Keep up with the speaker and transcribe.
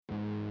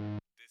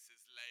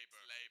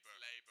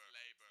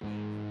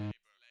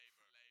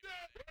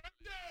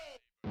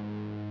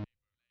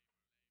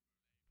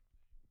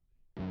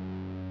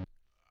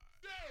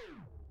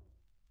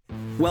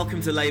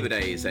Welcome to Labour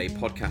Days, a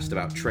podcast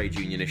about trade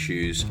union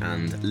issues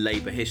and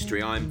labour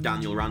history. I'm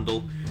Daniel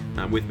Randall,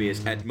 and with me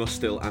is Ed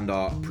Mustill and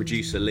our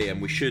producer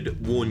Liam. We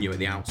should warn you at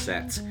the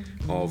outset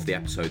of the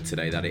episode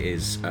today that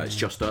it's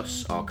just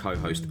us. Our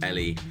co-host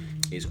Ellie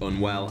is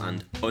unwell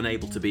and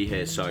unable to be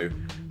here, so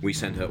we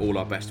send her all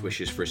our best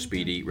wishes for a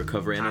speedy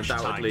recovery. And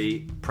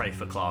undoubtedly, pray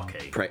for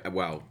Clarky.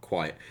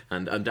 Quite,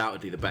 and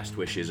undoubtedly the best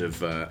wishes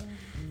of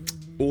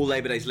all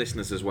Labour Days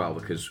listeners as well,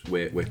 because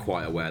we're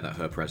quite aware that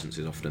her presence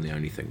is often the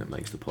only thing that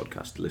makes the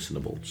podcast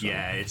listenable. So.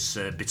 Yeah, it's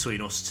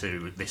between us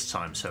two this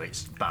time, so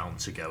it's bound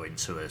to go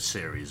into a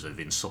series of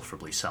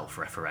insufferably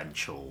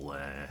self-referential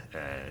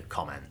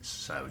comments,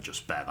 so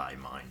just bear that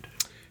in mind.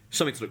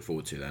 Something to look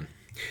forward to then.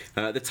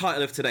 The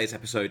title of today's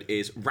episode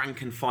is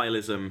Rank and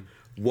Fileism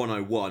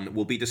 101.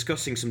 We'll be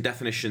discussing some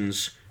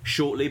definitions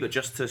shortly, but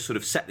just to sort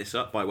of set this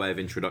up by way of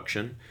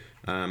introduction,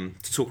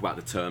 to talk about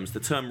the terms. The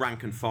term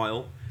rank and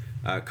file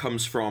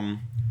comes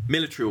from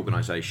military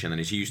organisation and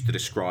is used to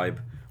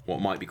describe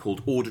what might be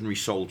called ordinary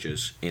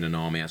soldiers in an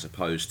army as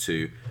opposed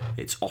to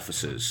its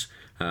officers.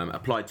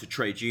 Applied to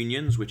trade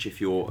unions, which if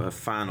you're a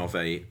fan of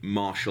a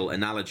martial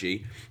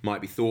analogy,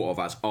 might be thought of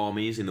as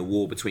armies in the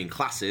war between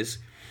classes.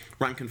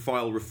 Rank and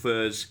file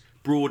refers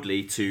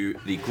broadly to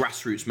the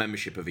grassroots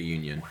membership of a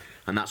union,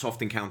 and that's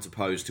often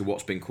counterposed to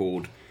what's been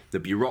called the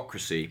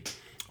bureaucracy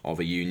of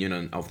a union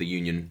and of the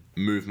union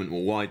movement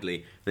more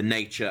widely, the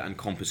nature and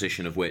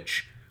composition of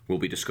which we'll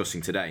be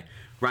discussing today.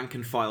 Rank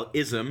and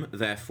file-ism,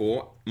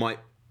 therefore, might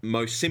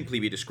most simply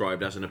be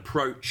described as an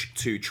approach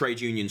to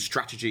trade union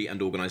strategy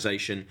and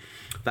organisation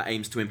that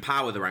aims to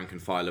empower the rank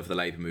and file of the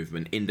labour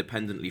movement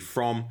independently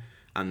from,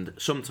 and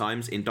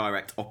sometimes in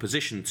direct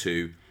opposition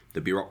to,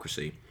 the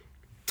bureaucracy.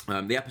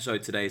 The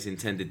episode today is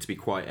intended to be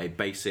quite a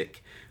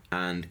basic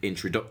and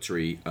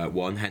introductory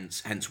one,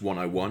 hence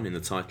 101 in the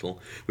title.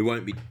 We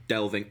won't be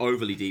delving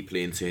overly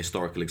deeply into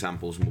historical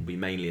examples, and we'll be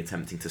mainly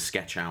attempting to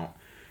sketch out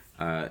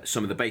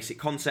some of the basic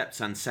concepts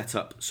and set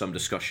up some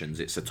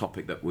discussions. It's a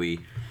topic that we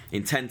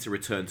intend to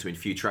return to in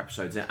future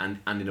episodes, and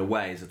in a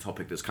way is a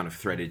topic that's kind of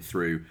threaded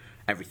through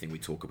everything we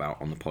talk about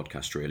on the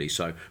podcast, really.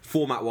 So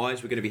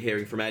format-wise, we're going to be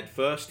hearing from Ed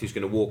first, who's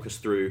going to walk us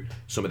through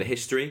some of the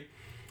history.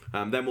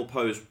 Then we'll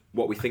pose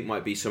what we think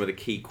might be some of the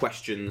key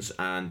questions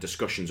and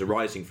discussions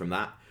arising from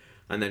that.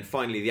 And then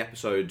finally, the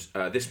episode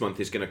this month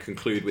is going to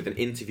conclude with an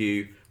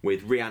interview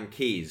with Rhian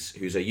Keys,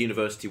 who's a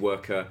university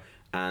worker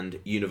and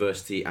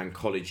University and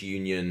College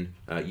Union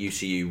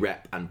UCU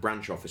rep and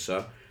branch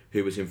officer,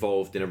 who was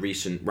involved in a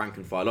recent rank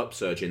and file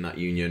upsurge in that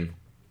union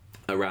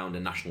around a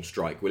national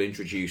strike. We'll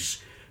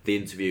introduce the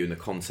interview and the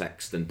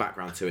context and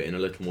background to it in a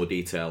little more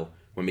detail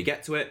when we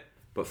get to it,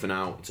 but for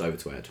now, it's over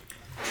to Ed.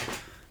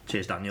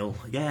 Cheers, Daniel.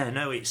 Yeah,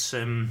 no, it's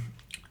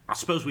I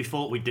suppose we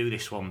thought we'd do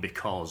this one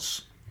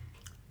because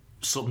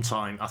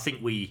sometime I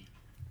think we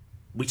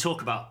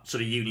talk about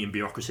sort of union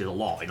bureaucracy a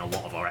lot in a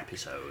lot of our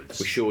episodes.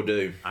 We sure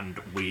do. And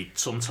we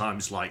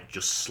sometimes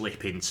just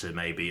slip into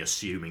maybe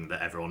assuming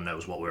that everyone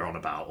knows what we're on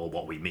about or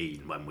what we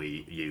mean when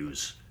we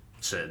use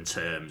certain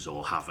terms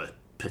or have a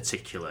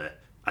particular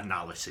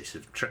analysis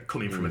of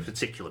coming from a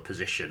particular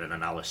position and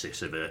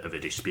analysis of a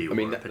dispute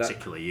or a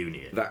particular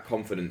union. That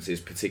confidence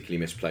is particularly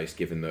misplaced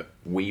given that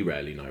we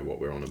rarely know what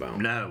we're on about.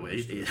 No,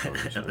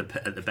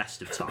 at the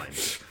best of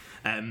times.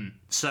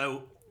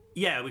 So...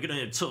 yeah, we're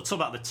going to talk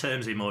about the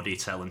terms in more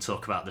detail and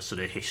talk about the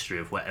sort of history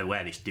of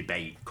where this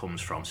debate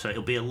comes from. So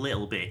it'll be a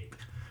little bit,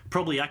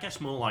 probably, I guess,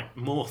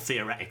 more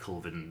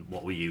theoretical than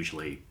what we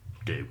usually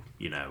do.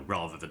 You know,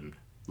 rather than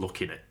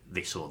looking at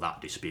this or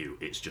that dispute,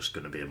 it's just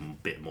going to be a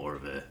bit more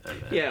of a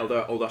yeah.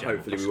 Although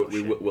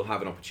hopefully we'll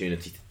have an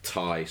opportunity to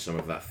tie some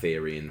of that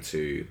theory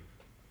into,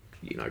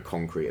 you know,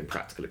 concrete and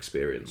practical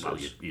experiences. Well,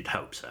 you'd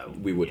hope so.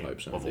 We would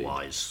hope so.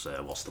 Otherwise,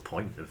 what's the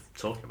point of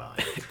talking about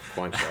it?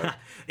 Quite so.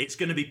 It's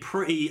going to be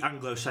pretty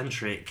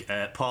Anglo-centric,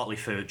 partly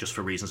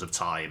for reasons of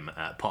time,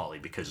 partly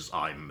because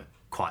I'm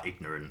quite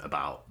ignorant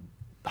about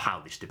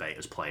how this debate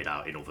has played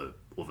out in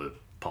other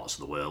parts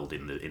of the world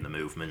in the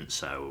movement.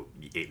 So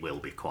it will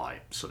be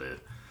quite sort of.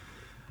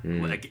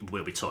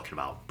 We'll be talking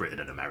about Britain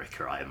and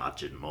America, I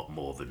imagine,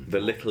 more than the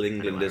little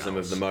Englandism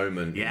of the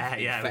moment. Yeah,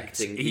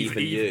 infecting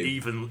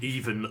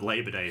even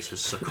Labour Days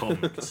has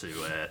succumbed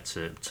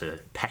to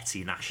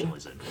petty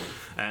nationalism.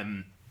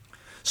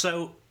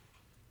 So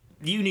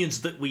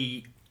unions that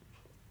we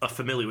are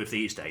familiar with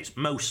these days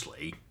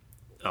mostly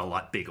are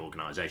like big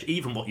organisations.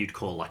 Even what you'd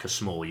call like a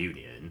small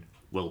union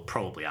will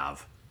probably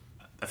have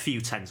a few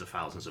tens of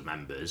thousands of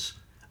members,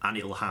 and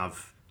it'll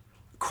have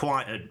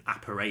quite an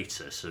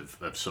apparatus of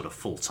sort of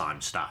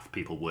full-time staff,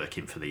 people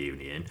working for the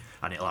union,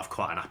 and it'll have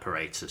quite an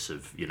apparatus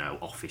of, you know,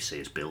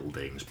 offices,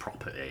 buildings,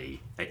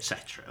 property,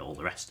 etc., all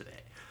the rest of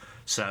it.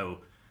 So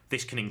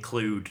this can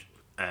include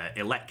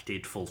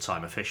elected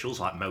full-time officials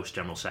like most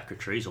general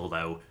secretaries,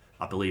 although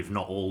I believe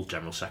not all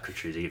general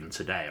secretaries even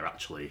today are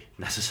actually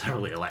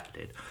necessarily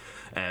elected.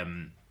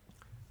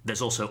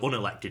 There's also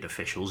unelected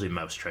officials in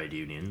most trade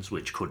unions,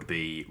 which could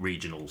be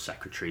regional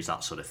secretaries,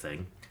 that sort of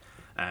thing,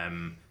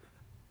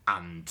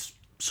 and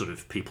sort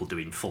of people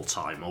doing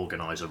full-time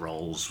organiser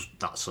roles.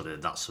 That sort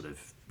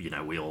of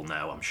we all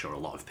know. I'm sure a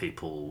lot of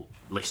people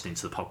listening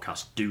to the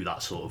podcast do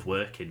that sort of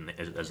work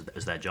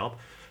as their job.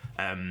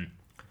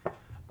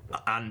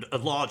 And a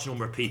large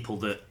number of people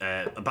that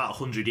about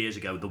 100 years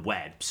ago, the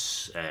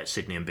Webbs,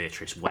 Sidney and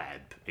Beatrice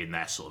Webb, in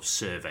their sort of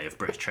survey of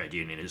British trade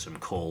unionism,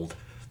 called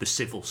the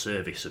civil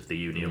service of the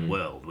union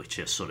world, which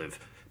is sort of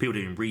people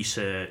doing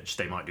research.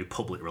 They might do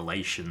public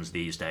relations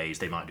these days.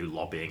 They might do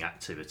lobbying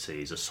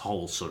activities. A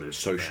whole sort of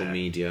social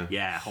media.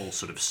 Yeah, a whole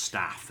sort of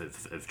staff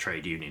of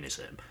trade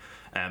unionism.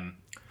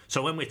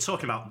 So when we're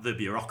talking about the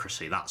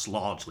bureaucracy, that's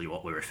largely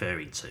what we're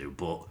referring to.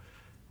 But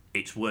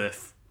it's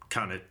worth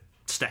kind of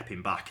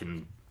stepping back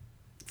and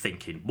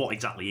thinking, what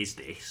exactly is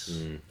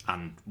this,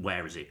 and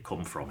where has it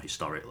come from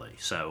historically?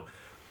 So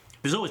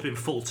there's always been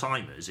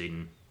full-timers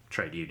in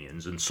trade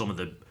unions, and some of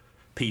the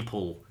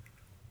people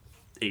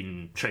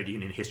in trade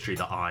union history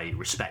that I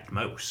respect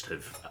most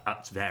have,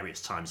 at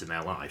various times in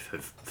their life,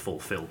 have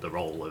fulfilled the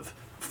role of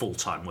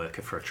full-time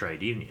worker for a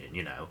trade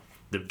union.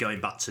 Going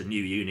back to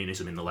new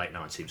unionism in the late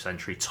 19th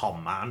century,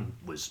 Tom Mann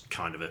was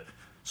kind of a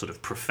sort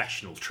of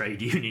professional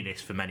trade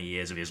unionist for many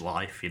years of his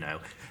life.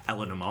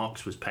 Eleanor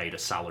Marx was paid a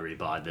salary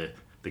by the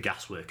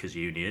gas workers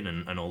union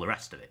and all the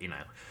rest of it.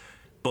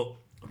 But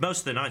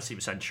most of the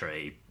 19th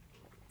century,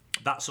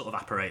 that sort of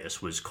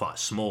apparatus was quite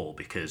small,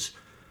 because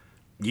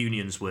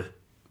unions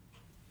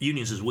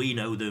as we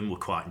know them were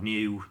quite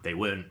new. They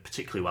weren't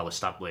particularly well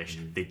established.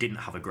 They didn't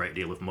have a great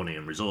deal of money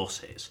and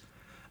resources.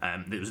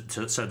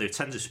 So there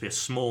tended to be a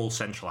small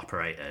central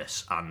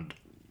apparatus, and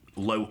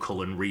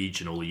local and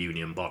regional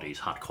union bodies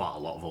had quite a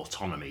lot of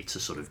autonomy to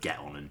sort of get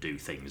on and do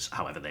things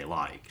however they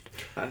liked.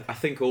 I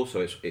think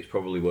also it's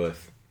probably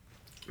worth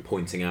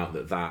pointing out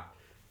that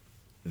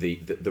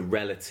the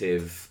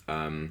relative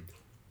kind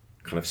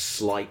of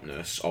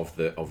slightness of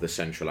the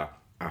central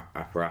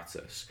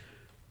apparatus,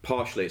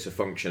 partially it's a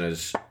function,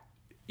 as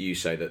you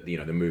say, that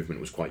the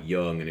movement was quite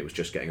young and it was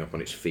just getting up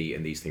on its feet,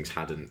 and these things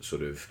hadn't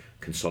sort of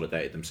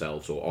consolidated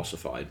themselves or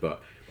ossified.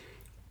 But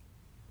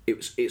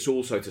it's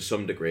also to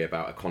some degree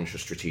about a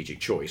conscious strategic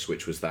choice,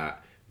 which was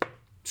that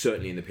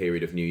certainly in the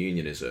period of new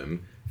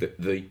unionism,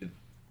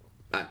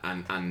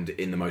 and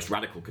in the most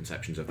radical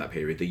conceptions of that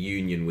period, the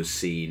union was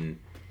seen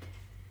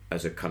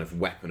as a kind of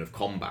weapon of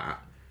combat,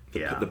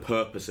 the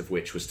purpose of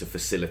which was to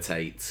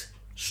facilitate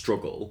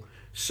struggle.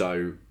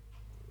 So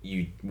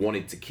you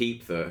wanted to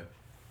keep it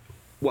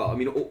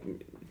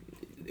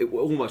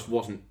almost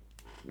wasn't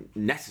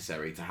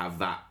necessary to have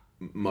that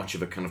much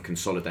of a kind of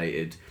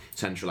consolidated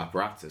central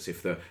apparatus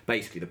if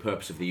basically the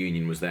purpose of the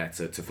union was there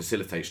to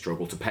facilitate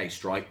struggle, to pay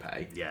strike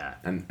pay,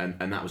 and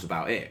that was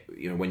about it.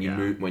 When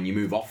you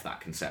move off that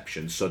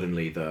conception,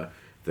 suddenly the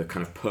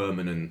kind of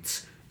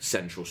permanent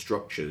central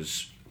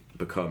structures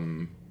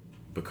become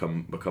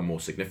more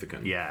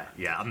significant.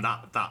 And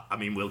that I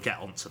mean, we'll get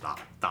onto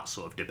that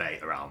sort of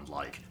debate around,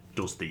 like,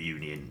 does the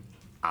union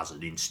as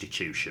an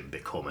institution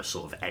become a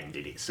sort of end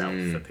in itself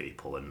for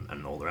people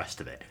and all the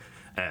rest of it.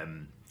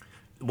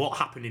 What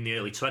happened in the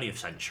early 20th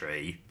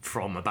century,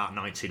 from about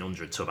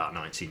 1900 to about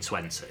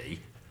 1920,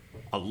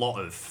 a lot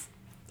of,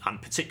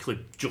 and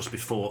particularly just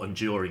before and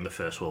during the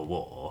First World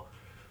War,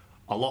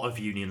 a lot of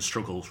union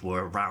struggles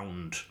were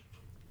around.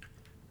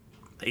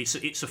 It's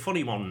a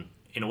funny one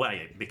in a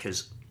way,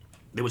 because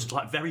there was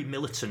like very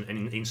militant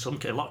and in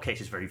a lot of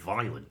cases very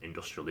violent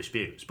industrial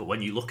disputes. But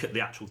when you look at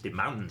the actual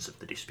demands of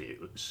the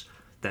disputes,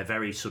 they're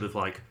very sort of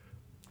like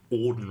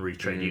ordinary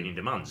trade union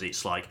demands.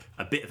 It's like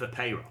a bit of a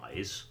pay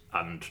rise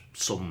and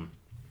some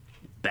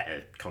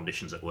better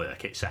conditions at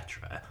work,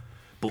 etc.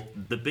 But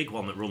the big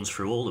one that runs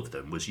through all of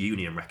them was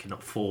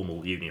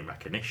formal union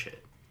recognition.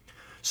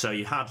 So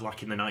you had,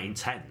 like in the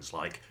 1910s,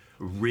 like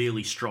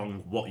really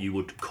strong, what you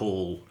would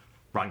call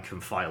rank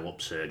and file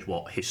upsurge,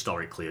 what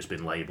historically has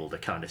been labelled a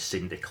kind of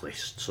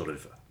syndicalist sort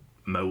of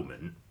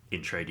moment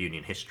in trade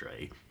union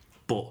history.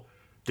 But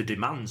the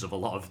demands of a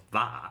lot of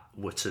that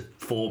were to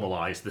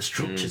formalise the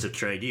structures of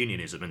trade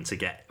unionism and to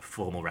get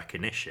formal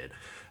recognition.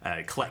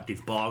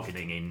 Collective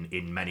bargaining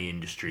in many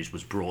industries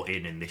was brought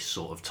in this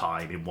sort of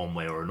time in one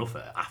way or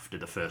another. After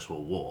the First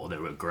World War,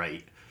 there were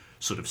great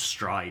sort of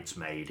strides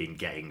made in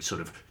getting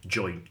sort of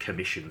joint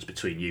commissions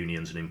between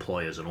unions and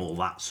employers and all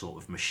that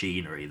sort of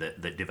machinery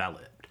that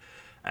developed.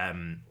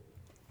 And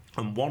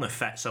one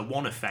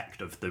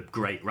effect of the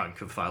great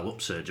rank and file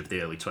upsurge of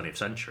the early 20th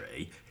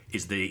century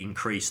is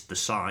the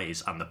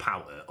size and the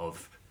power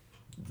of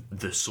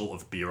the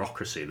sort of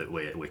bureaucracy that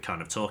we're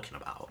kind of talking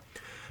about.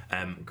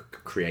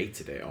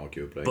 Created it,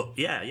 arguably. But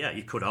yeah,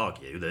 you could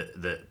argue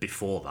that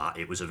before that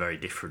it was a very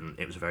different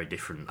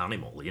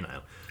animal,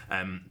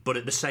 But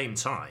at the same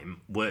time,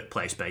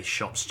 workplace-based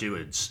shop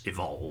stewards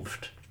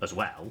evolved as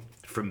well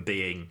from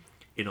being,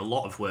 in a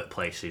lot of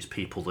workplaces,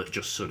 people that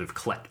just sort of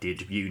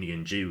collected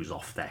union dues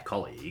off their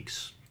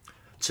colleagues,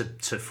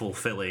 to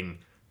fulfilling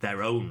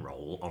their own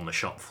role on the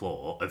shop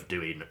floor of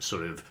doing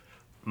sort of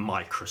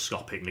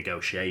microscopic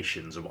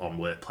negotiations on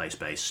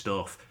workplace-based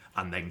stuff,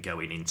 and then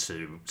going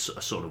into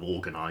a sort of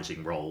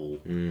organising role,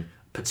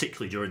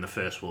 particularly during the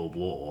First World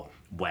War,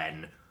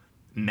 when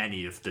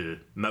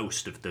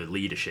most of the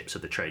leaderships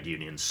of the trade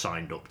unions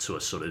signed up to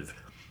a sort of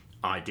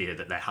idea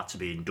that there had to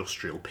be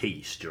industrial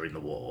peace during the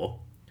war,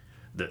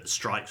 that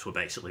strikes were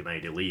basically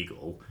made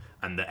illegal,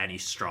 and that any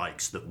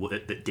strikes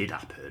that did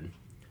happen,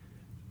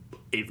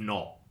 if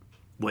not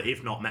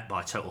met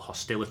by total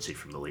hostility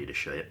from the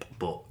leadership,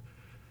 but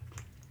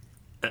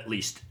at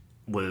least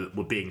were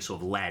being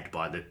sort of led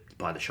by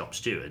the shop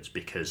stewards,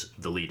 because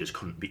the leaders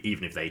couldn't be,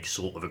 even if they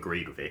sort of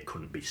agreed with it,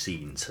 couldn't be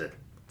seen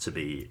to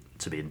be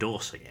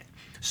endorsing it.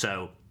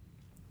 So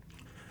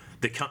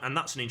and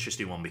that's an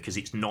interesting one, because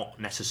it's not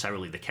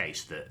necessarily the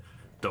case that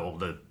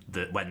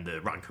when the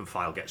rank and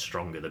file gets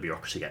stronger, the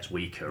bureaucracy gets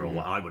weaker. Or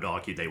I would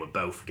argue they were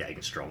both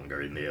getting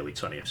stronger in the early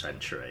 20th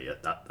century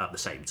at the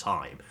same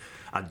time,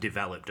 and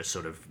developed a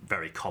sort of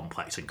very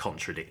complex and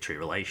contradictory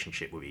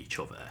relationship with each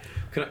other.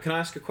 Can I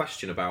ask a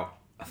question about,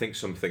 I think,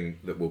 something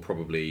that we'll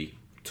probably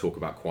talk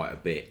about quite a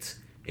bit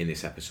in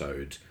this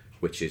episode,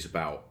 which is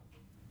about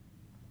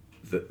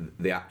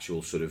the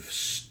actual sort of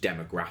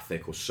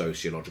demographic or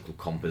sociological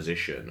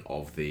composition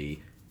of the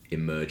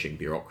emerging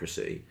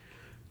bureaucracy,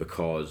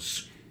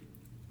 because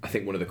I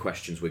think one of the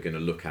questions we're going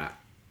to look at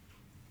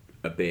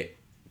a bit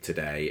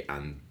today,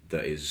 and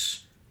that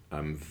is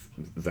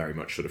very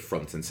much sort of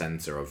front and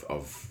centre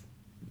of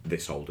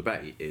this whole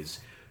debate, is,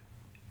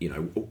 you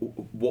know,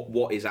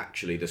 what is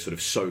actually the sort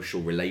of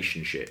social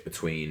relationship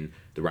between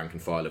the rank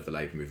and file of the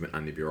labour movement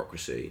and the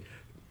bureaucracy?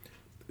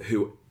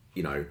 Who,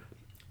 you know,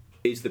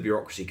 is the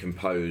bureaucracy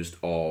composed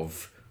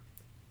of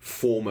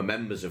former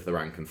members of the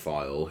rank and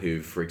file who,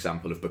 for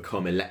example, have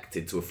become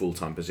elected to a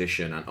full-time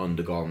position and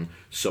undergone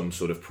some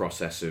sort of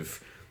process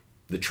of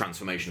the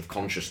transformation of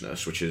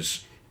consciousness, which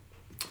has,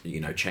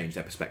 you know, changed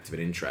their perspective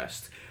and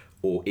interest?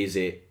 Or is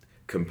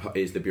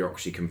the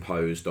bureaucracy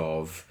composed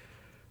of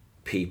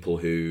people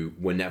who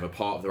were never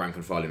part of the rank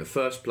and file in the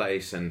first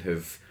place and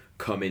have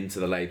come into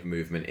the labour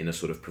movement in a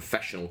sort of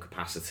professional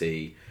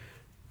capacity?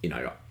 You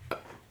know,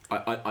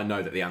 I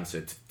know that the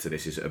answer to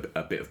this is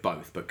a bit of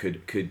both, but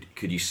could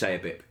you say a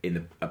bit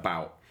in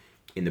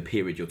the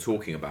period you're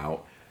talking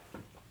about,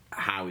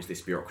 how is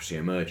this bureaucracy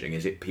emerging?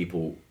 Is it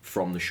people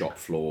from the shop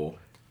floor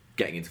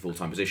getting into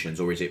full-time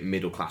positions, or is it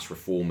middle-class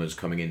reformers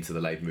coming into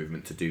the labour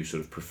movement to do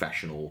sort of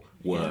professional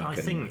work? Yeah, I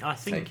think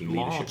taking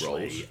leadership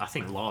roles? I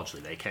think largely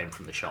they came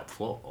from the shop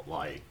floor.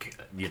 Like,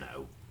 you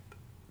know,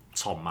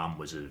 Tom Mann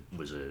was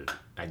a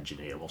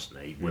engineer, wasn't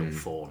he? Will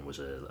Thorne was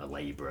a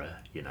labourer.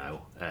 You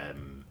know.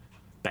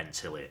 Ben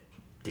Tillett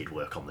did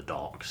work on the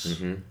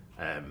docks.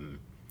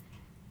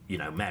 You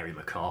know, Mary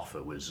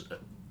MacArthur was,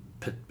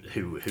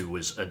 who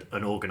was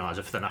an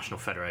organiser for the National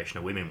Federation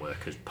of Women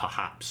Workers,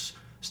 perhaps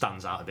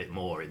stands out a bit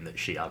more in that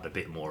she had a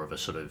bit more of a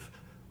sort of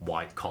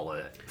white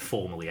collar,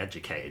 formally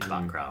educated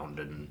background.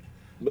 And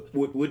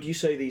would you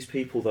say these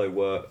people though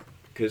were,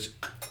 because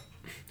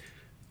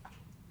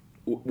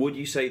would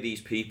you say these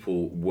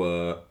people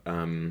were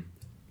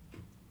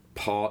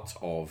part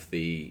of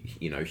the,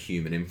 you know,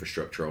 human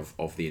infrastructure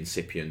of the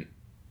incipient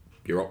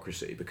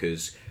bureaucracy?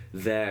 Because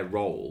their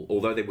role,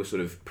 although they were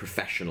sort of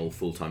professional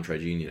full-time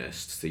trade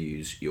unionists, to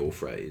use your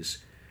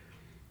phrase,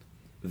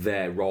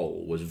 their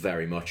role was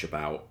very much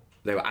about,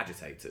 they were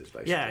agitators,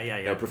 basically.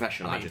 Yeah. They were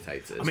professional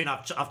agitators. I mean,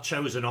 I've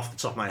chosen off the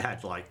top of my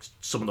head, like,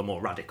 some of the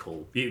more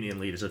radical union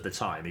leaders of the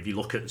time, if you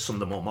look at some of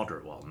the more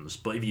moderate ones.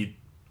 But if you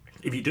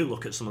do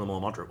look at some of the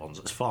more moderate ones,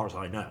 as far as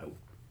I know,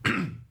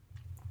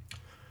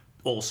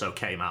 also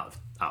came out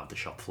of the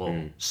shop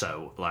floor.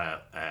 So,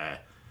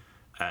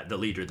 the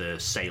leader of the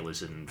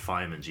Sailors and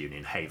Firemen's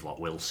Union, Havelock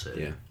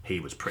Wilson, he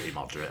was pretty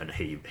moderate, and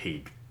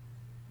he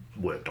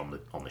worked on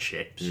the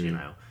ships. You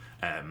know,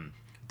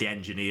 the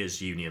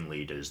engineers' union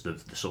leaders, the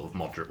sort of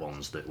moderate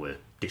ones that were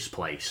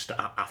displaced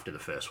after the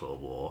First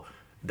World War,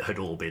 had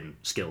all been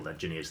skilled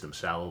engineers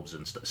themselves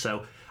and stuff.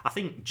 So I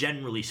think,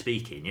 generally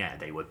speaking,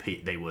 they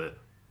were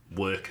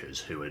workers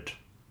who had.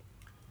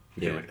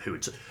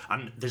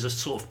 And there's a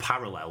sort of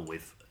parallel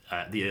with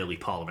the early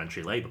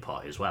Parliamentary Labour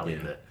Party as well,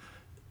 in that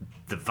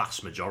the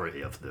vast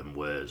majority of them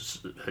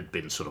had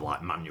been sort of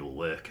like manual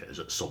workers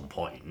at some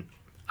point,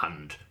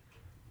 and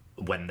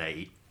when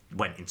they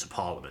went into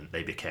Parliament,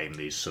 they became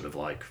these sort of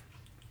like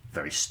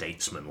very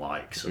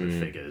statesman-like sort of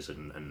figures,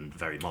 and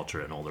very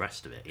moderate and all the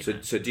rest of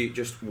it. So do you,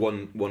 just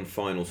one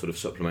final sort of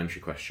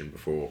supplementary question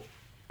before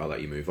I'll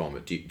let you move on,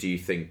 but do you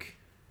think,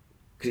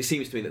 because it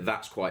seems to me that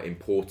that's quite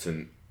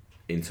important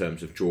in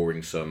terms of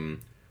drawing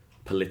some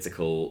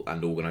political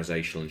and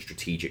organisational and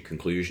strategic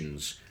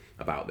conclusions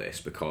about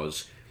this,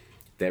 because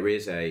there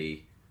is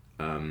a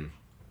kind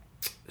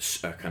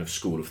of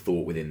school of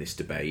thought within this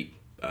debate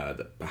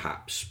that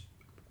perhaps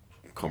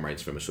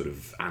comrades from a sort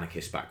of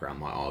anarchist background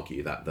might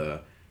argue that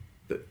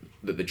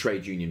the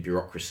trade union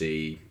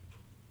bureaucracy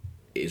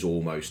is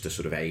almost a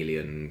sort of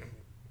alien,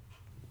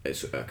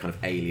 it's a kind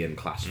of alien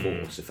class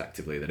force,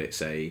 effectively, that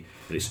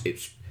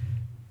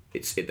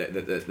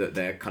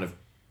they're kind of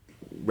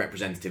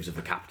representatives of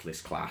the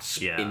capitalist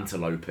class Yeah.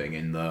 interloping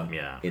in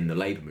the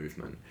labour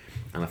movement.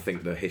 And I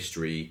think the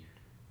history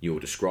you're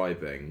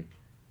describing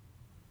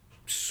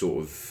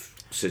sort of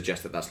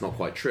suggests that that's not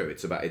quite true.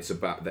 It's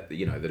about that,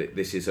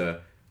 this is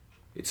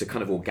it's a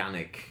kind of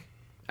organic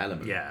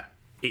element. Yeah,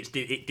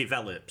 it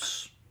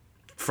develops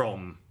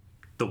from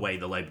the way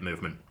the labour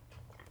movement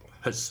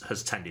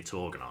has tended to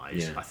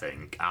organise, Yeah. I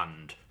think,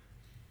 and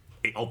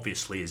it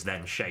obviously is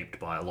then shaped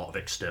by a lot of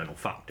external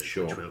factors,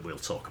 Sure. which we'll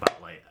talk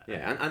about later.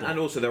 Yeah, and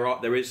also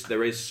there is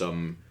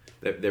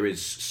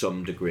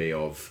some degree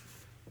of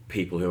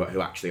people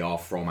who actually are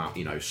from out,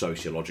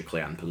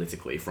 sociologically and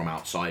politically from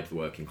outside the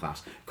working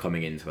class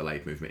coming into the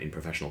labour movement in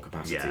professional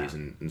capacities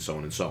and so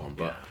on and so on.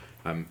 But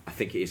I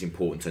think it is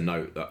important to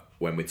note that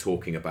when we're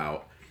talking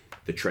about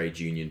the trade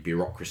union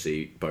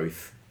bureaucracy,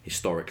 both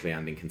historically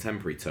and in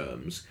contemporary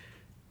terms,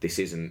 this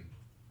isn't,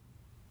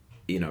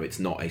 it's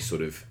not a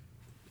sort of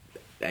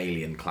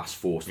alien class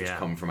force that's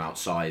come from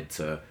outside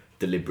to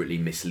deliberately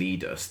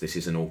mislead us. This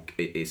is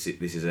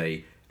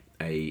a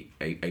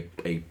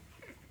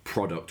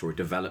product or a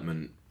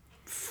development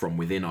from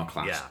within our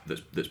class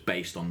that's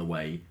based on the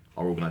way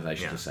our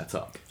organisations are set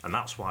up. And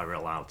that's why we're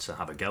allowed to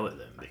have a go at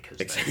them, because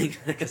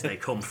they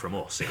come from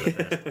us in the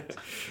first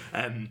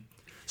place.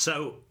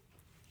 So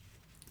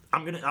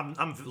I'm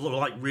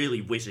like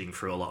really whizzing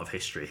through a lot of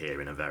history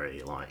here in a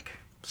very like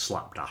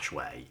slapdash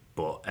way,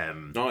 but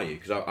are you?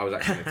 Because I was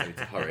actually going to tell you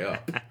to hurry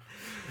up.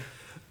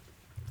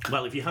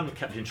 Well, if you hadn't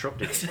kept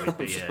interrupting,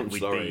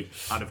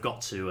 I'd have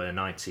got to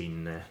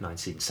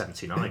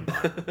 1979.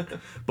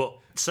 But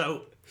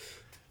so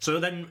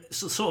then,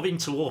 sort of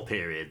into war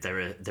period, there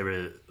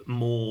are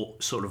more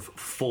sort of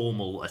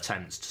formal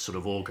attempts to sort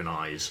of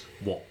organise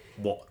what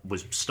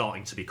was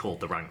starting to be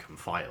called the rank and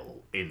file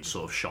in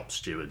sort of shop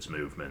stewards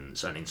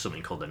movements and in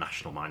something called the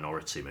national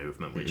minority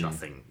movement, which I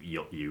think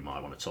you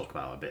might want to talk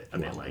about a bit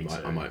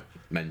later. I might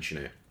mention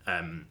it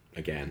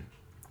again.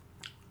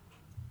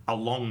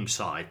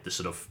 Alongside the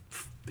sort of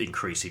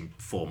increasing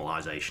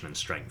formalisation and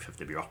strength of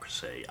the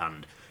bureaucracy,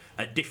 and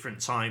at different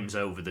times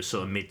over the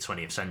sort of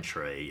mid-20th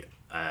century,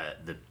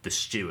 the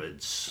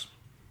stewards,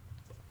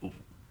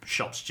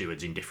 shop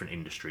stewards in different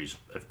industries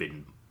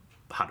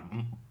had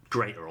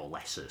greater or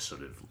lesser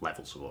sort of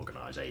levels of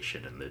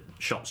organisation, and the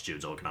shop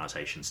stewards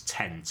organisations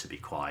tend to be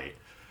quite.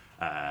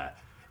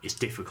 It's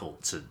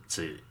difficult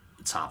to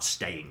have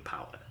staying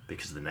power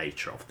because of the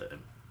nature of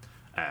them.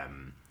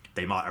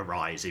 They might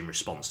arise in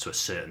response to a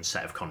certain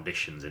set of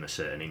conditions in a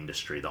certain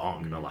industry that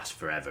aren't going to last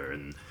forever,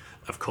 and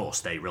of course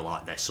they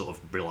sort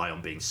of rely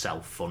on being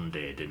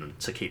self-funded and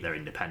to keep their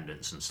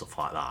independence and stuff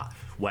like that.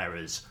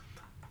 Whereas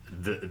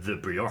the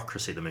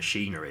bureaucracy, the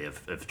machinery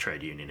of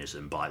trade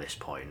unionism by this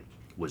point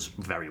was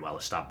very well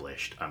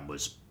established and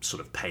was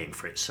sort of paying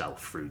for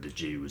itself through the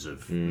dues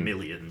of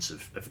millions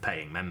of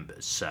paying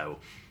members. So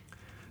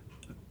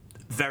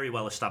very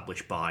well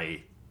established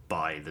by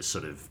the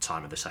sort of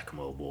time of the Second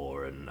World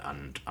War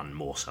and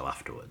more so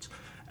afterwards.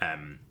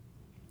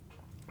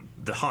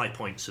 The high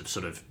points of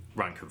sort of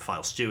rank and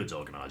file stewards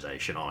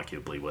organisation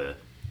arguably were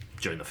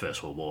during the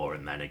First World War,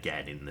 and then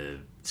again in the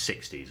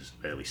 60s,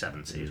 early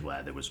 70s,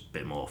 where there was a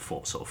bit more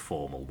sort of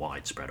formal,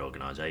 widespread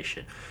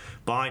organisation.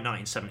 By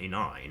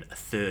 1979,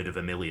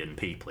 1/3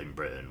 people in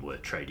Britain were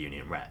trade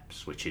union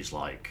reps, which is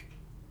like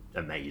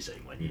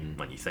amazing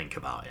when you think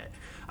about it.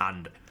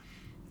 And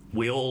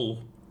we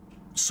all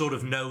sort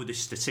of know this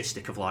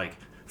statistic of like,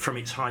 from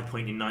its high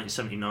point in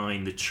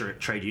 1979, the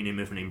trade union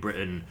movement in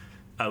Britain,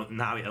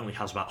 now it only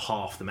has about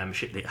half the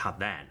membership that it had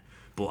then.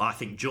 But I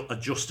think a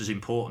just as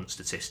important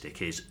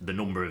statistic is the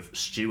number of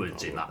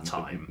stewards in that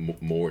time.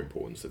 More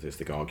important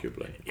statistic,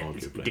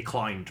 arguably.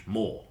 Declined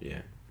more.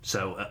 Yeah.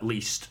 So at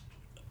least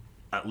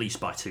by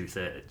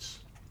 2/3,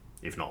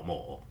 if not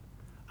more.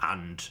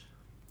 And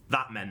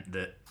that meant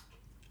that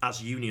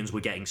as unions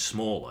were getting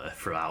smaller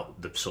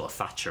throughout the sort of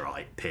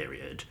Thatcherite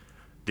period,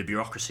 the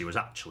bureaucracy was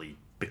actually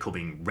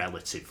becoming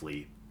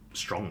relatively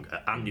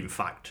stronger, and in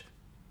fact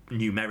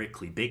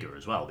numerically bigger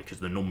as well, because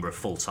the number of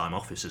full-time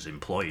officers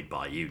employed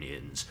by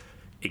unions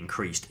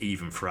increased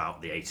even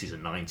throughout the 80s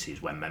and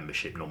 90s, when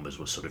membership numbers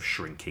were sort of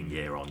shrinking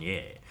year on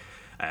year.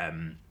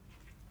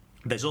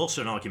 There's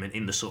also an argument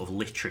in the sort of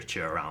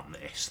literature around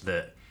this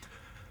that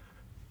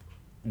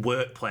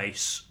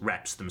workplace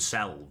reps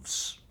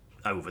themselves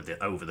over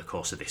the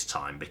course of this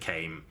time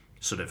became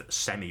sort of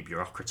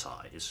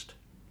semi-bureaucratised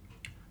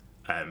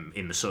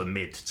in the sort of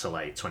mid to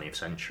late 20th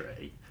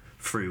century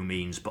through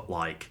means, but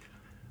like,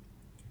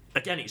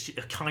 again, it's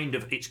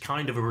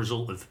kind of a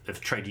result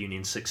of trade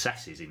union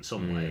successes in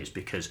some ways,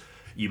 because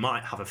you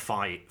might have a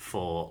fight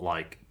for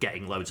like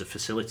getting loads of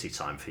facility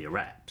time for your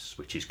reps,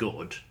 which is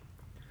good,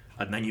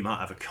 and then you might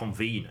have a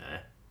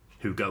convener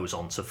who goes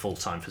on to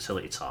full-time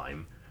facility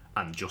time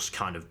and just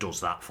kind of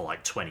does that for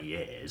like 20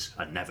 years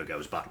and never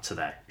goes back to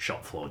their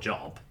shop floor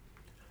job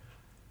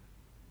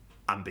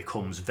and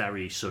becomes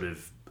very sort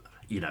of,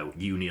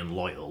 union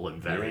loyal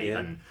and very,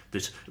 and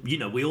there's,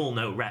 we all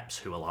know reps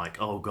who are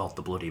like, oh God,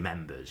 the bloody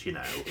members,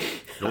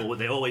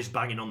 they're always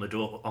banging on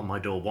my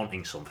door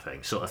wanting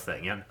something, sort of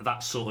thing. And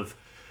that's sort of,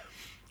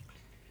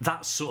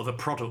 that's sort of a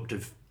product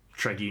of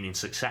trade union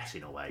success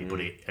in a way,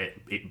 but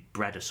it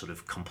bred a sort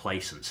of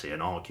complacency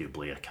and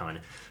arguably a kind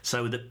of...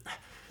 So the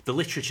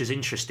literature's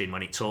interesting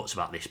when it talks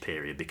about this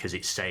period because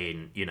it's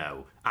saying,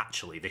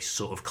 actually this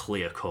sort of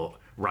clear-cut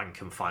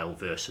rank and file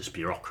versus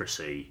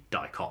bureaucracy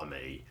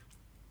dichotomy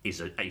is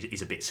a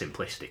bit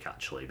simplistic,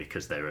 actually,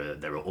 because there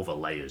are other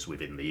layers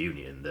within the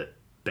union that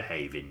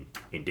behave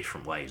in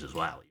different ways as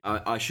well.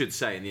 I should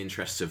say, in the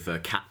interests of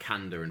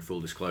candour and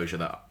full disclosure,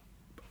 that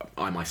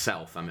I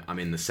myself, I'm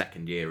in the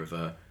second year of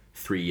a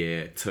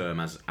 3-year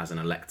term as an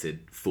elected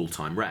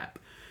full-time rep,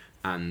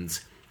 and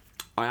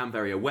I am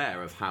very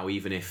aware of how,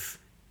 even if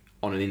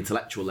on an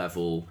intellectual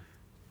level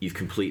you've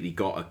completely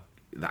got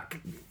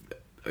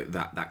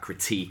that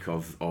critique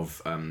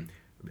of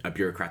a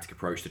bureaucratic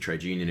approach to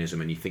trade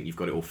unionism, and you think you've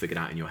got it all figured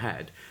out in your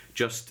head,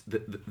 just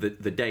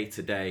the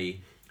day-to-day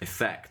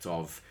effect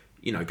of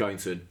going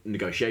to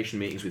negotiation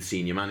meetings with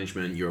senior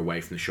management, you're away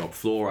from the shop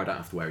floor, I don't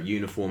have to wear a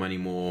uniform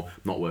anymore,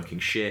 not working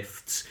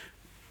shifts,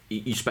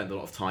 you spend a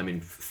lot of time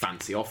in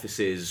fancy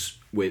offices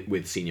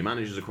with senior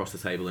managers across the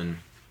table, and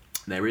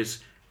there is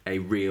a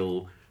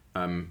real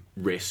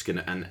risk, and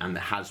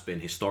there has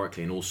been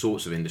historically in all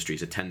sorts of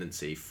industries a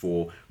tendency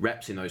for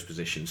reps in those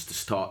positions to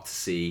start to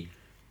see,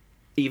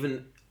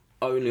 even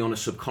only on a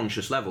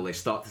subconscious level, they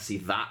start to see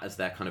that as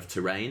their kind of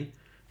terrain.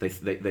 They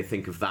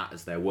think of that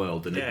as their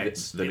world, and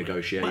the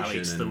negotiation.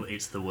 Well,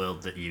 it's the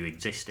world that you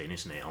exist in,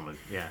 isn't it?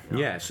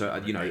 So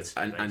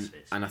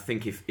and I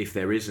think if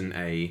there isn't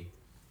a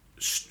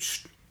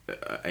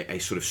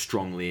sort of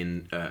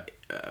strongly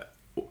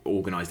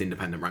organised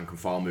independent rank and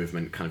file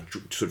movement, kind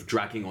of sort of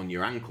dragging on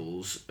your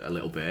ankles a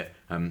little bit,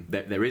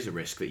 there is a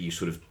risk that you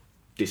sort of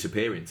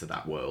disappear into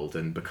that world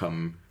and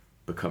become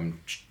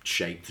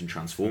shaped and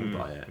transformed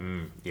by it.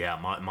 Yeah,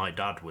 my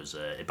dad was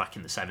back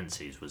in the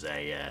 70s was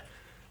a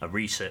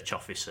research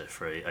officer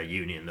for a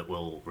union that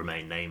will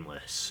remain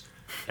nameless.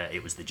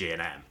 It was the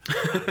G&M.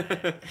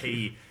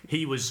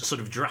 He was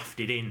sort of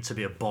drafted in to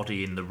be a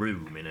body in the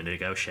room in a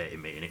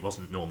negotiating meeting. It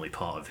wasn't normally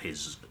part of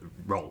his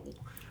role,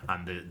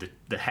 and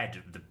the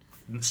head,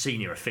 the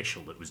senior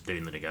official that was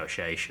doing the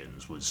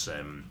negotiations was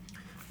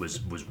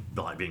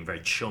like being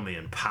very chummy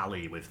and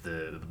pally with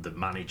the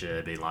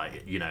manager, being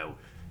like,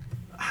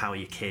 how are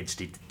your kids?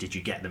 Did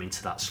you get them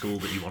into that school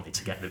that you wanted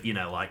to get them?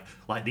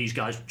 Like these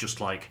guys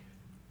just like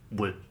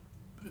were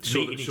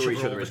meeting each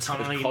other all the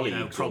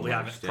time, probably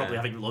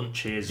having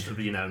lunches,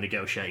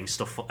 negotiating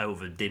stuff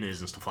over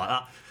dinners and stuff like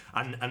that.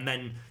 And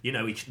then,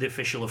 the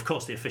official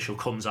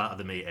comes out of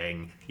the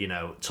meeting,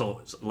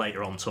 talks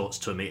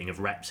to a meeting of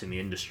reps in the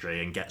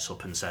industry and gets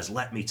up and says,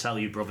 "Let me tell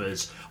you,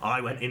 brothers,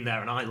 I went in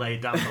there and I laid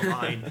down the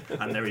line,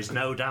 and there is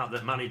no doubt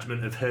that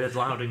management have heard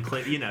loud and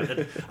clear."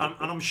 And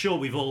I'm sure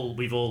we've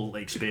all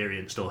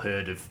experienced or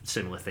heard of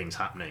similar things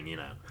happening.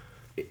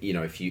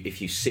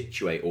 If you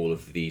situate all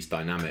of these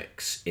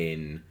dynamics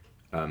in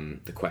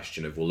the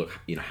question of, well, look,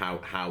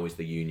 how is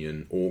the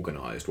union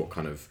organised? What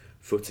kind of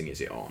footing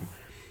is it on?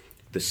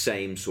 The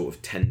same sort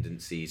of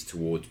tendencies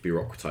towards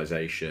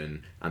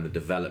bureaucratisation and the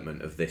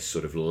development of this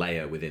sort of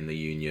layer within the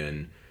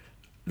union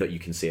that you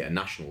can see at a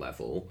national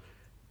level,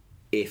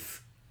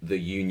 if the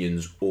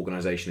union's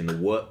organisation in the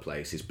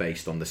workplace is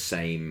based on the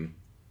same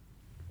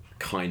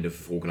kind of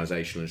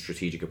organisational and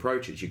strategic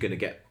approaches, you're going to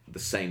get the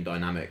same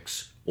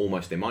dynamics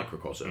almost in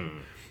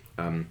microcosm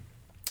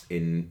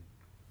in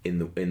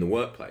the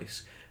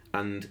workplace.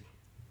 And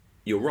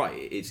you're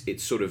right,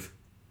 it's sort of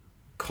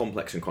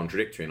complex and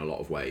contradictory in a lot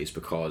of ways,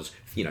 because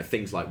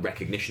things like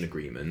recognition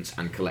agreements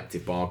and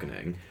collective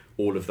bargaining,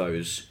 all of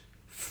those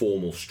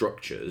formal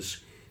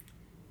structures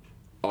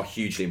are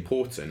hugely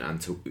important,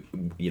 and to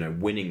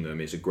winning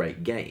them is a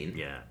great gain.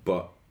 Yeah.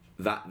 But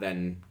that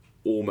then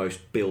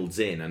almost builds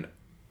in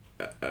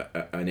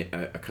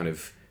a kind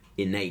of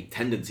innate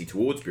tendency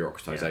towards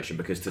bureaucratisation,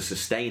 because to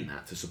sustain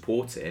that, to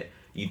support it,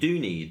 you do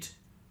need,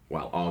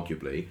 well,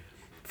 arguably,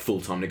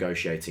 full-time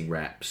negotiating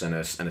reps and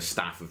a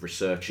staff of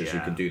researchers who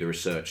can do the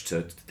research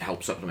to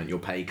help supplement your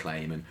pay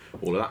claim and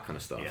all of that kind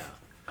of stuff. Yeah.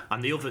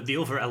 And the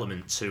other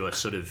element to a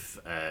sort of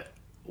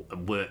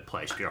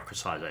workplace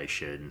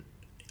bureaucratisation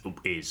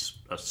is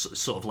a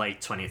sort of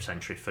late 20th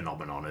century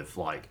phenomenon of,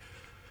 like,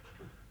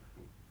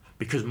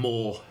 because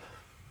more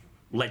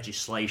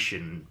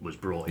legislation was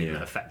brought in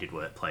that affected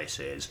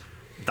workplaces,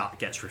 that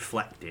gets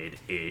reflected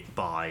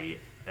by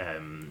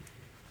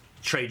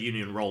trade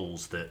union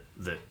roles that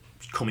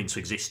come into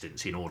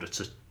existence in order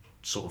to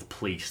sort of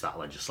police that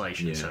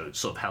legislation. Yeah. So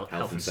sort of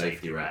health and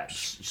safety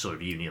reps, sort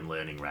of union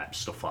learning reps,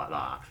 stuff like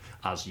that,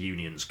 as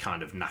unions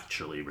kind of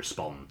naturally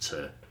respond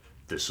to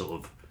the sort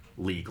of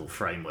legal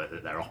framework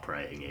that they're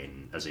operating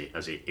in as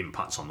it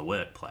impacts on the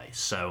workplace.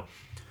 So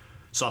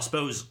I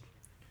suppose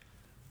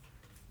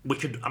we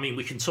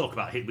can talk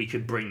about it. We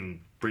could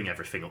bring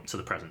everything up to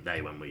the present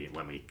day when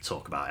we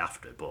talk about it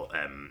after. But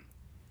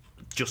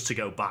just to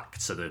go back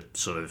to the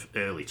sort of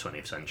early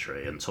 20th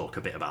century and talk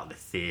a bit about the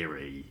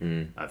theory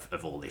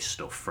of all this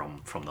stuff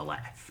from the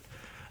left.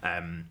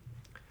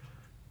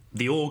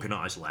 The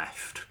organised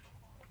left,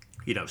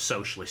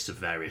 socialists of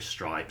various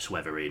stripes,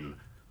 whether in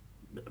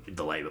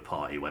the Labour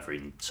Party, whether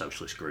in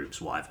socialist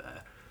groups,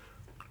 whatever,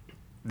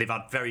 they've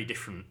had very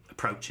different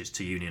approaches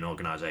to union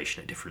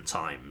organisation at different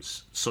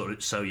times.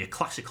 So your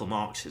classical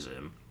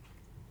Marxism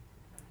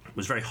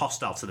was very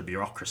hostile to the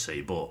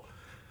bureaucracy, but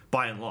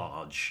by and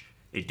large,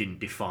 it didn't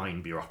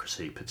define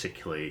bureaucracy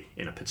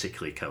in a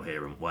particularly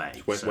coherent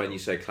way. When you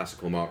say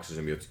classical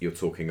Marxism, you're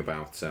talking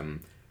about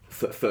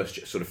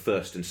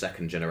first and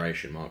second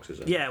generation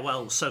Marxism. Yeah,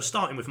 well, so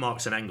starting with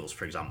Marx and Engels,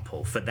 for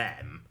example, for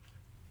them,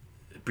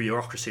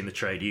 bureaucracy in the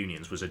trade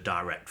unions was a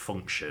direct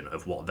function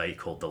of what they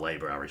called the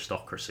labour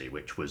aristocracy,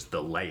 which was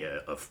the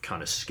layer of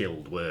kind of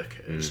skilled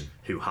workers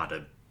who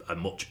had a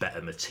much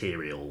better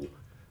material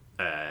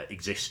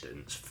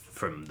existence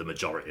from the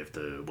majority of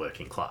the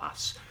working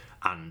class,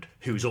 and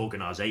whose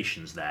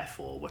organisations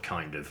therefore were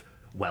kind of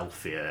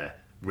wealthier,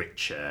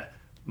 richer,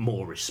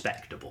 more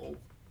respectable,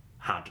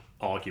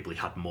 arguably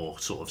had more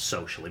sort of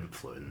social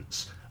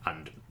influence,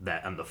 and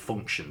the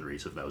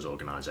functionaries of those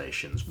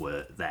organisations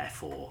were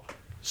therefore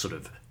sort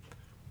of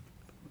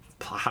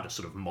had a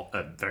sort of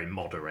a very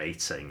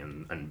moderating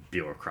and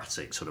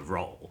bureaucratic sort of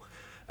role.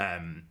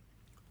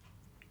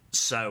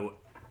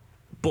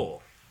 But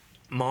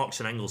Marx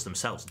and Engels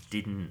themselves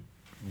didn't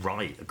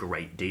write a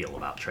great deal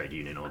about trade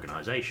union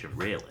organisation,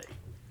 really,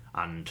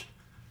 and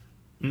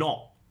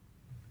not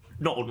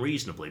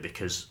unreasonably,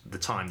 because the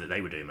time that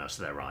they were doing most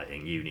of their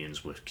writing,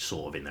 unions were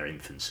sort of in their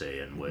infancy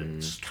and were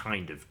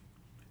kind of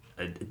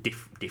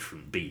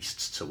different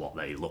beasts to what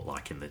they look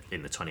like in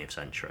the 20th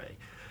century.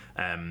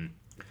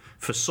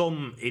 For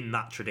some in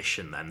that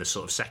tradition, then, the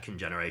sort of second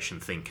generation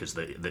thinkers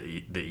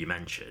that you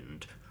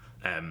mentioned,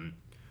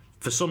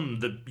 for some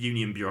the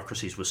union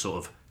bureaucracies were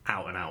sort of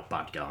out and out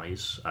bad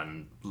guys,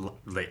 and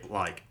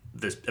like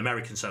the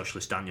American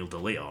socialist Daniel De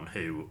Leon,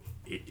 who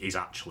is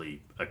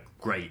actually a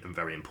great and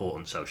very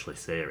important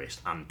socialist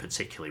theorist, and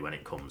particularly when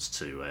it comes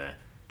to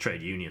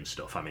trade union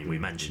stuff. I mean, we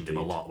mentioned him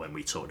a lot when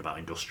we talked about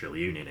industrial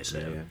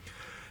unionism. Yeah.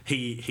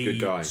 He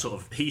Good guy.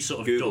 sort of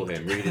Google dubbed,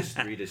 him,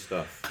 read his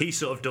stuff. He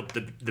sort of dubbed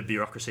the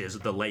bureaucracy as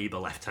the Labour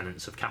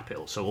lieutenants of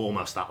capital. So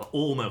almost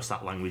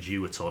that language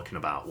you were talking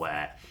about,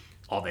 where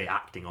are they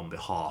acting on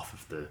behalf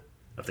of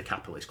the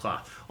capitalist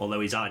class? Although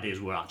his ideas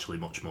were actually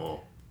much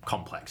more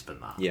complex than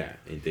that. Yeah,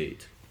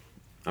 indeed.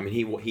 I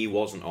mean, he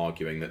wasn't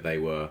arguing that they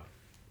were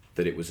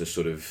like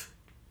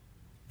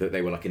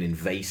an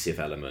invasive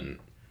element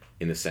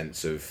in the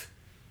sense of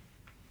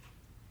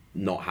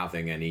not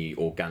having any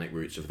organic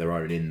roots of their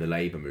own in the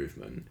labour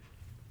movement,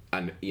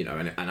 and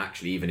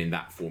actually even in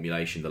that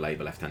formulation, the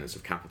Labour lieutenants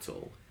of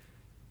capital,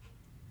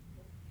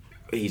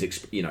 he's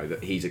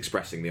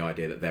expressing the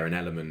idea that they're an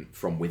element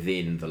from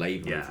within the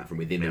labour movement, from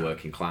within the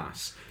working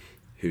class,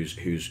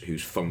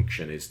 whose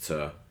function is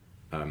to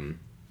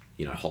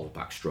hold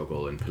back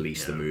struggle and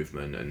police the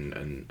movement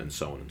and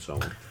so on and so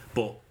on.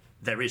 But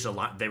there is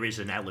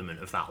an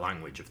element of that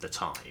language of the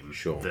time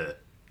that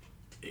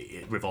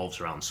it revolves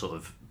around sort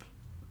of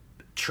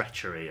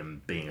treachery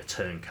and being a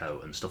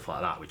turncoat and stuff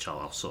like that, which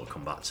I'll sort of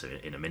come back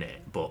to in a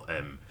minute. But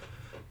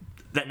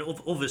then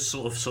others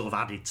sort of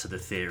added to the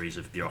theories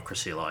of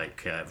bureaucracy,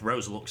 like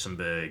Rosa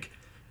Luxemburg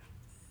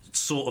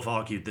sort of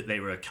argued that they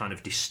were a kind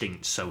of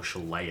distinct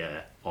social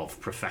layer of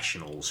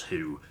professionals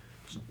who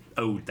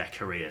owed their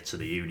career to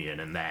the union,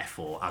 and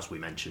therefore, as we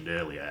mentioned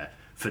earlier,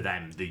 for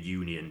them the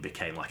union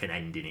became like an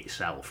end in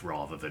itself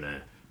rather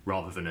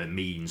than a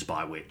means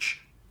by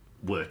which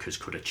workers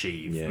could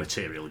achieve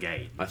material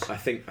gains. I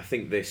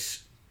think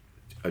this.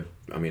 I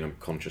mean, I'm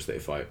conscious that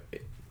if I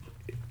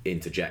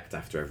interject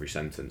after every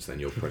sentence, then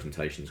your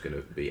presentation is going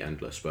to be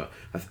endless. But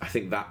I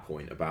think that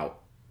point about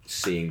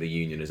seeing the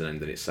union as an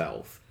end in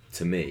itself,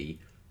 to me,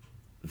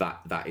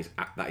 that is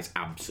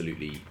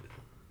absolutely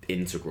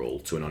integral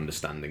to an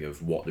understanding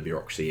of what the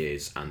bureaucracy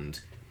is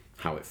and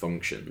how it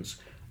functions.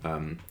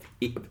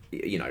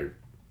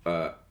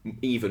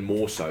 Even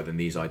more so than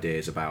these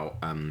ideas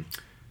about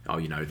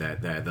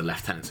they're the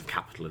lieutenants of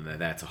capital and they're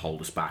there to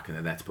hold us back and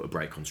they're there to put a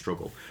brake on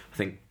struggle. I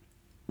think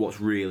what's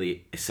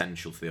really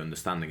essential to the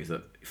understanding is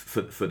that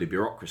for the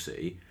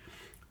bureaucracy,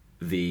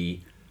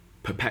 the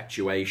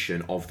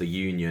perpetuation of the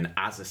union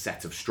as a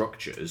set of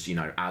structures,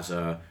 as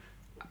a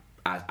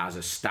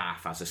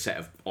staff, as a set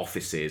of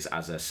offices,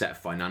 as a set of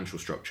financial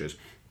structures,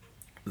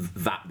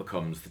 that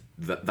becomes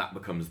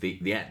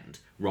the end,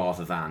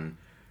 rather than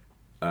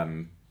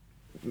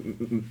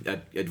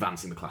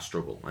advancing the class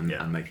struggle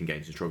and making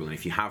gains in struggle. And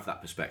if you have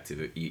that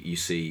perspective, you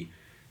see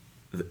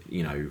that,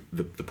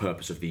 the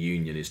purpose of the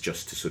union is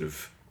just to sort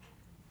of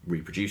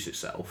reproduce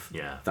itself.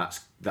 Yeah,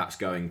 that's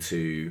going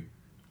to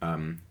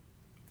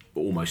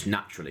almost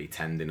naturally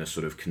tend in a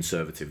sort of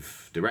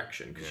conservative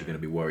direction, because you're going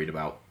to be worried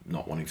about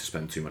not wanting to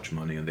spend too much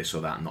money on this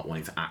or that, not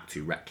wanting to act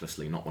too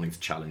recklessly, not wanting to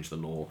challenge the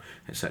law,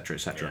 etc.,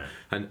 etc.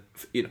 And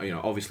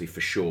obviously,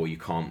 for sure, you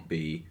can't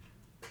be.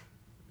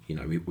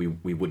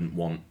 We wouldn't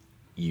want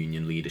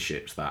union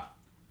leaderships that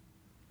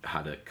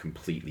had a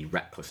completely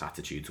reckless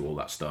attitude to all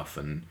that stuff,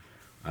 and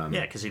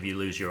because if you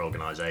lose your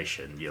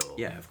organisation,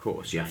 of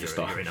course, you have to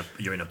start.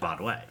 You're in a bad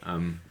way.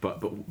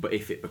 But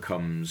if it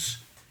becomes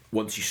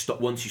once you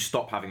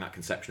stop having that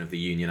conception of the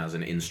union as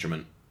an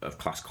instrument of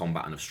class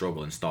combat and of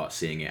struggle, and start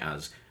seeing it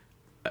as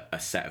a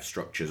set of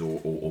structures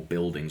or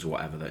buildings or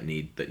whatever that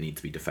need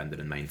to be defended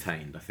and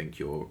maintained, I think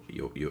you're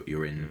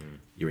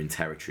in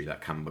territory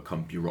that can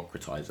become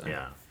bureaucratizing.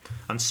 Yeah,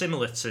 and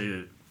similar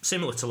to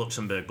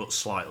Luxemburg, but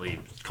slightly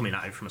coming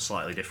at it from a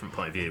slightly different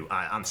point of view.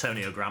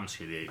 Antonio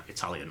Gramsci, the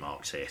Italian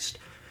Marxist,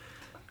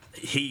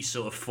 he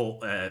sort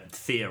of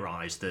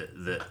theorised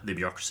that the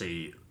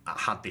bureaucracy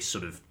had this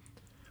sort of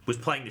was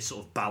playing this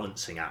sort of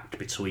balancing act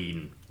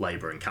between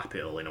labour and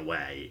capital in a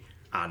way,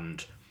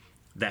 and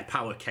their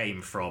power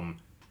came from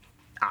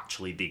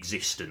actually the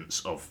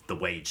existence of the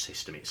wage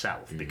system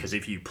itself. Because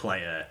if you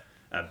play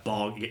a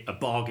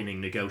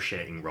bargaining,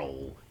 negotiating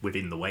role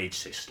within the wage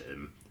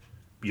system,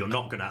 you're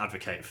not going to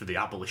advocate for the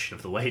abolition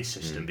of the wage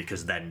system,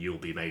 because then you'll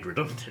be made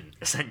redundant,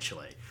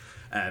 essentially.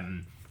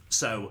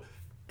 So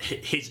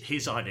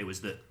his idea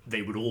was that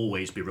they would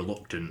always be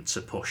reluctant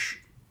to push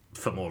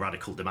for more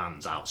radical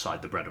demands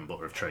outside the bread and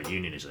butter of trade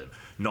unionism,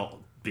 not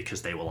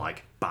because they were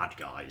like bad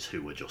guys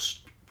who were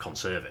just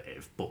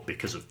conservative, but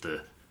because of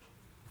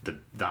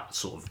that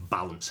sort of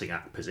balancing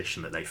act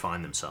position that they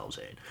find themselves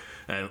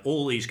in.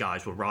 All these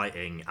guys were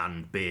writing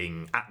and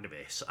being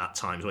activists at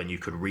times when you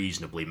could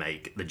reasonably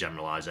make the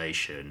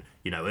generalisation,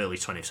 early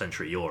 20th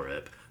century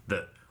Europe,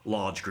 that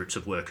large groups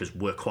of workers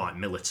were quite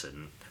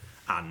militant,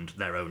 and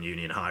their own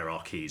union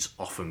hierarchies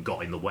often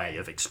got in the way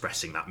of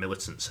expressing that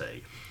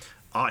militancy.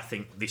 I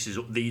think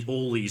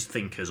all these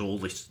thinkers,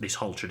 this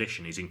whole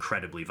tradition is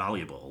incredibly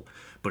valuable,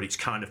 but it's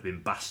kind of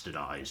been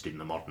bastardised in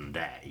the modern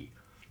day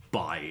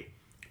by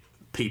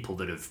people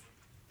that have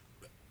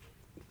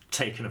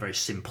taken a very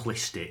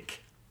simplistic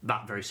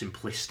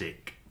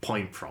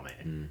point from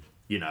it.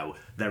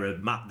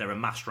 There are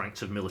mass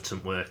ranks of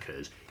militant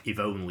workers if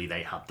only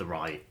they had the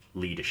right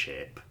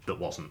leadership that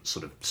wasn't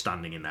sort of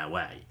standing in their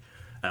way.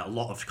 A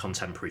lot of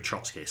contemporary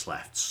Trotskyist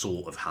left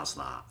sort of has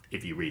that.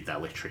 If you read their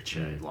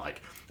literature,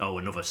 like,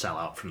 another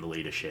sellout from the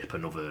leadership,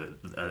 another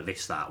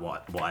this, that,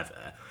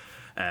 whatever.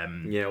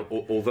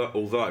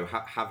 Although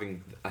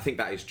having, I think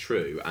that is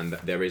true, and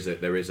that there is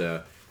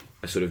a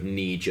sort of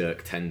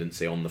knee-jerk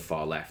tendency on the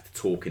far left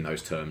to talk in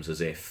those terms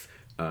as if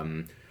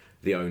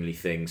the only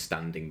thing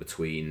standing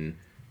between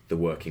the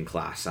working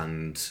class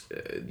and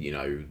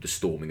the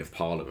storming of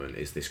Parliament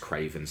is this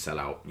craven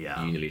sellout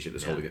union leadership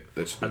that's holding it.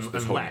 That's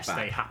unless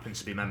they happen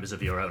to be members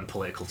of your own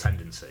political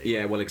tendency.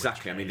 Yeah, well,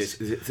 exactly. I mean, this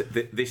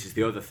is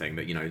the other thing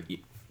that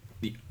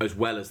as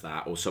well as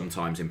that, or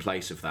sometimes in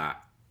place of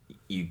that,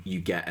 you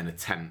get an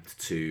attempt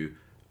to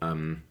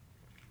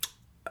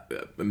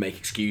make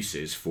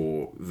excuses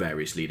for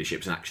various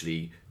leaderships and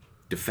actually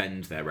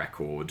defend their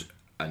record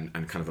and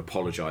kind of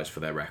apologise for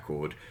their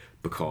record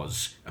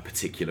because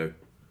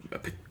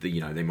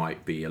they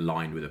might be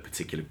aligned with a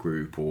particular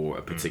group or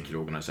a particular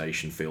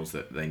organisation feels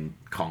that they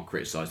can't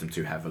criticise them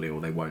too heavily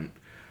or they won't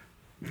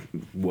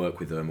work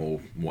with them or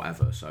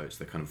whatever. So it's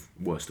the kind of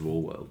worst of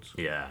all worlds.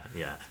 Yeah.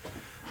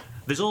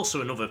 There's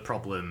also another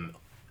problem,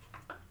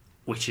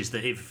 which is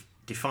that if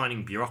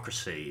defining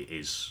bureaucracy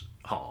is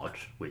hard,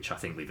 which I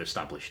think we've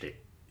established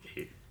it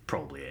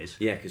probably is.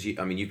 Yeah, because you've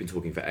been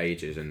talking for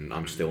ages and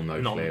I'm still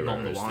clearer.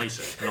 None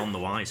the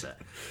wiser.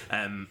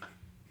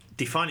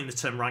 Defining the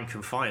term rank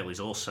and file is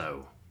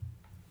also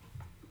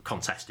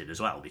contested as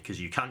well, because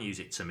you can use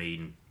it to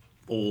mean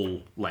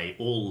all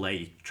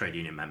lay trade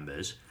union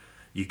members.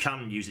 You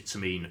can use it to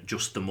mean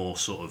just the more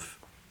sort of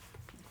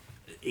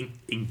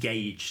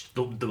engaged,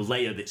 the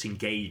layer that's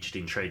engaged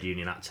in trade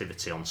union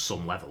activity on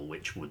some level,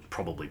 which would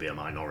probably be a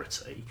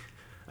minority.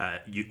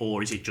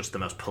 Or is it just the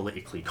most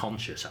politically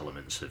conscious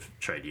elements of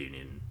trade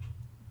union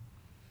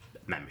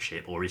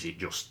membership, or is it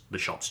just the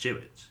shop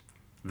stewards?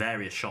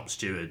 Various shop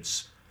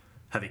stewards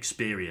have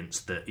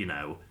experienced that,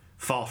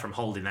 far from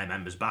holding their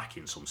members back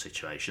in some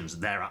situations,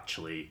 they're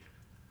actually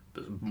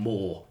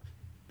more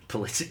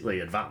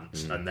politically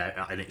advanced, and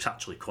it's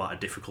actually quite a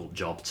difficult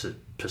job to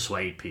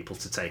persuade people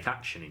to take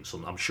action in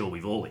some. I'm sure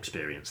we've all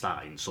experienced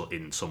that in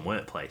some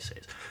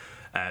workplaces.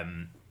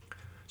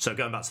 So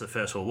going back to the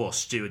First World War,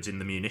 stewards in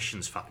the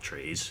munitions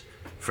factories,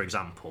 for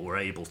example, were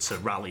able to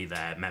rally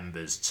their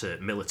members to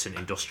militant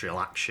industrial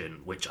action,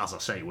 which, as I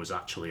say, was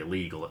actually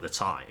illegal at the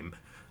time,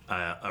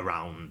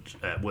 around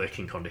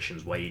working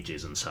conditions,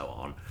 wages and so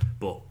on.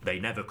 But they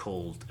never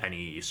called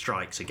any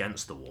strikes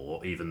against the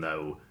war, even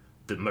though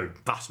the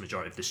vast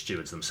majority of the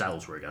stewards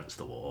themselves were against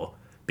the war,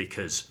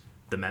 because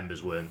the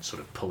members weren't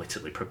sort of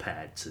politically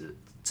prepared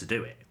to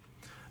do it.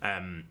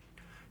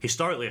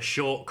 Historically, a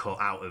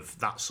shortcut out of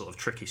that sort of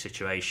tricky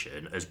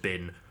situation has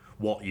been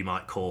what you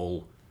might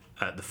call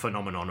the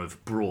phenomenon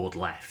of broad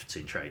lefts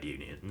in trade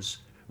unions,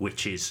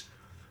 which is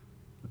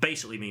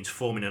basically means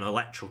forming an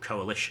electoral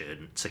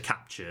coalition to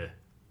capture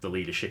the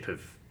leadership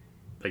of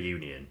a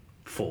union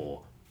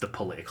for the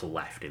political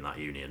left in that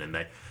union.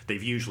 And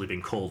they've usually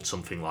been called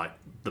something like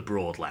the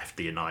broad left,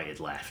 the united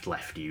left,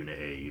 left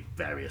unity,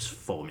 various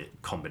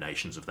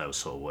combinations of those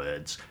sort of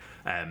words.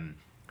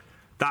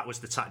 That was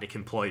the tactic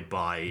employed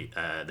by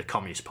the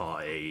Communist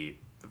Party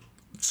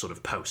sort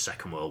of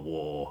post-Second World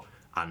War,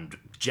 and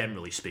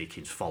generally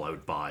speaking, is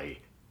followed by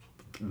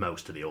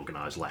most of the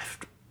organised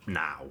left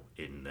now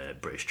in the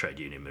British trade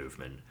union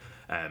movement.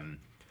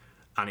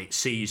 And it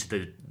sees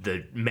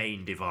the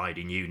main divide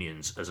in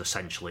unions as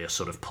essentially a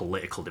sort of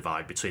political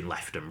divide between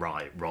left and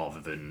right,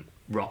 rather than,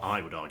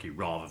 I would argue,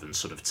 rather than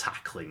sort of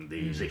tackling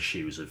these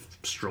issues of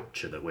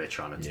structure that we're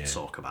trying to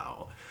talk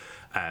about.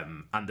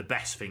 And the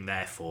best thing,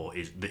 therefore,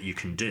 is that you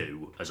can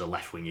do as a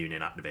left-wing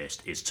union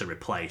activist is to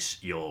replace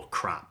your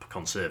crap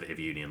conservative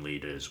union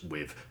leaders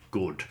with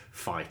good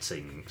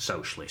fighting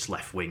socialist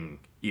left-wing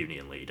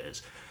union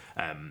leaders.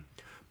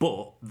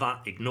 But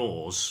that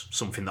ignores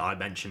something that I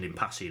mentioned in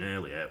passing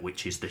earlier,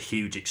 which is the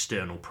huge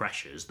external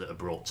pressures that are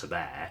brought to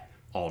bear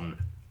on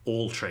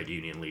all trade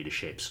union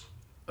leaderships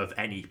of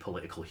any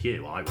political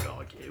hue, I would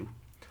argue.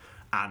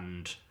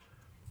 And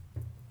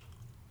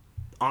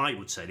I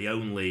would say the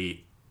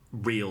only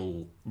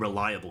real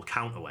reliable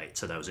counterweight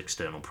to those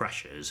external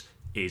pressures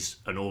is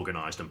an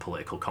organised and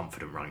political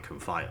confident rank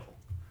and file.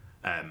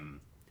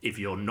 If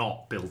you're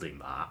not building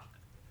that,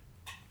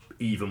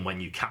 even when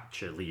you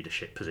capture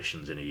leadership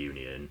positions in a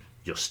union,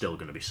 you're still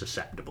going to be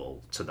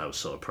susceptible to those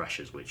sort of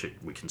pressures, which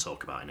we can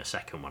talk about in a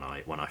second when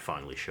I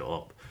finally show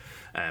up.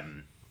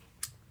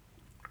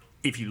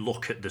 If you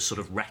look at the sort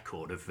of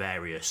record of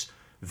various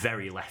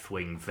very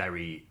left-wing,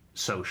 very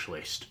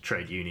socialist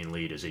trade union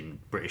leaders in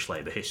British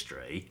Labour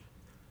history,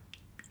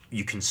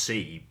 you can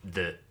see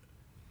that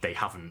they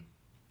haven't,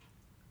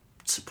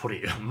 to put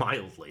it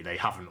mildly, they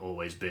haven't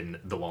always been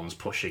the ones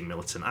pushing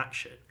militant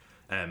action.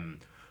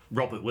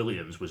 Robert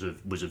Williams was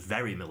a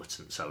very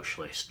militant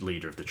socialist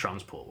leader of the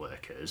transport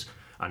workers,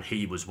 and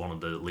he was one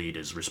of the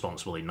leaders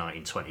responsible in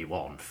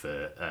 1921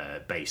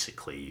 for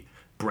basically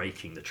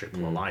breaking the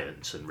Triple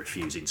Alliance and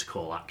refusing to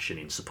call action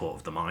in support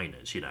of the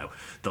miners. You know,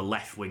 the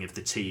left wing of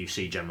the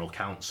TUC General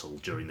Council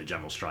during the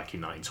general strike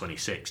in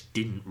 1926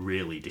 didn't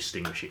really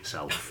distinguish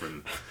itself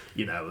from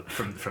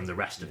the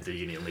rest of the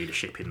union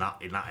leadership in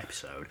that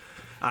episode.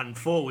 And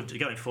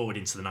going forward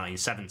into the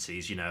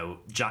 1970s, you know,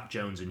 Jack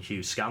Jones and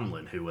Hugh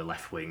Scanlon, who were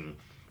left-wing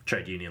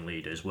trade union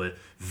leaders, were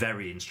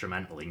very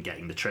instrumental in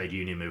getting the trade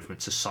union movement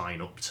to sign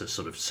up to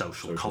sort of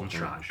social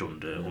contract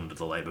under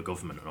the Labour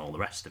government and all the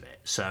rest of it.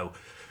 So,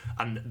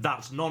 and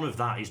none of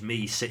that is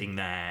me sitting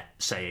there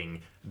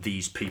saying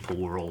these people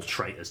were all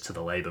traitors to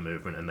the Labour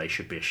movement and they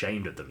should be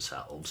ashamed of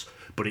themselves.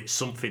 But it's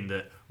something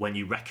that when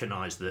you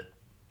recognise that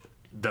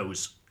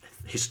those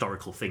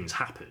historical things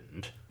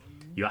happened,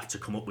 you have to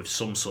come up with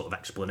some sort of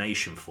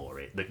explanation for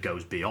it that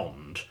goes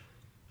beyond,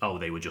 oh,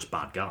 they were just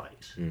bad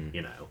guys,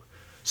 you know.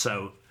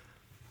 So,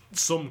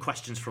 some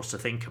questions for us to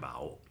think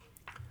about.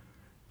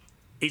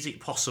 Is it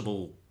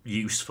possible,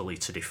 usefully,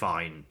 to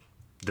define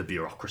the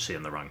bureaucracy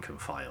and the rank and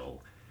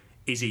file?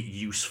 Is it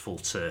useful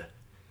to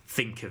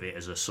think of it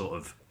as a sort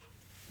of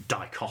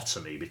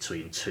dichotomy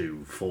between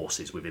two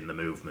forces within the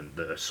movement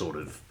that are sort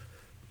of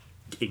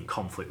in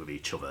conflict with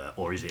each other,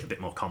 or is it a bit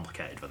more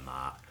complicated than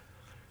that?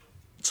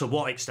 To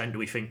what extent do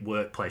we think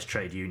workplace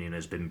trade union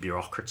has been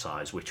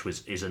bureaucratised, which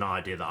is an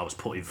idea that I was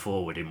putting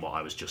forward in what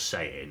I was just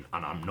saying,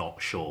 and I'm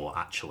not sure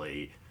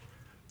actually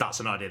that's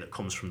an idea that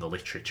comes from the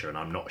literature, and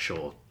I'm not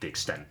sure the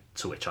extent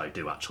to which I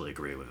do actually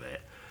agree with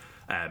it.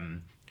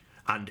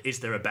 And is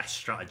there a best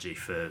strategy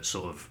for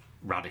sort of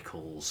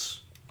radical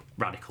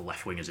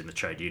left-wingers in the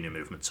trade union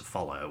movement to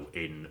follow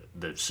in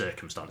the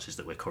circumstances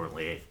that we're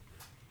currently in,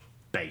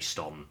 based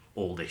on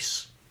all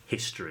this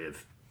history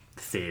of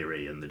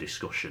theory and the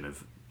discussion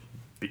of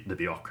the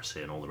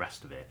bureaucracy and all the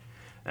rest of it?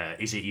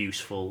 Is it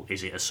useful?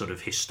 Is it a sort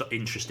of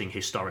interesting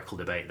historical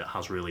debate that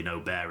has really no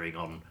bearing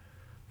on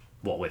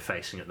what we're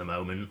facing at the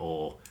moment?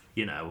 Or,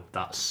 you know,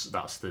 that's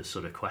the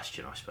sort of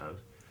question, I suppose.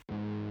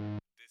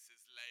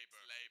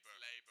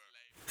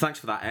 Thanks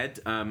for that, Ed.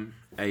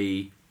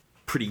 A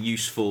pretty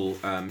useful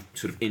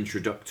sort of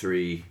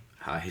introductory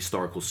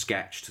historical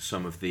sketch to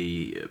some of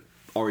the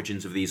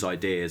origins of these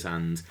ideas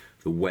and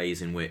the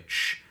ways in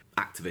which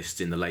activists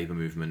in the labour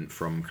movement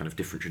from kind of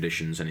different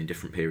traditions and in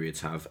different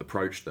periods have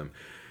approached them.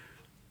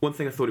 One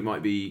thing I thought it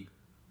might be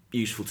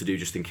useful to do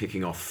just in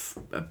kicking off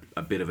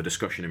a bit of a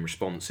discussion in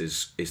response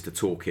is to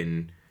talk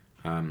in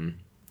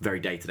very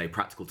day-to-day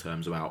practical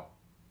terms about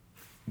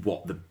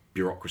what the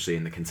bureaucracy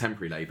in the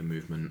contemporary labour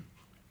movement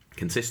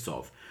consists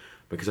of.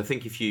 Because I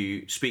think if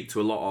you speak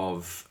to a lot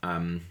of, I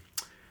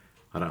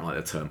don't like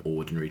the term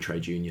ordinary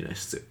trade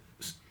unionists, it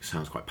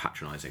sounds quite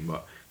patronising,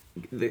 but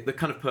the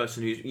kind of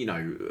person who's, you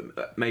know,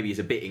 maybe is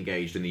a bit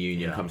engaged in the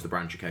union, comes to the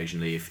branch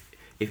occasionally,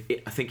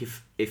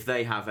 if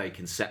they have a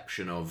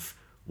conception of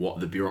what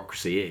the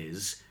bureaucracy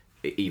is,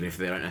 even if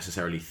they don't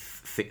necessarily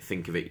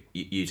think of it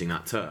using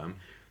that term,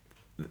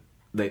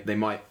 they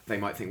might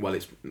think, well,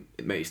 it's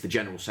the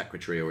general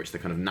secretary or it's the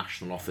kind of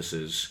national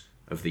officers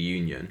of the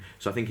union.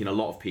 So I think in a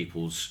lot of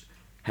people's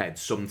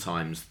heads,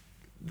 sometimes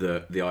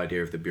the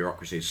idea of the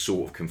bureaucracy is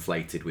sort of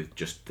conflated with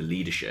just the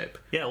leadership.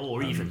 Yeah,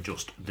 or even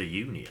just the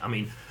union. I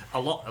mean, a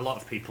lot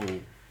of people,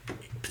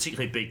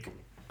 particularly big.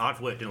 I've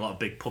worked in a lot of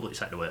big public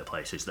sector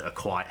workplaces that are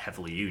quite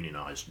heavily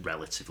unionised,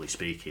 relatively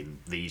speaking,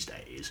 these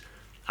days.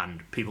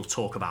 and people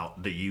talk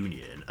about the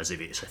union as if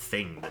it's a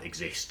thing that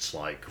exists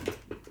like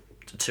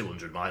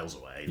 200 miles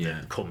away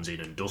that comes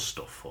in and does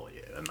stuff for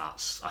you, and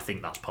I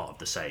think that's part of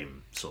the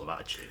same sort of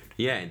attitude.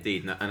 Yeah,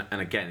 indeed,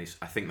 and again,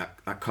 I think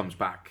that comes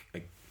back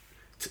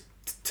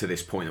to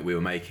this point that we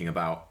were making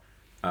about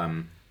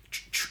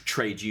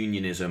trade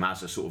unionism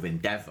as a sort of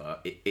endeavour,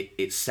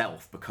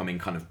 itself becoming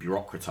kind of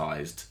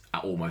bureaucratised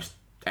at almost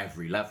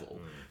every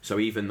level. So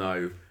even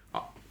though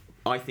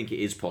I think it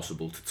is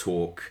possible to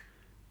talk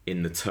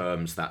in the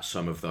terms that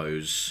some of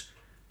those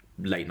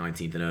late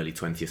 19th and early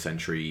 20th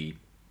century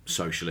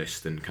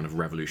socialist and kind of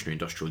revolutionary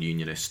industrial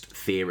unionist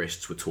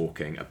theorists were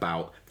talking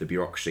about the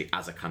bureaucracy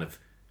as a kind of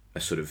a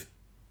sort of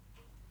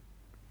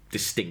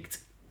distinct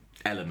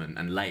element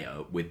and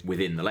layer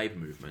within the labour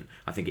movement.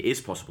 I think it is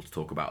possible to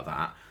talk about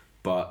that,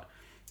 but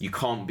you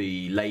can't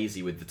be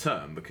lazy with the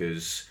term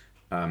because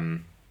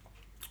there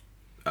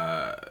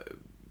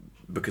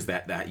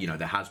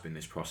has been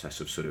this process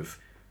of sort of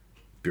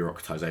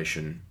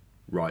bureaucratisation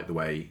right the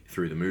way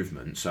through the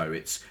movement. So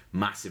it's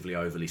massively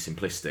overly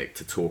simplistic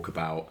to talk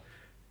about,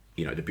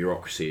 the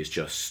bureaucracy is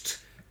just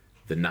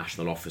the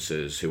national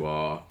officers who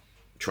are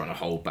trying to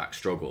hold back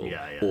struggle,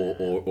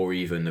 or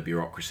even the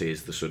bureaucracy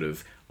is the sort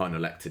of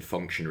unelected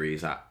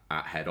functionaries at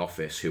head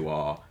office who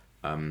are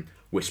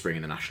whispering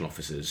in the national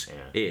officers'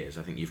 ears.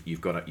 I think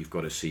you've got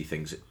to see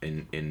things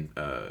in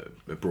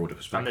a broader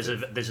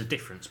perspective. And there's a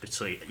difference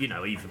between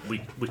even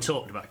we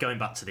talked about going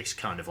back to this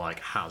kind of like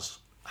has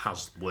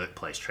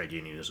workplace trade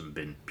unionism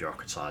been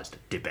bureaucratised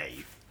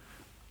debate.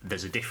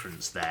 There's a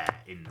difference there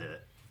in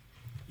that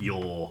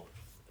your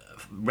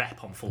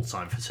rep on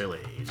full-time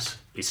facilities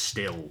is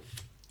still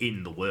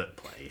in the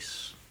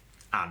workplace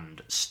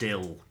and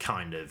still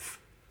kind of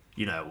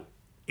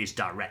is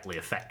directly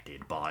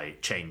affected by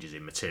changes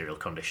in material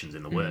conditions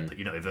in the work.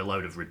 If a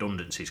load of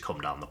redundancies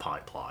come down the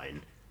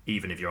pipeline,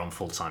 even if you're on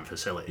full-time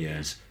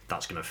facilities,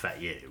 that's going to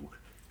affect you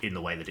in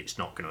the way that it's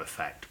not going to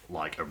affect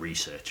like a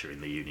researcher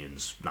in the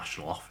union's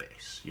national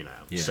office.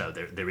 So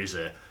there is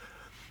a,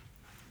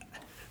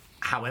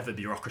 however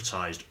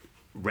bureaucratised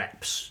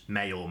reps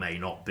may or may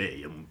not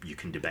be, and you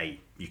can debate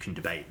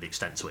the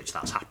extent to which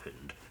that's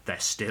happened, they're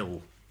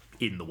still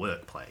in the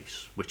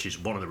workplace, which is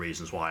one of the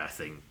reasons why I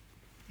think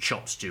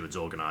shop stewards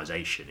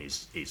organisation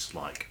is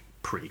like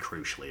pretty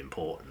crucially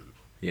important.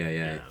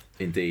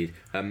 Indeed.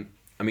 I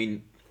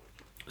mean,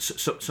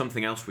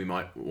 something else we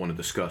might want to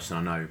discuss,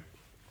 and I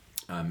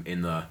know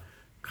in the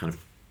kind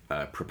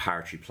of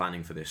preparatory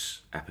planning for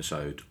this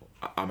episode,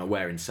 I'm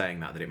aware in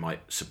saying that it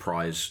might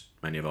surprise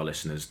many of our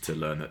listeners to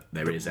learn that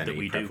there is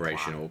any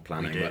preparation or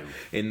planning. But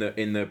in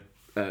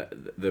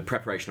the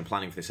preparation and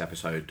planning for this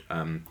episode,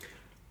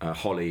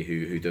 Holly,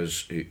 who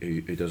does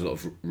a lot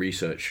of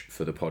research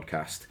for the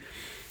podcast,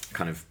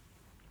 kind of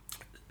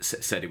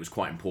said it was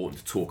quite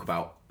important to talk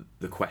about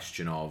the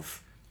question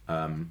of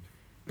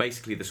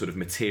basically the sort of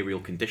material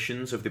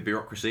conditions of the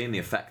bureaucracy and the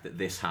effect that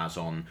this has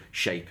on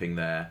shaping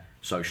their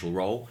social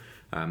role.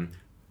 I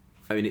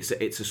mean, it's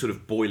a sort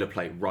of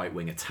boilerplate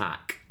right-wing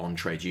attack on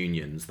trade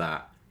unions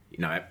that,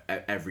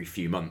 every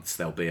few months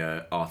there'll be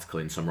an article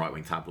in some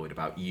right-wing tabloid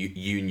about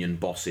union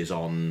bosses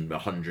on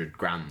 100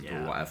 grand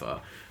or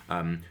whatever.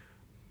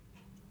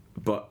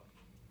 But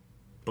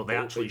they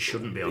actually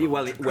shouldn't be on.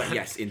 Well,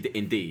 yes,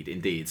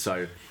 indeed.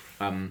 So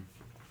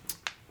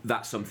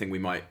that's something we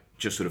might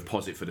just sort of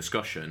posit for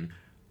discussion: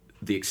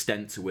 the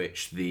extent to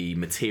which the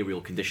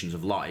material conditions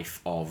of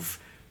life of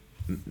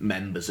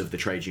members of the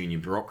trade union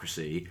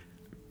bureaucracy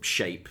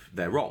shape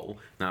their role.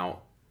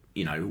 Now,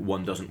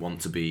 one doesn't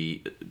want to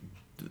be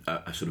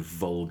a sort of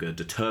vulgar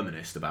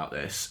determinist about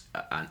this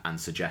and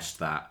suggest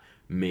that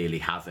merely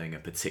having a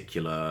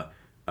particular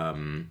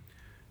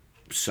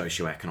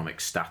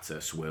socioeconomic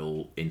status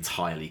will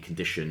entirely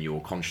condition your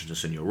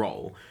consciousness and your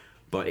role,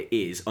 but it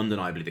is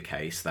undeniably the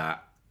case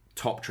that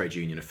top trade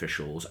union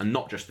officials, and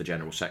not just the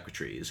general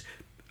secretaries,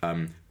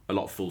 a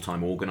lot of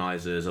full-time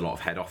organisers, a lot of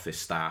head office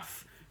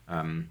staff,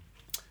 in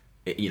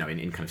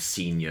kind of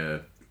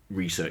senior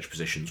research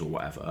positions or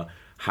whatever,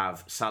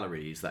 have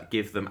salaries that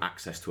give them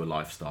access to a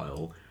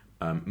lifestyle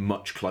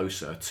much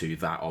closer to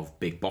that of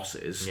big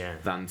bosses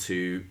than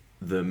to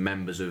the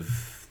members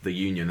of the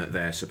union that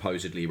they're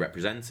supposedly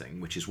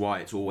representing, which is why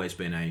it's always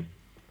been a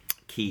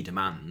key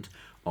demand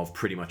of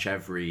pretty much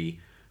every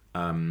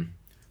rank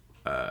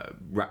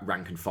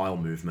and file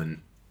movement,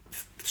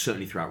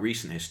 certainly throughout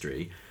recent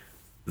history,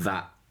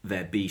 that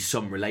there be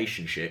some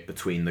relationship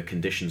between the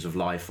conditions of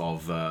life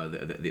of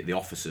the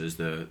officers,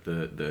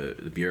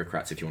 the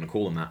bureaucrats, if you want to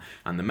call them that,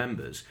 and the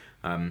members.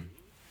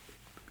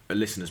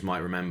 Listeners might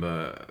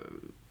remember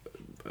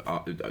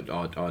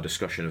our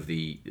discussion of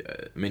the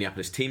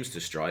Minneapolis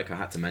Teamsters strike. I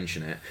had to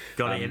mention it.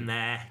 Got it in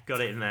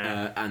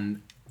there.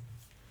 And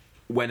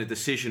when a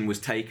decision was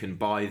taken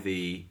by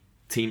the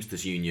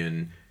Teamsters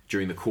Union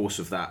during the course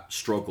of that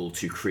struggle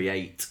to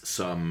create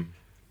some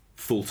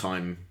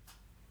full-time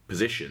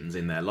positions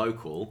in their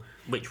local,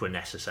 which were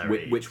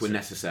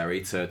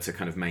necessary to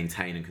kind of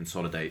maintain and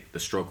consolidate the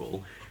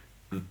struggle.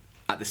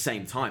 At the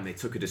same time, they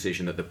took a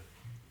decision that the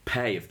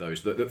pay of those,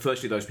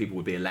 firstly those people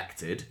would be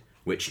elected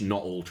which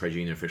not all trade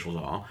union officials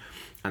are,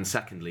 and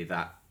secondly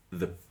that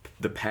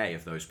the pay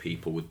of those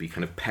people would be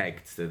kind of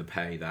pegged to the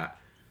pay that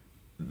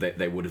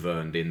they would have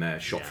earned in their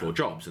shop floor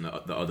jobs and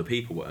that other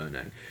people were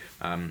earning.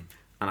 And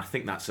I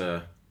think that's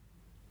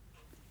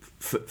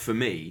for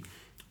me,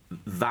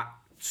 that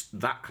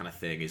kind of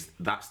thing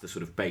that's the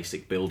sort of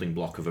basic building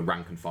block of a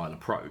rank and file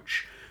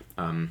approach,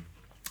 and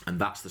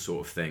that's the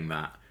sort of thing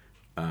that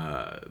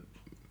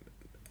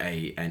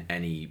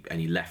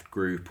any left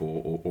group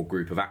or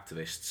group of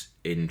activists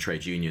in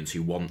trade unions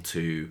who want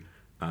to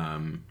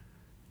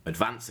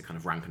advance the kind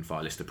of rank and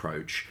filist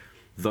approach,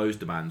 those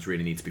demands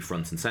really need to be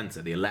front and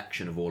centre. The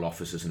election of all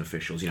officers and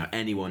officials,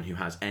 anyone who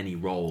has any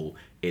role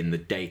in the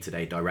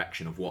day-to-day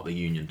direction of what the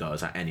union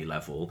does at any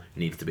level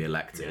needs to be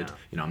elected.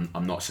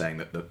 I'm not saying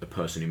that the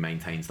person who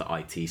maintains the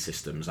IT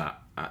systems at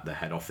the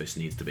head office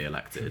needs to be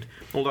elected,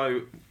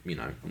 although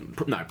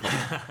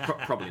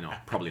probably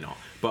not.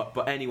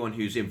 But anyone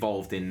who's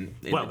involved in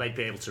they'd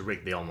be able to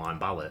rig the online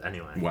ballot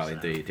anyway. Well, so.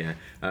 Indeed, yeah.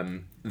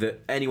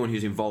 Anyone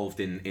who's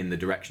involved in the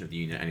direction of the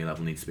union at any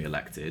level needs to be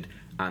elected,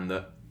 and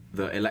that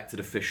the elected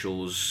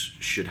officials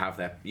should have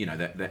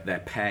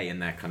their pay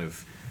and their kind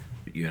of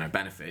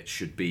benefits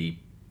should be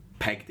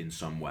pegged in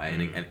some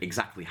way, and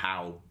exactly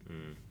how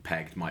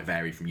pegged might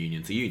vary from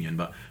union to union,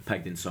 but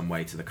pegged in some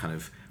way to the kind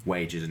of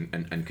wages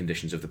and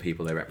conditions of the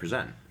people they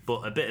represent.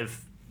 But a bit of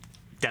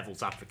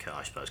devil's advocate,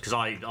 I suppose, because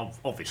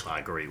I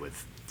agree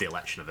with the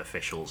election of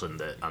officials and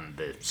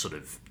the sort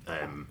of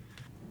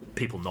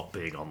people not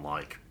being on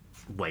like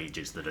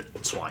wages that are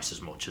twice as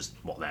much as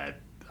what their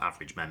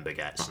average member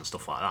gets and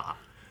stuff like that.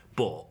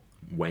 But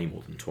way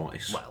more than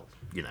twice. Well,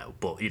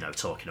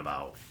 talking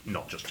about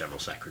not just general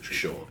secretary,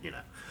 sure,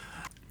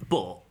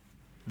 but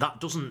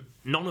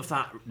none of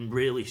that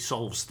really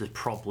solves the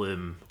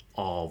problem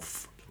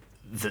of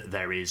that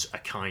there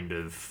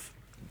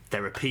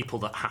are people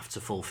that have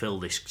to fulfil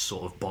this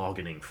sort of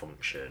bargaining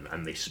function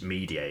and this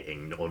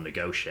mediating or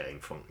negotiating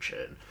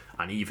function,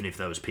 and even if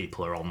those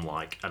people are on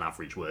like an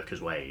average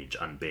worker's wage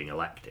and being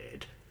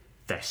elected,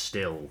 they're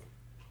still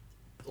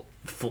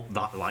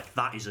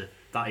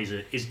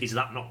is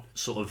that not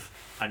sort of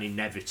an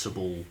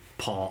inevitable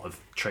part of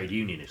trade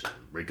unionism,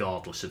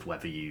 regardless of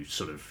whether you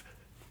sort of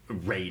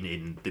rein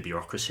in the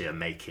bureaucracy and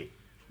make it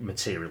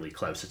materially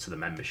closer to the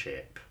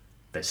membership?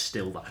 There's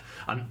still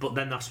that, but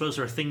then I suppose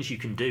there are things you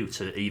can do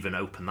to even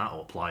open that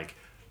up, like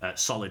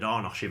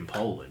Solidarność in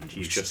Poland I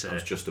was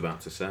just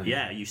about to say.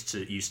 Yeah,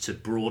 used to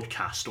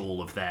broadcast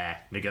all of their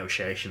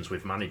negotiations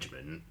with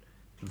management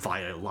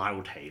via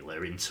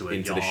Loudhailer into a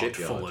yard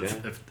full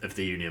of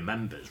the union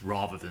members,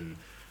 rather than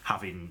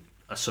having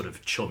a sort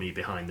of chummy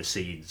behind the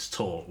scenes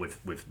talk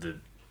with the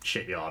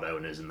shipyard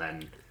owners and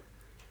then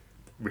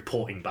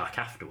reporting back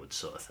afterwards,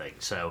 sort of thing.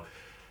 So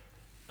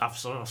I've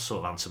sort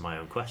of answered my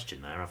own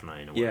question there, haven't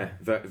I? In a way? Yeah,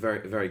 very,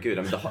 very, very good.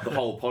 I mean, the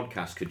whole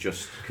podcast could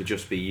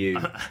just be you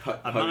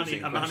a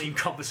man in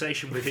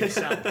conversation with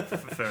himself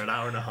for an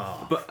hour and a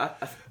half.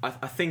 But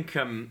I think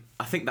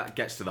that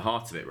gets to the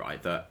heart of it,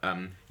 right? That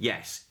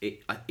yes,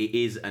 it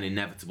is an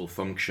inevitable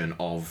function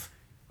of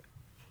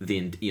the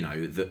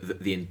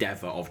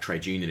endeavour of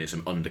trade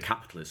unionism under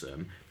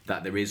capitalism,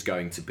 that there is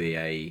going to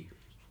be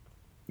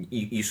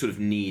you sort of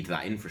need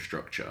that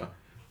infrastructure,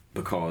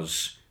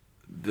 because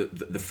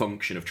the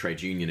function of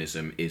trade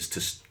unionism is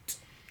to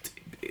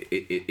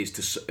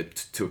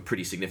a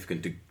pretty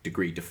significant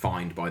degree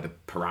defined by the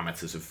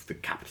parameters of the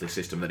capitalist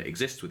system that it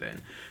exists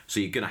within.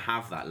 So you're going to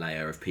have that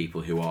layer of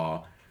people who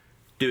are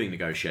doing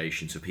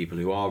negotiations, of people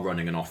who are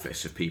running an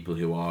office, of people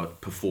who are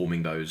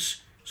performing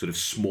those sort of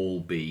small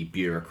b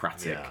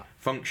bureaucratic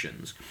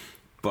functions.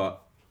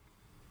 But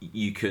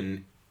you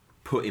can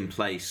put in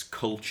place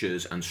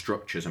cultures and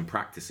structures and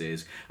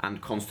practices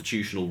and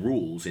constitutional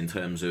rules in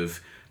terms of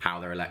how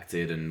they're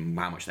elected and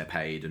how much they're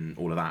paid and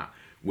all of that,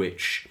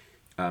 which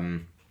I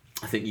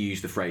think you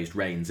use the phrase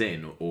reins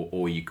in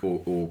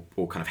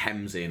or kind of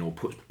hems in or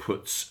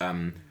puts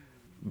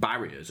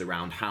barriers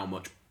around how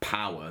much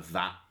power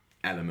that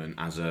element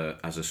as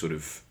a sort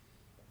of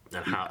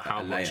and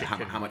how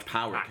much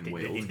power it can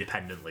wield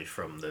independently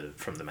from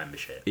the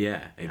membership.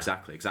 Yeah,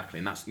 exactly,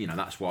 and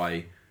that's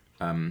why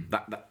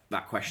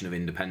that question of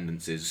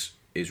independence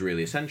is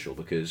really essential,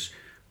 because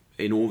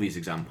in all these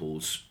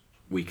examples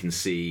we can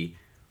see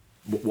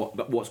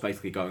what's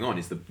basically going on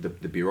is the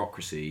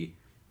bureaucracy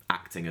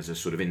acting as a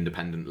sort of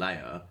independent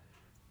layer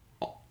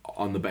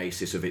on the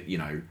basis of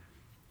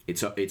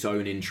its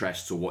own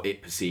interests, or what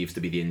it perceives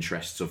to be the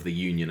interests of the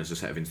union as a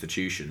set of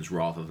institutions,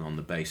 rather than on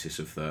the basis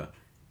of the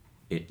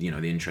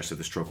interests of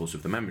the struggles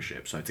of the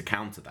membership. So to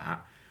counter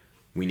that,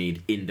 we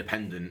need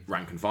independent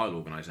rank and file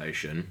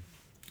organisation,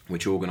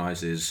 which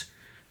organises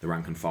the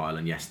rank and file.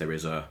 And yes, there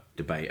is a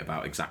debate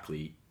about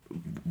exactly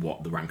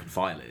what the rank and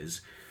file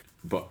is,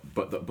 but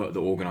that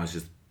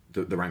organises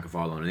the rank and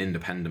file on an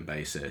independent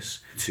basis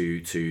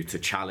to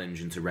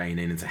challenge and to rein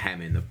in and to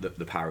hem in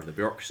the power of the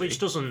bureaucracy, which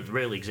doesn't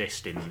really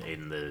exist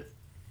in the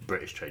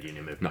British trade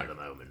union movement at the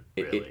moment.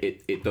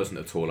 Really. It doesn't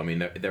at all. I mean,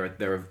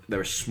 there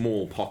are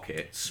small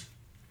pockets.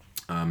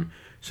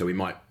 So we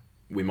might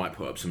we might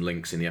put up some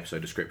links in the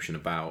episode description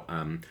about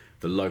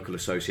the local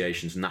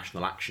association's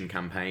national action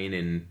campaign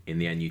in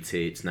the NUT.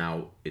 It's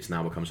now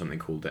become something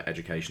called the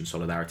Education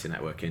Solidarity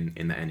Network in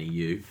the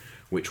NEU,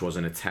 which was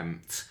an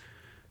attempt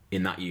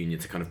in that union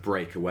to kind of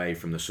break away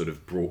from the sort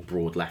of broad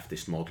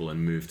leftist model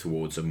and move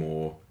towards a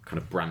more kind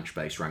of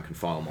branch-based rank and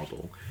file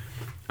model.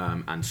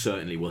 And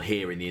certainly we'll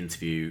hear in the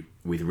interview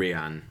with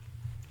Rian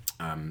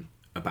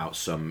about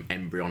some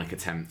embryonic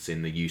attempts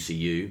in the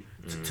UCU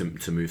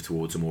to move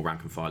towards a more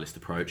rank and fileist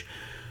approach.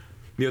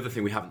 The other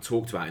thing we haven't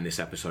talked about in this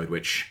episode,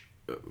 which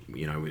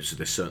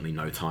there's certainly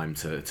no time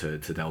to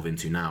delve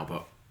into now,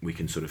 but we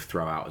can sort of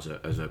throw out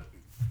as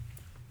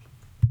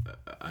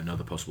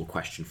another possible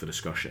question for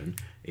discussion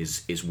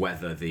is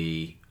whether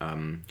the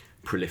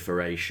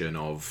proliferation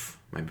of,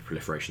 maybe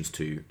proliferation's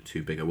too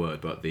big a word,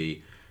 but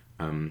the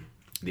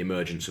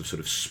emergence of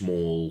sort of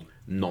small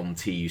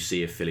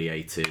non-TUC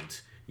affiliated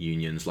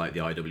unions like the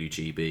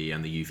IWGB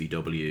and the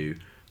UVW,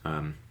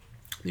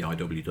 the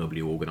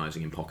IWW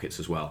organising in pockets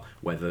as well,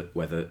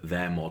 whether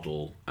their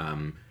model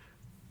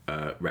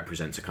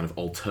represents a kind of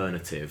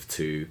alternative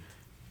to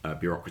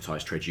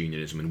bureaucratised trade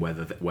unionism, and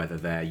whether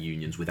they're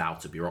unions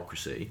without a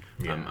bureaucracy.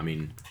 Yeah. I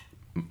mean,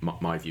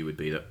 my view would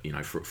be that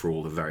for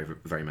all the very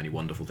very many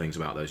wonderful things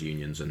about those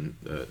unions and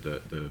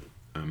the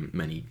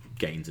many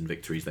gains and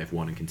victories they've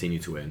won and continue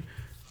to win,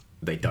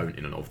 they don't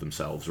in and of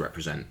themselves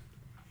represent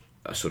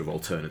a sort of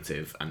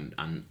alternative and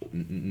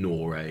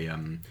nor a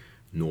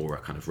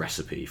kind of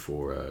recipe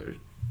for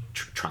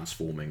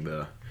transforming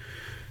the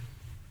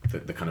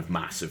kind of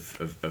mass of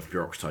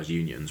bureaucratised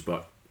unions.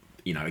 But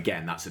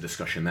again, that's a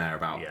discussion there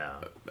about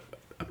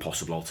a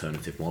possible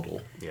alternative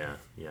model. Yeah.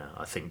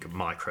 I think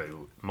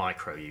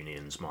micro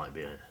unions might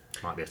be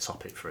a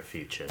topic for a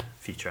future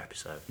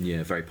episode.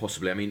 Yeah, very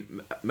possibly. I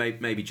mean,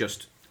 maybe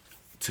just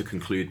to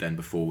conclude then,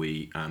 before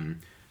we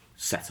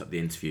set up the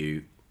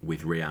interview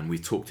with Rian,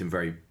 we've talked in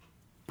very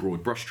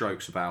broad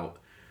brushstrokes about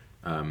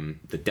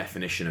the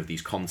definition of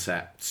these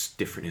concepts,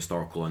 different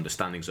historical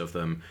understandings of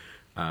them.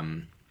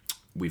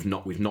 We've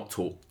not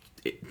talked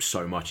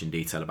so much in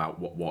detail about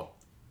what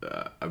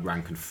a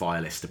rank and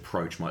fileist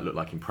approach might look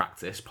like in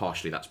practice.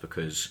 Partially that's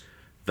because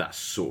that's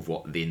sort of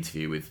what the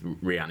interview with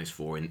Rian is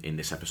for in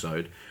this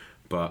episode.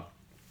 But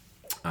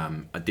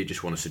I did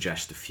just want to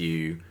suggest a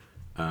few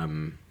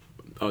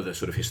other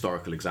sort of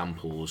historical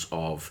examples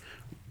of,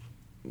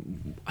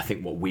 I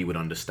think, what we would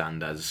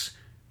understand as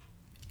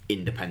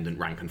independent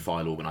rank and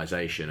file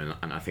organisation,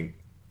 and I think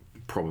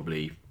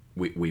probably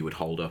we would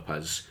hold up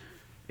as,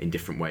 in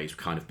different ways,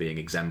 kind of being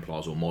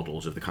exemplars or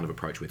models of the kind of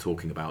approach we're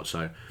talking about.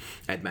 So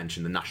Ed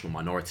mentioned the National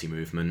Minority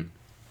Movement,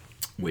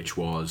 which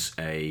was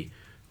a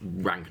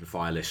rank and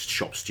fileist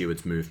shop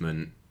stewards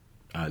movement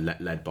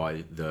led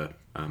by the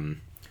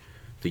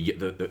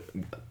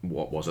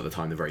what was at the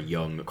time the very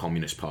young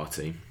Communist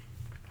Party,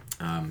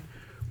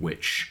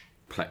 which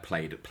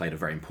played a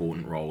very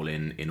important role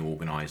in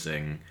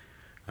organising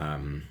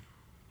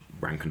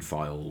rank and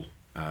file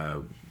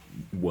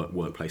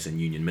workplace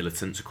and union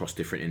militants across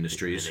different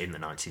industries in the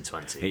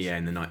 1920s. Yeah,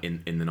 in the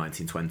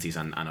 1920s,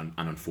 and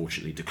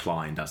unfortunately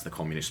declined as the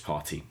Communist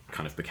Party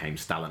kind of became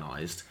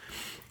Stalinised.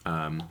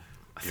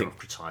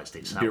 Bureaucratised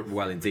itself.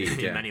 Well, indeed,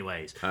 in many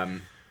ways.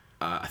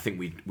 I think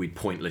we'd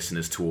point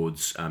listeners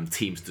towards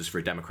Teamsters for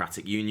a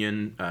Democratic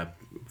Union.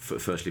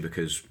 Firstly,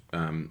 because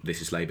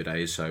this is Labour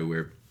Day,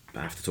 so I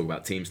have to talk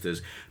about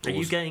Teamsters. Are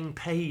you getting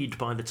paid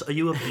by the? Are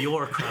you a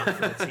bureaucrat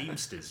for the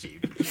Teamsters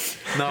union?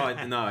 No.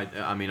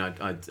 I mean,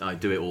 I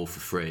do it all for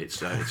free. It's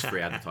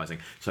free advertising.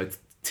 So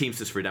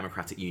Teamsters for a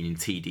Democratic Union,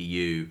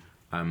 TDU,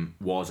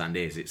 was and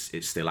is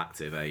it's still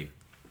active, a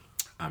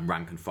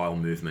rank and file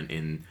movement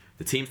in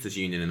the Teamsters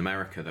Union in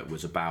America that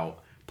was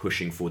about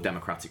pushing for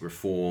democratic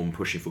reform,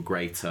 pushing for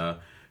greater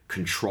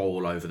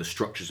control over the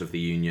structures of the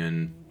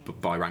union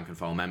by rank and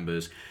file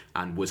members,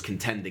 and was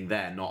contending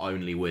there not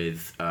only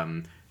with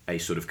a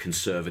sort of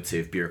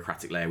conservative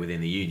bureaucratic layer within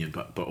the union,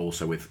 but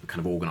also with kind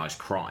of organised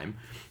crime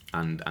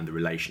and the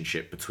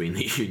relationship between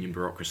the union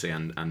bureaucracy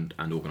and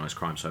organised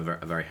crime. So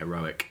a very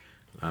heroic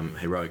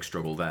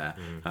struggle there.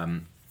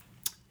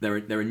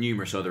 There are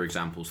numerous other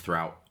examples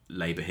throughout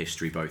Labour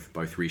history,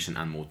 both recent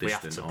and more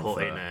distant. We have to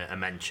put in a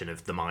mention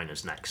of The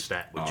Miners' Next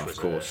Step,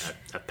 which was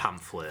a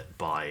pamphlet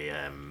by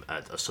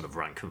a sort of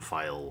rank and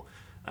file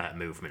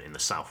movement in the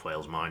South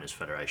Wales Miners'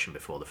 Federation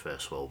before the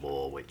First World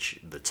War,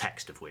 which the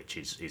text of which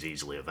is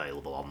easily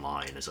available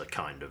online as a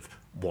kind of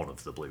one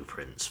of the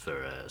blueprints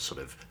for sort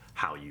of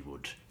how you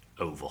would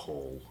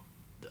overhaul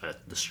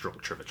the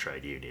structure of a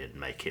trade union,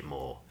 make it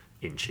more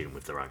in tune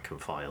with the rank and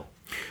file.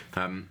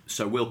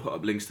 So we'll put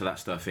up links to that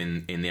stuff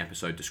in the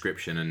episode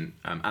description,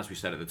 and as we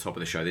said at the top of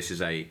the show, this is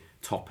a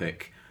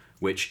topic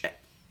which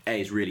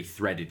is really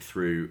threaded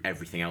through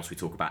everything else we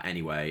talk about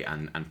anyway,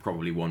 and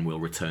probably one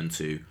we'll return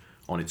to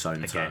on its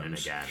own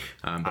terms. Again.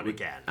 But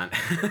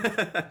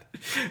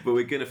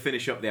we're going to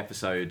finish up the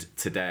episode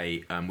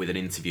today with an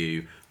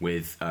interview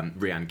with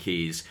Rian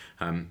Keyes.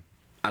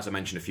 As I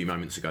mentioned a few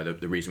moments ago,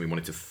 the reason we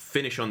wanted to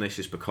finish on this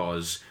is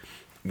because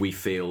we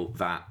feel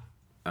that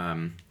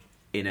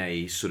in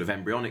a sort of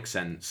embryonic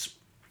sense,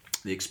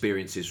 the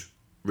experiences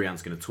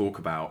Rian's going to talk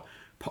about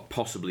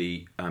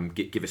possibly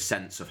give a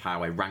sense of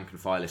how a rank and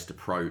filist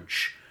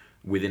approach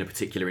within a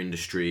particular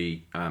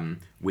industry,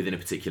 within a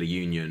particular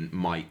union,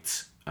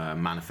 might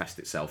manifest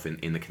itself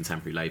in the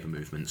contemporary labour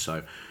movement.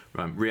 So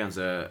Rian's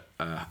a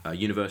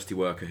university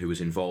worker who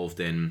was involved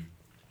in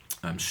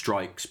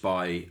strikes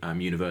by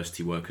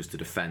university workers to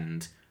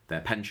defend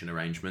their pension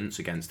arrangements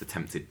against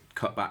attempted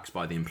cutbacks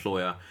by the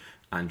employer.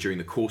 And during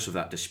the course of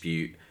that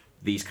dispute,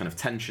 these kind of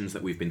tensions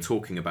that we've been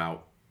talking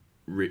about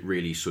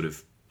really sort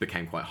of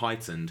became quite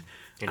heightened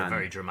in a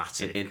very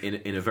dramatic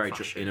in a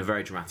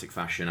very dramatic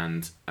fashion.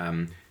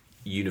 And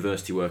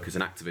university workers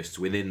and activists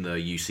within the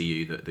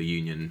UCU, the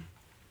union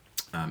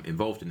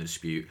involved in the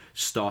dispute,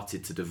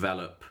 started to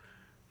develop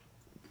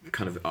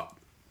kind of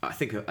I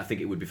think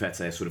it would be fair to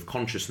say a sort of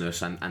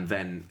consciousness and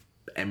then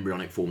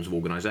embryonic forms of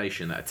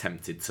organisation that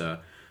attempted to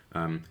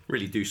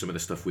really do some of the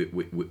stuff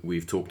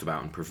we've talked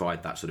about and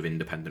provide that sort of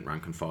independent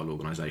rank and file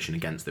organisation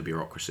against the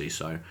bureaucracy.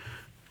 So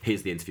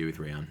here's the interview with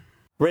Rian.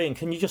 Rian,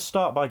 can you just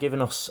start by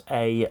giving us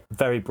a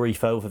very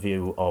brief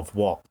overview of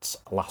what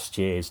last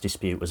year's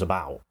dispute was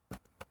about?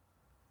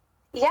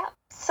 Yeah,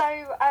 so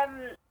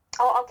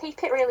I'll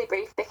keep it really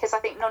brief because I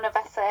think none of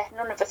us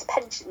are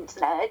pensions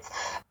nerds.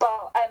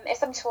 But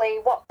essentially,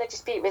 what the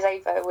dispute was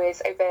over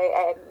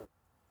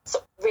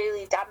sort of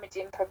really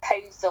damaging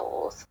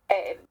proposals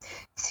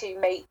to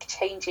make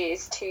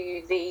changes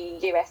to the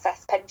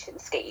USS pension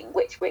scheme,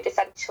 which would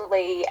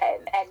essentially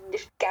end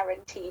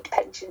guaranteed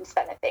pensions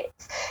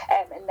benefits.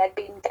 And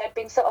there'd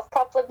been sort of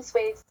problems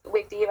with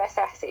the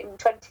USS in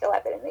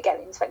 2011 and again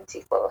in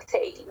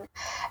 2014,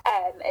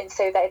 and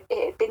so it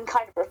had been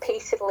kind of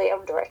repeatedly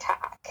under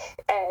attack.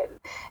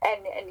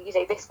 And you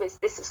know, this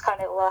was kind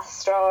of the last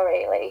straw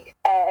really.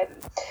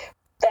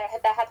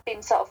 There had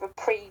been sort of a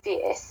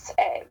previous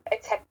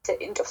attempt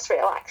at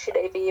industrial action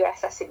over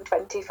USS in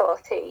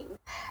 2014,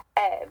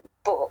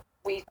 but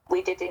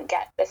we didn't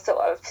get the sort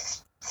of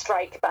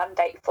strike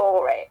mandate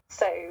for it.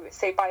 So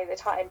by the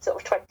time sort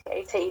of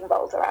 2018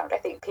 rolled around, I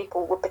think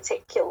people were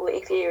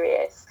particularly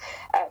furious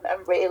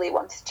and really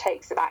wanted to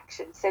take some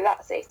action. So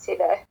that's it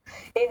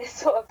in a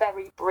sort of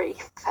very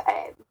brief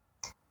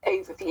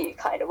overview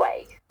kind of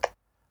way.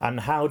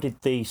 And how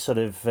did the sort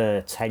of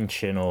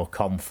tension or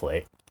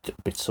conflict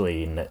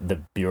between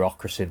the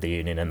bureaucracy of the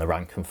union and the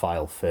rank and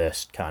file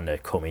first kind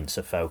of come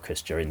into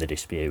focus during the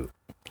dispute?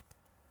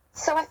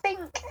 So I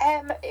think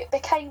it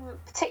became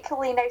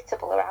particularly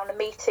notable around a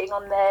meeting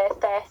on the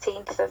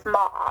 13th of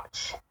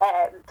March,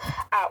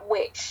 at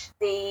which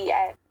the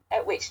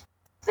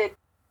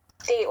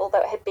deal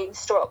that had been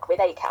struck with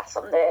ACAS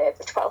on the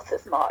 12th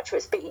of March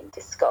was being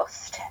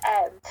discussed,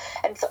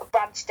 and sort of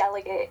branch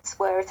delegates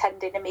were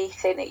attending a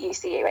meeting at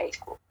UCU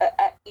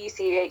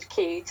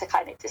HQ to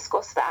kind of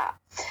discuss that,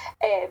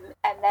 and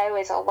there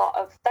was a lot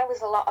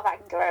of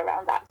anger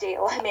around that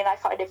deal. I mean, I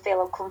kind of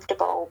feel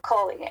uncomfortable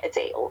calling it a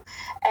deal,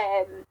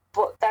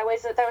 but there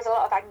was a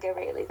lot of anger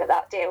really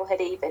that deal had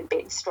even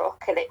been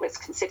struck and it was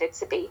considered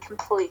to be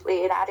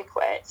completely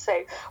inadequate.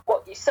 So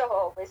what you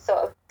saw was sort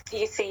of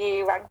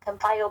UCU rank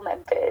and file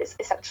members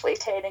essentially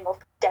turning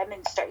up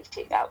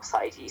demonstrating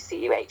outside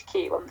UCU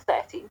HQ on the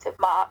 13th of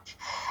March.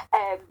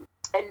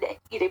 And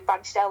you know,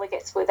 branch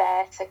delegates were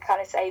there to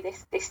kind of say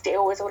this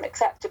deal was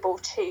unacceptable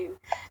to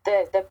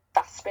the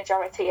vast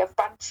majority of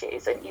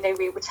branches. And you know,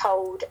 we were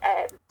told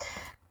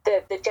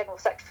the General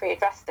Secretary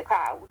addressed the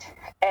crowd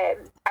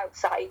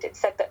outside and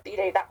said that, you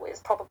know, that was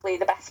probably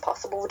the best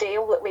possible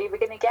deal that we were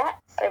going to get.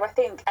 So I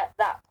think at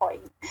that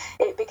point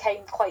it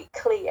became quite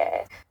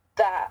clear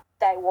that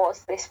there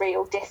was this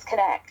real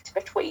disconnect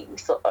between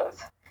sort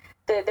of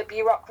the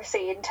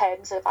bureaucracy in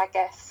terms of, I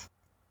guess,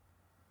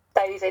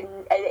 those in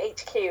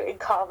HQ in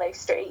Carlo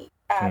Street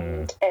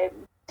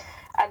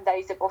and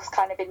those of us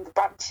kind of in the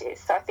branches.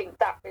 So I think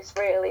that was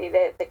really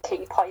the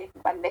key point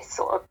when this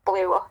sort of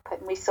blew up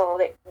and we saw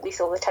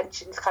the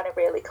tensions kind of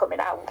really coming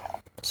out.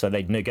 So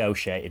they'd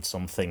negotiated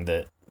something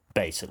that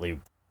basically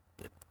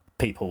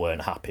people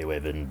weren't happy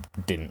with and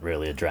didn't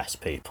really address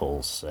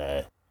people's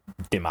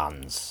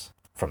demands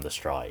from the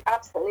strike.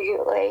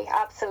 Absolutely.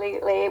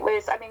 It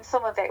was, I mean,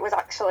 some of it was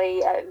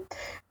actually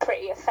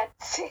pretty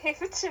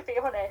offensive, to be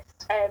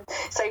honest.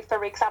 So,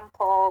 for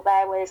example,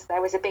 there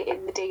was a bit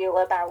in the deal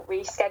about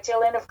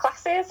rescheduling of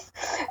classes,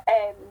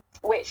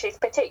 which is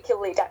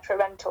particularly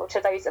detrimental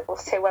to those of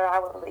us who are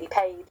hourly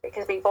paid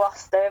because we'd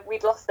lost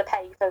the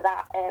pay for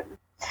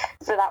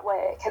that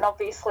work. And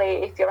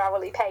obviously, if you're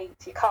hourly paid,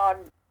 you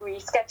can't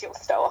reschedule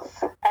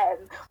stuff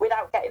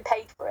without getting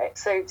paid for it.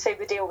 So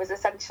the deal was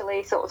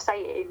essentially sort of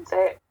saying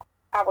that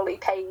hourly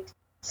paid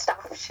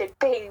staff should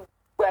be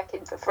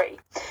working for free,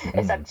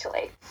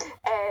 essentially,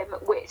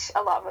 which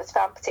a lot of us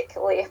found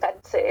particularly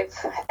offensive.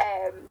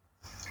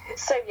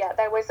 So yeah,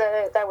 there was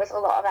a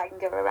lot of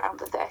anger around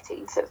the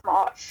 13th of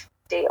March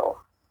deal.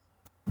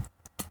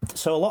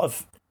 So a lot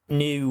of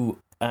new,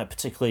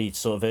 particularly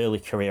sort of early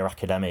career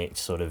academics,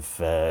 sort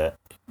of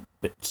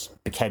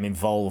became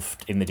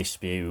involved in the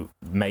dispute.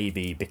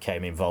 Maybe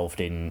became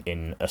involved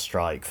in a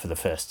strike for the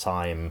first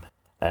time.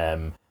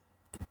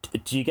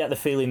 Do you get the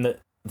feeling that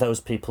those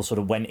people sort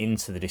of went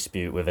into the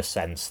dispute with a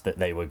sense that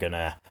they were going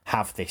to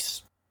have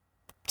this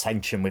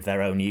tension with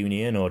their own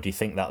union, or do you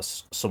think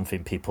that's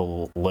something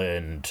people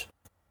learned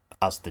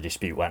as the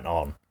dispute went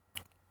on?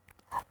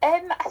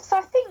 So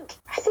I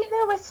think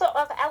there were sort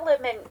of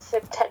elements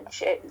of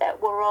tension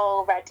that were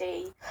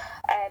already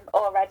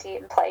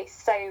in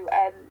place. So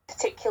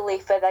particularly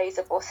for those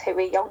of us who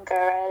are younger,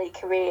 early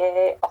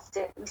career,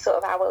 often sort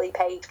of hourly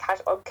paid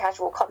on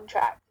casual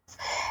contracts,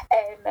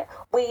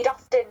 we'd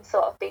often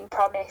sort of been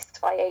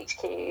promised by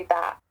HQ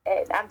that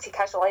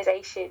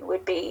anti-casualisation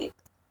would be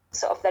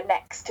sort of the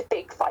next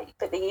big fight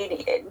for the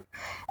union.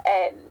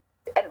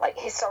 And like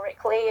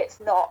historically, it's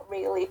not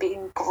really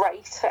been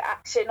great for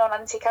action on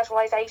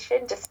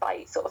anti-casualisation,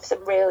 despite sort of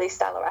some really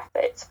stellar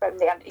efforts from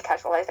the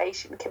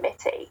Anti-Casualisation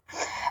Committee.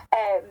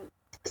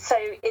 So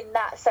in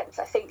that sense,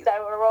 I think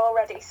there were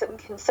already some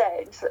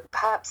concerns that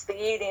perhaps the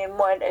union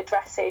weren't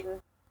addressing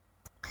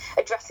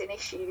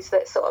issues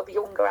that sort of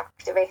younger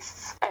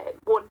activists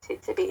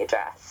wanted to be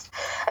addressed.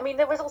 I mean,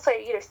 there was also,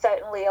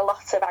 certainly a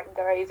lot of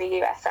anger over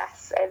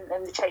USS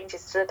and the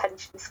changes to the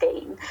pension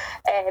scheme,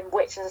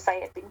 which, as I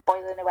say, had been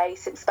boiling away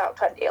since about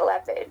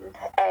 2011.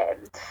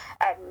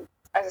 And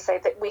as I say,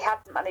 that we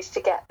hadn't managed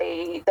to get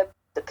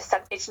the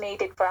percentage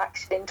needed for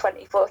action in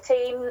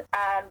 2014,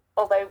 and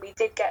although we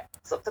did get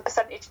sort of the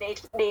percentage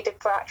needed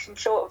for action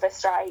short of a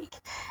strike,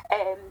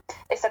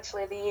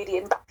 essentially the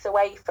union backed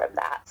away from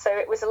that. So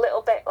it was a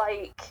little bit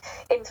like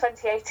in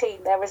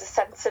 2018 there was a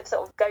sense of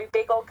sort of go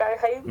big or go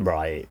home.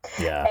 Right,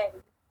 yeah.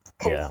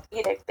 Because,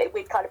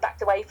 we'd kind of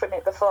backed away from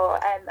it before.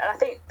 And I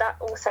think that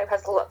also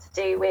has a lot to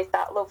do with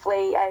that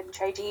lovely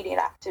Trade Union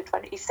Act of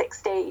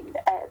 2016,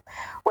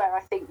 where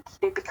I think,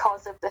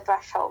 because of the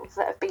thresholds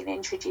that have been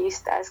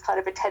introduced, there's kind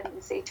of a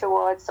tendency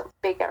towards sort of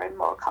bigger and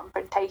more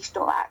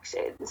confrontational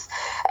actions.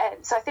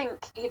 So I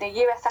think,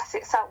 USS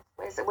itself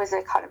was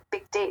a kind of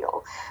big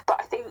deal. But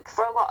I think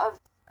for a lot of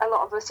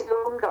us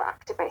younger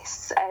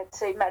activists,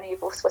 so many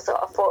of us were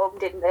sort of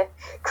formed in the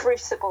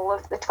crucible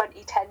of the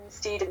 2010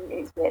 student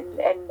movement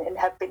and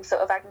have been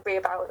sort of angry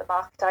about the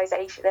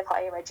marketisation of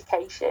higher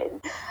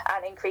education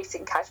and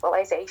increasing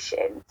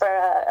casualisation for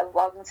a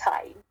long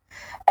time.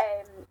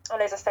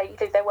 And as I say,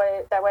 there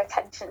were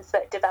tensions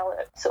that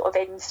developed sort of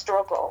in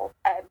struggle,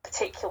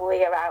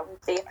 particularly around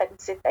the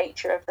offensive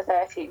nature of the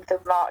 13th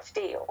of March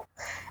deal.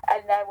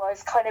 And there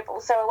was kind of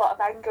also a lot of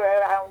anger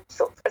around,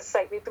 sort of, as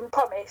I say, we've been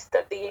promised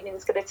that the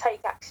union's going to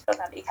take action on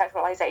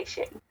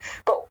anti-casualisation,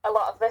 but a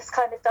lot of us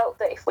kind of felt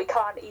that if we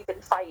can't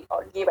even fight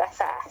on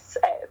USS,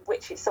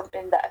 which is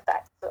something that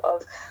affects sort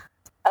of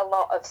a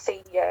lot of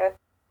senior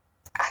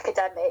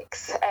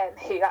academics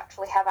who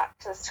actually have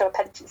access to a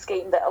pension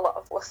scheme that a lot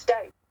of us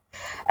don't.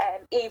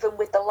 Even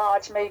with the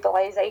large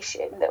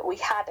mobilisation that we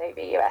had over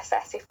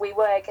USS, if we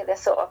were going to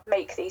sort of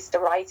make these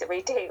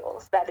derisory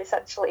deals, then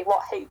essentially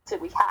what hope do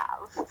we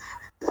have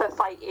for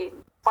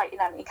fighting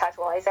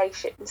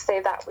anti-casualisation?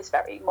 So that was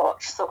very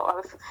much sort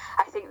of,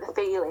 I think, the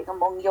feeling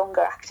among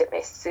younger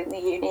activists in the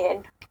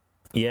union.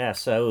 Yeah,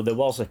 so there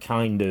was a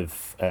kind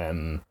of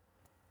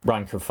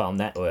rank and file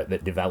network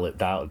that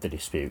developed out of the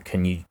dispute.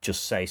 Can you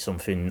just say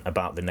something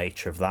about the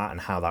nature of that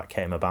and how that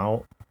came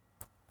about?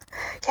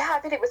 Yeah,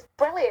 I mean, it was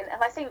brilliant,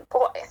 and I think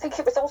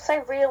it was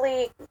also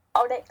really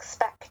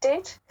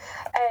unexpected,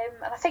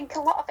 and I think a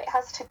lot of it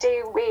has to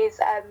do with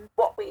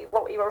what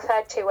we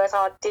referred to as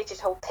our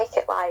digital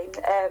picket line,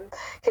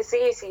 because the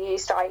UCU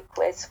strike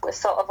was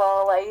sort of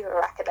all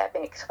over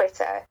academic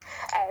Twitter,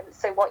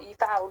 so what you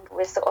found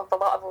was sort of a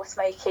lot of us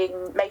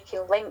making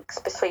links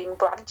between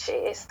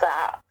branches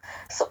that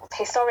sort of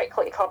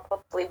historically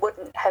probably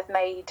wouldn't have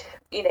made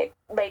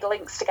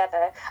links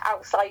together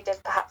outside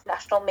of perhaps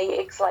national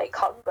meetings like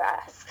Congress.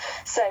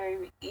 So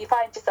you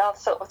find yourself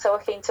sort of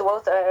talking to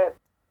other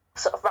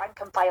sort of rank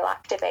and file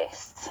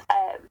activists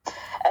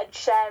and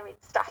sharing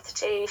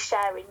strategy,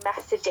 sharing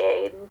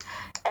messaging,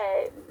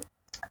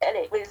 and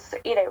it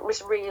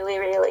was really,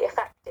 really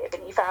effective.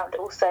 And you found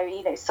also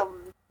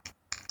some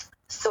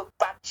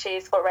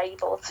branches were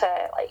able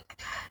to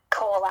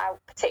call out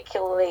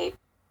particularly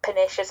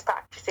pernicious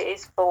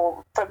practices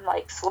from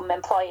some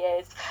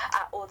employers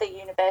at other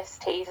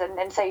universities,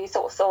 and so you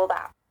sort of saw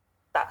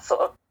that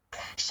sort of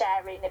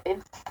sharing of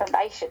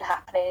information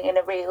happening in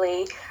a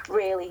really,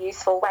 really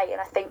useful way. And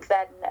I think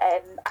then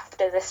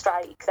after the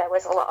strike there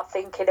was a lot of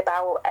thinking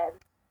about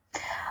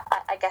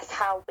I guess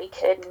how we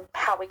can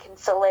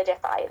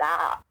solidify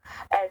that,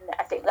 and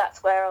I think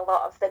that's where a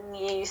lot of the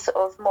new sort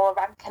of more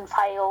rank and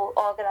file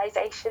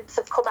organisations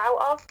have come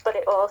out of, but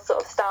it all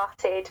sort of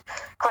started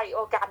quite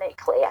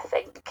organically, I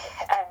think,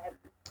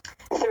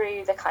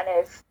 through the kind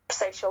of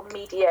social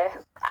media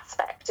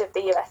aspect of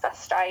the USS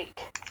strike.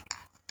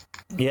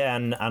 Yeah,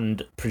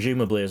 and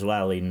presumably as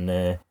well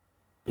in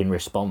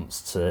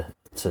response to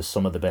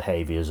some of the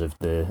behaviours of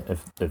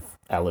the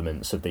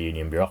elements of the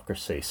union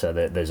bureaucracy, so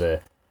that there's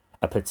a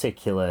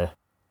particular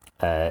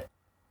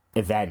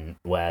event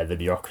where the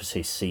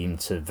bureaucracy seemed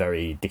to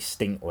very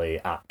distinctly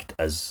act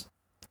as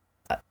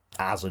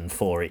as and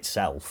for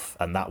itself,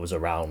 and that was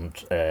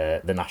around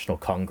the National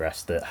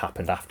Congress that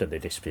happened after the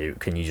dispute.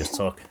 Can you just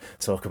talk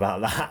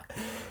about that?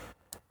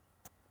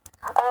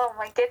 Oh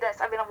my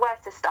goodness! I mean, where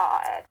to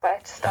start?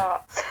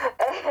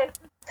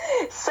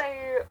 So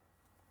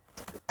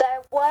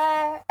there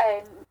were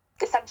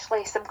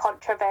essentially some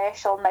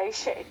controversial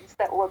motions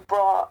that were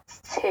brought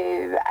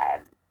to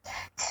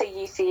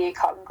UCU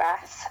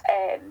Congress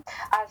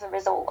as a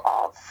result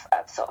of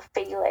sort of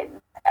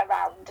feeling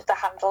around the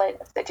handling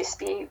of the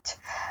dispute.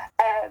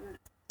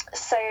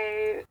 So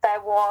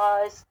there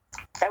was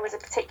a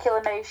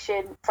particular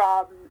motion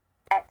from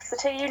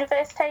Exeter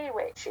University,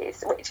 which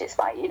is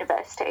my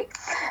university,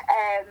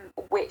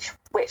 which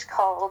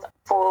called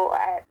for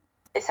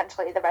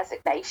essentially the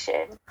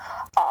resignation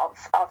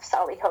of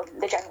Sally Hunt,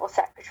 the General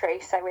Secretary.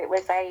 So it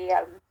was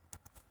a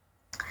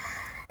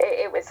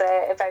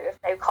vote of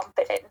no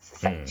confidence,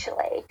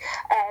 essentially.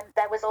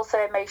 There was also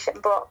a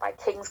motion brought by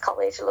King's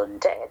College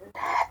London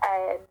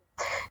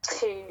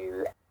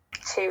to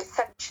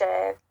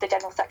censure the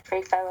General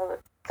Secretary for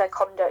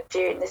conduct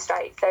during the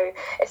strike. So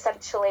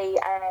essentially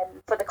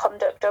for the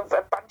conduct of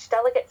a branch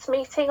delegates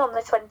meeting on the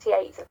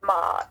 28th of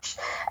March,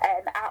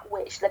 at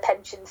which the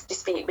pensions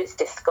dispute was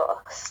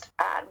discussed,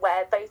 and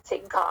where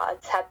voting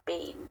cards had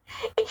been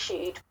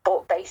issued,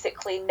 but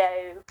basically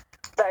no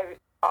vote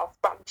of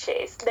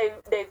branches, no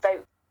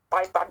vote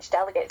by branch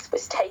delegates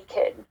was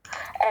taken.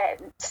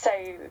 So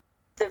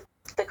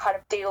the kind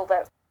of deal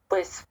that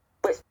was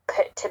put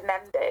to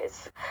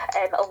members,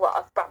 a lot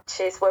of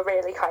branches were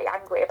really quite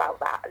angry about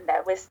that, and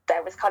there was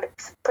kind of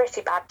some pretty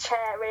bad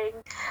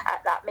chairing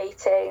at that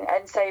meeting,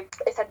 and so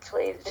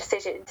essentially the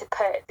decision to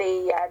put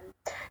the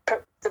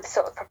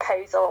sort of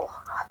proposal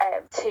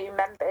to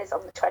members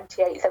on the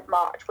 28th of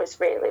March was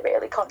really,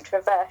 really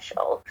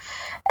controversial.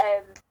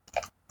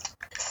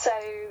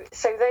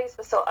 So those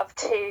were sort of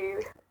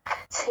two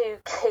key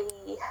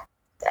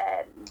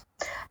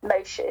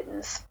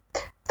motions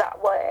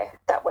that were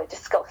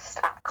discussed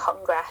at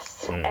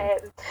Congress.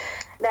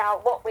 Now,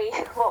 what we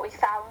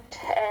found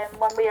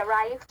when we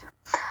arrived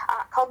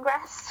at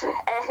Congress,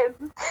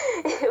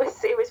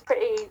 it was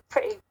pretty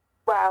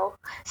well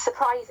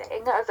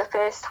surprising as a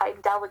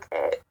first-time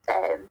delegate.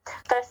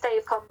 First day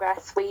of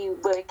Congress, we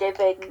were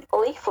given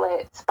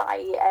leaflets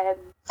by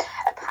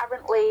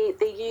apparently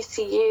the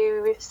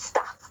UCU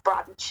staff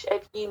branch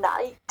of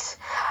Unite,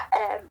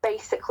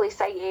 basically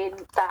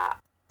saying that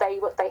they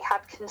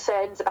had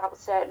concerns about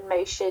certain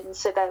motions.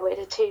 So there were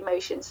the two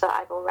motions that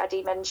I've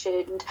already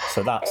mentioned.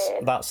 So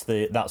that's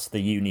the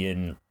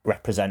union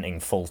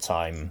representing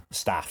full-time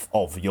staff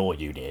of your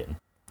union.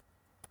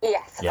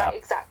 Yes, yeah.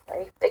 Right,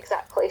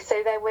 exactly.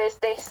 So there was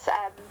this.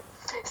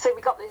 So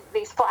we got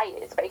these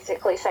flyers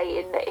basically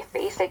saying that if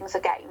these things are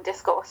getting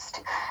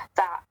discussed,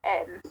 that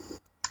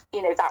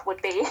that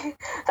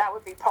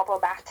would be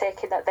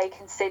problematic, and that they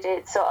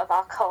considered sort of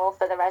our call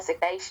for the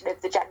resignation of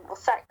the General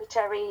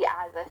Secretary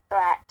as a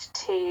threat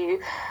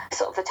to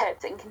sort of the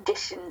terms and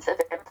conditions of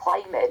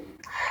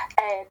employment.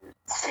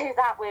 So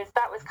that was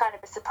kind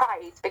of a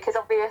surprise, because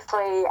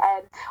obviously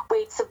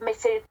we'd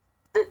submitted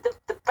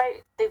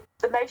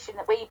the motion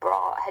that we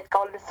brought had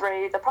gone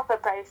through the proper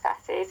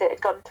processes. It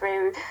had gone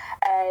through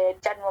a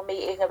general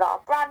meeting of our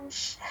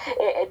branch.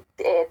 It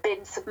had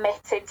been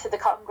submitted to the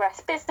Congress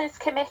Business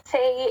Committee.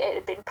 It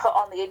had been put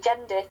on the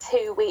agenda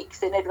 2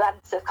 weeks in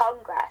advance of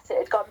Congress. It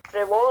had gone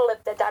through all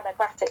of the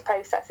democratic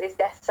processes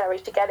necessary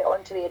to get it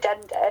onto the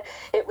agenda.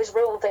 It was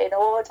ruled in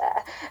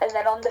order. And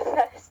then on the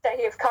first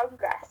day of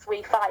Congress,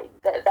 we find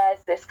that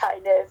there's this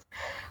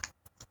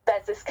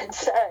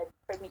concern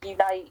from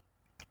Unite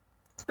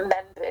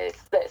members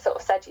that sort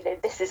of said,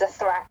 this is a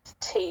threat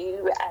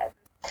to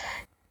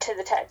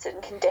the terms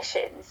and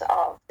conditions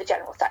of the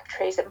General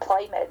Secretary's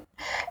employment.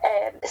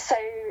 So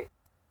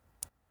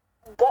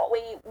what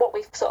we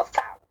sort of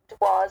found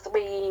was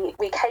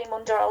we came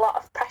under a lot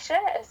of pressure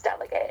as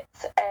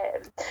delegates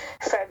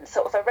from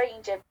sort of a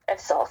range of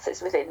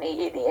sources within the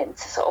union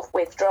to sort of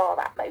withdraw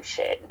that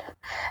motion.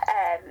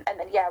 And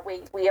then,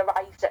 we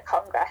arrived at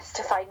Congress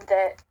to find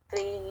that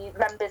the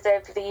members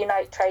of the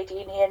Unite Trade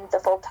Union, the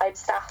full-time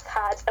staff,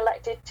 had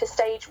elected to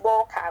stage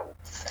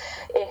walkouts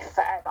if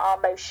our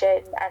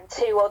motion and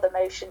two other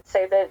motions,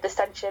 so the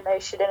censure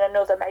motion and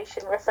another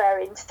motion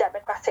referring to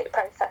democratic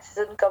processes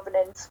and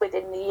governance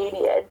within the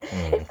union,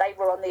 if they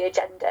were on the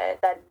agenda,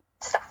 then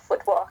staff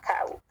would walk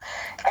out.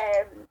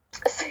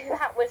 So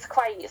that was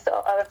quite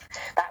sort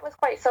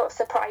of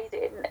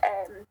surprising,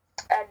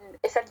 and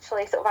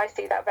essentially sort of I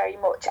see that very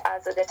much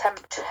as an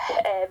attempt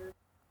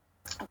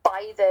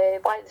by the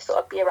sort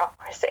of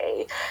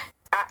bureaucracy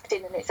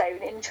acting in its own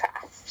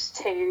interest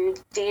to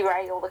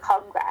derail the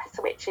Congress,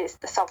 which is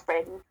the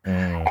sovereign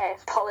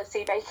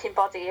policy-making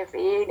body of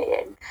the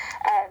union,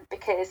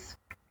 because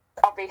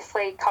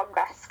obviously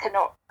Congress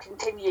cannot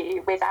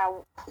continue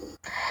without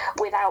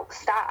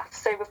staff.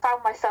 So I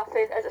found myself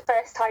as a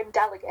first-time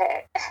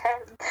delegate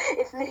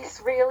in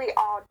this really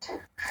odd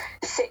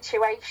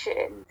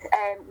situation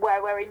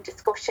where we're in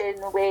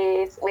discussion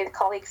with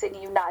colleagues in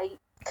Unite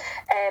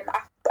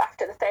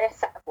after the first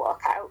set of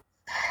walkouts,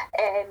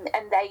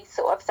 and they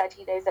sort of said,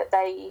 that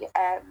they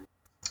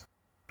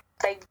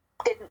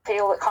didn't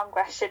feel that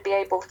Congress should be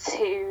able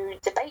to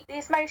debate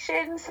these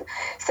motions.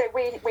 So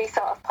we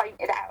sort of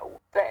pointed out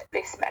that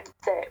this meant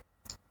that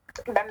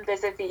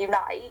members of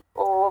Unite,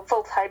 or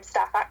full-time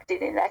staff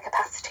acting in their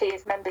capacity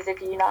as members of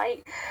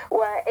Unite,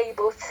 were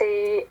able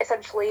to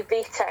essentially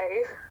veto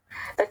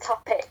the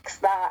topics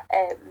that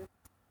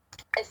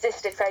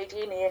assisted trade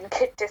union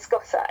could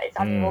discuss at its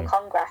annual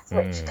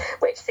congress,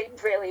 which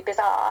seemed really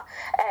bizarre,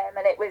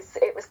 and it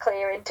was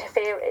clear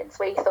interference,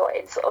 we thought,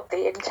 in sort of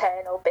the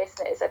internal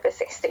business of a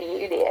sister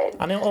union.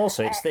 And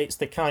also, it's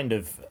the kind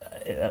of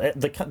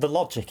the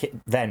logic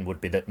then would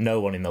be that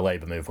no one in the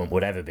labour movement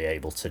would ever be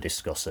able to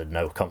discuss a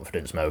no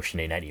confidence motion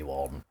in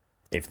anyone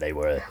if they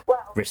were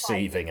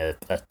receiving a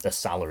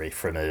salary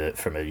from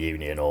a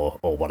union or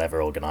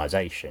whatever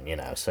organisation,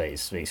 So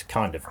it's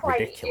kind of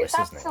ridiculous,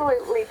 isn't it? It's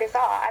absolutely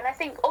bizarre, and I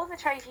think all the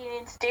trade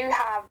unions do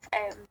have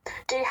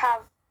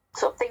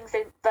sort of things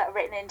that are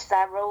written into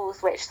their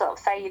rules which sort of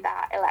say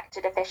that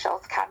elected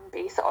officials can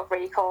be sort of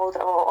recalled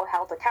or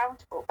held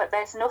accountable, but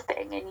there's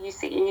nothing in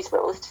UCU's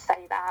rules to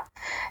say that.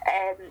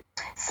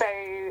 So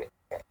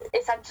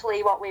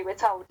essentially what we were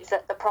told is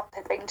that the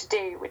proper thing to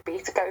do would be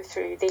to go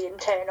through the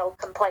internal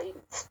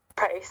complaints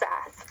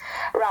process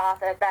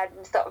rather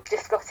than sort of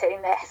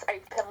discussing this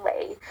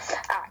openly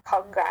at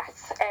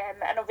Congress.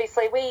 And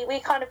obviously we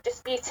kind of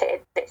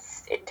disputed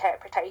this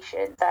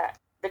interpretation that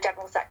the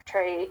General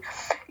Secretary,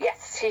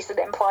 yes, she's an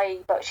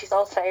employee, but she's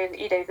also,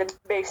 the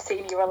most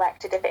senior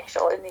elected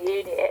official in the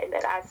union,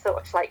 and as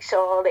such,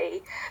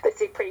 surely the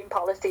supreme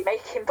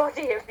policy-making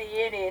body of the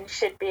union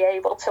should be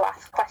able to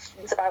ask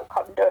questions about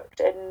conduct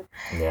and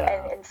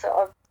sort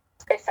of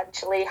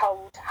essentially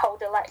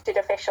hold elected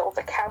officials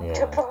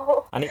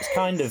accountable. And it's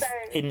kind of,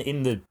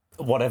 in the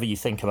whatever you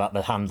think about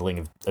the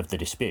handling of the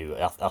dispute,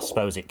 I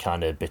suppose it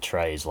kind of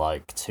betrays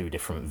two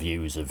different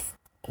views of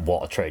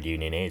what a trade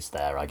union is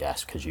there, I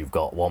guess, because you've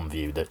got one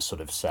view that sort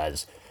of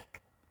says,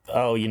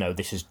 oh,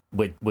 this is,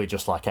 we're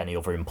just like any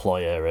other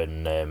employer,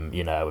 and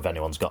if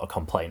anyone's got a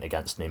complaint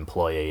against an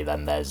employee,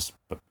 then there's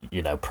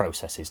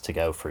processes to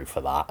go through for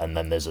that. And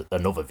then there's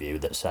another view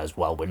that says,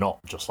 well, we're not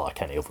just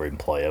like any other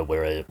employer,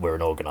 we're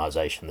an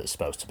organisation that's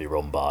supposed to be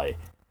run by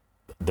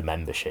the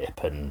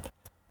membership, and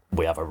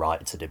we have a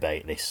right to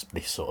debate this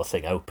sort of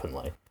thing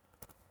openly.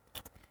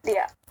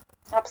 Yeah.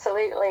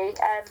 Absolutely,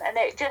 and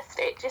it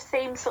just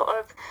seems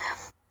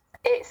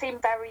it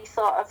seemed very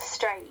sort of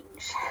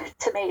strange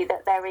to me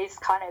that there is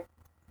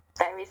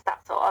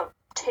that sort of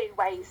two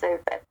ways of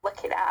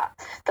looking at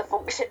the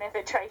function of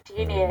a trade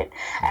union,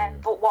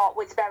 but what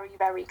was very,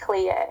 very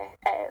clear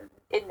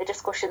in the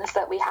discussions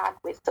that we had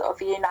with sort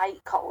of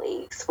Unite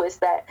colleagues was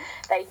that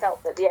they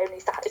felt that the only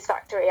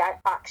satisfactory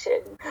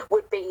action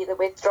would be the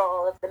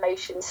withdrawal of the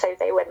motion, so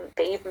they wouldn't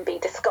even be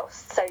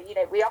discussed. So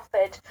we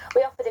offered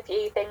a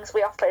few things.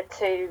 We offered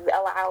to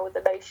allow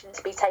the motion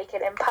to be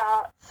taken in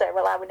parts, so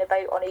allowing a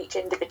vote on each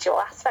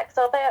individual aspect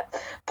of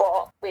it,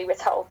 but we were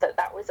told that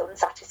that was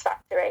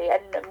unsatisfactory,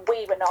 and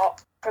we were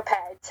not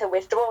prepared to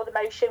withdraw the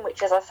motion,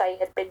 which, as I say,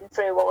 had been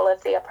through all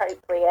of the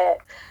appropriate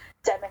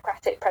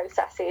democratic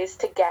processes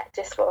to get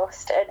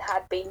discussed and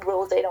had been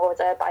ruled in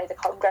order by the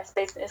Congress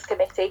Business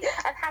Committee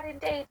and had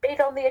indeed been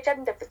on the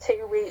agenda for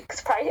 2 weeks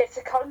prior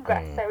to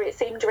Congress. So it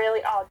seemed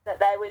really odd that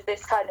there was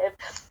this kind of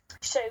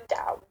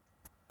showdown.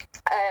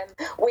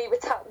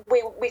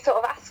 We sort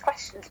of asked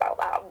questions about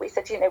that, and we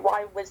said,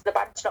 why was the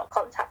branch not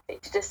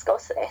contacted to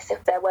discuss this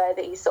if there were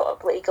these sort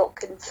of legal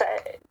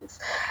concerns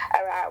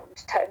around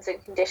terms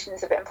and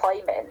conditions of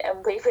employment?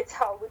 And we were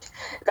told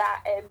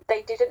that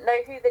they didn't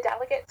know who the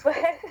delegates were,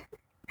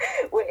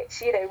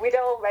 which we'd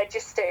all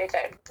registered,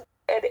 and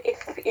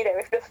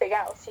if nothing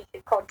else, you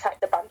could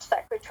contact the branch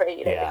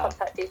secretary. The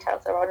contact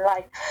details are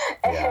online.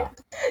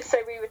 So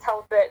we were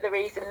told that the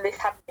reason this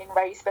hadn't been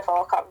raised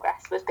before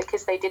Congress was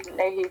because they didn't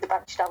know who the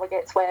branch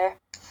delegates were,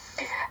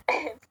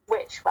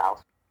 which,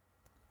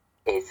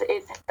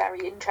 is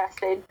very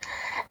interesting.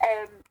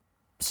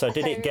 So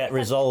did it get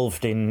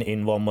resolved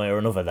in one way or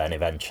another then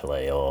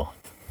eventually, or?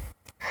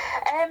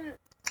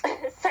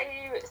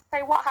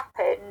 So what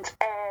happened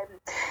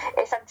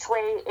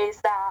essentially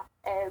is that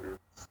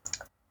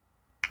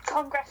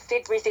Congress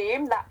did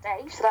resume that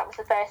day, so that was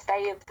the first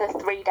day of the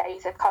 3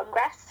 days of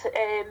Congress.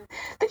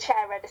 The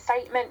chair read a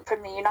statement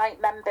from the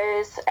Unite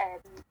members,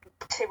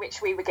 to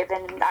which we were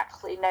given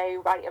actually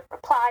no right of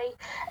reply,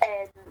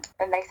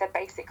 and they said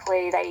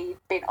basically they'd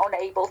been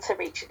unable to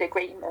reach an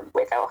agreement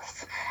with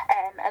us,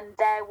 and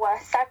there were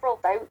several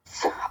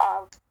votes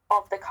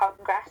of the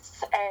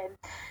Congress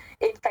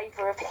in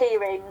favour of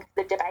hearing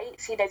the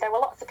debates. There were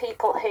lots of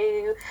people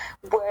who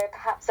were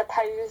perhaps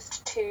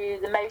opposed to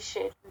the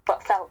motion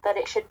but felt that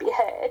it should be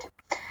heard,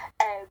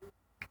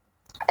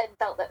 and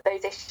felt that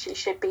those issues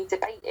should be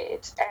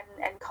debated,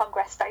 and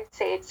Congress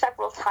voted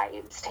several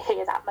times to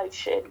hear that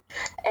motion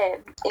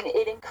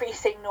in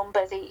increasing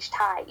numbers each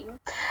time,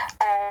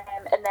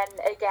 and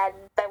then again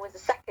there was a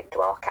second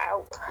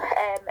walkout,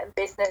 and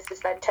business was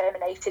then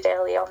terminated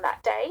early on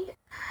that day.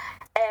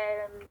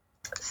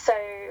 So,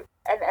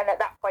 and at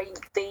that point,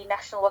 the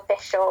national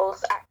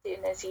officials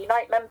acting as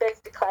Unite members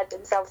declared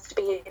themselves to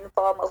be in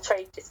informal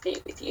trade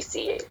dispute with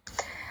UCU.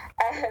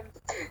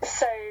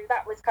 So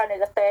that was kind of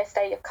the first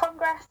day of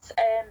Congress.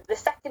 The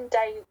second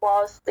day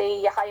was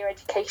the higher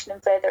education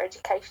and further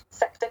education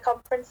sector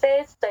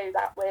conferences. So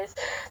that was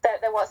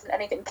there wasn't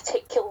anything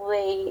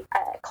particularly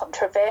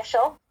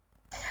controversial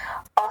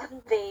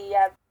on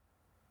the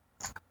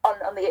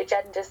on the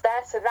agendas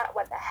there. So that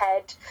went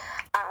ahead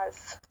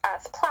as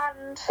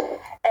planned.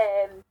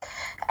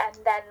 And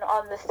then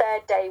on the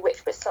third day,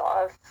 which was sort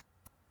of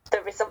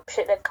the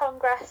resumption of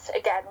Congress,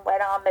 again,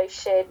 when our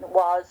motion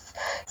was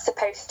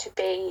supposed to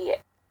be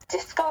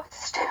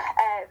discussed,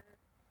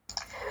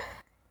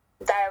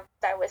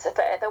 there was a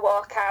further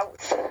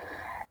walkout,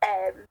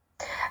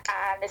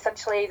 and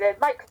essentially the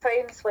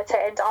microphones were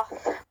turned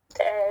off,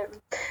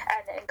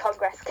 and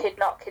Congress could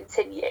not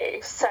continue.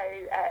 So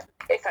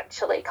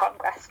essentially,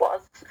 Congress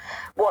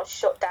was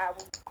shut down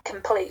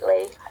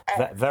completely.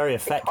 Very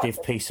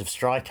effective piece of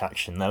strike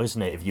action, though,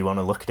 isn't it? If you want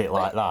to look at it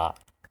like that.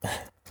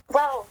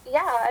 Well,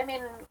 yeah, I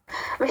mean,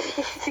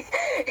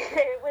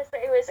 it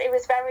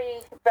was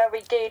very,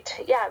 very good.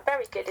 Yeah,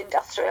 very good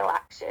industrial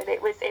action.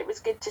 It was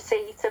good to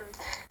see some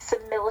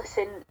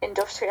militant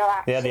industrial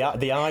action. Yeah,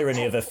 the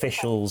irony of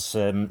officials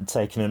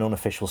taking an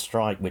unofficial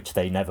strike, which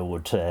they never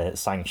would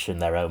sanction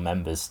their own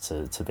members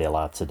to be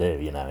allowed to do.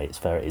 You know, it's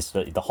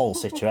the whole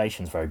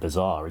situation's very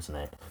bizarre, isn't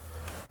it?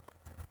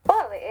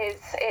 Well,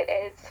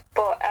 it is,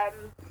 but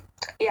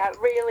yeah,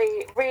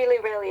 really, really,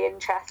 really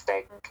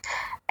interesting.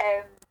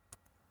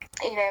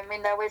 You know, I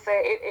mean,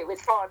 it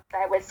was fun.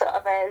 There was sort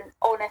of an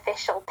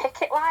unofficial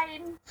picket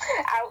line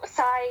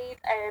outside,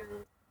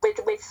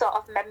 with sort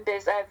of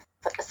members of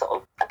sort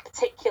of a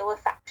particular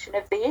faction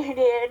of the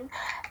union,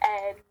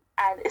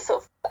 and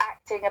sort of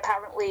acting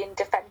apparently in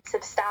defence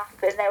of staff.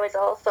 And there was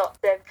all sorts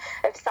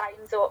of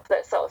signs up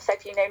that sort of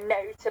said, you know,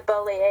 no to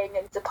bullying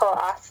and support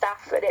our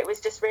staff. And it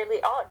was just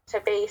really odd to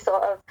be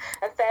sort of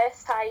a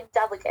first-time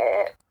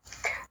delegate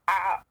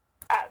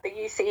at the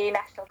UCE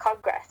National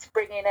Congress,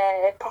 bringing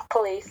a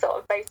properly sort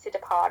of voted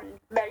upon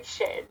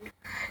motion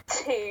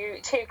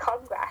to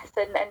Congress,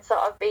 and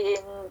sort of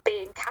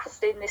being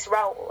cast in this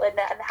role and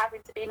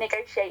having to be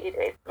negotiated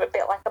with a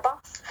bit like a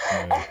boss.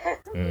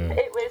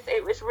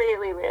 It was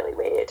really, really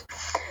weird.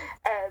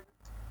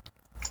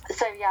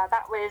 So yeah,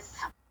 that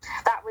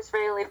was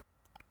really,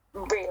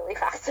 really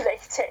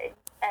fascinating.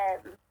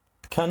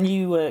 Can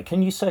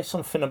you say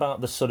something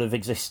about the sort of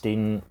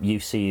existing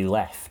UCU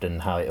left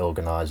and how it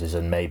organises,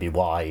 and maybe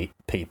why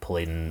people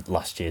in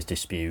last year's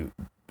dispute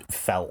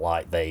felt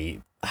like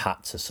they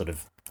had to sort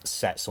of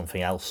set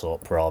something else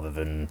up rather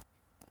than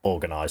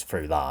organise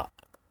through that?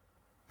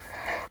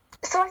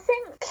 So I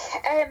think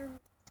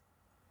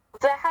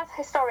there has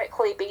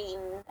historically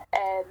been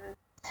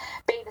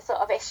a sort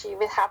of issue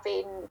with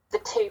having the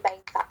two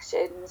main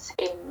factions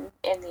in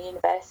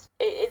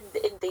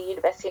the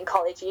university and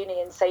college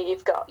union. So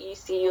you've got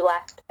UCU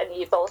left, and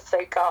you've also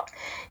got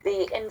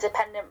the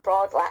independent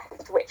broad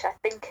left, which I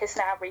think has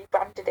now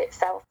rebranded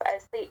itself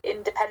as the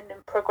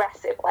independent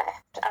progressive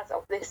left as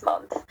of this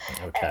month.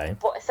 Okay.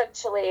 But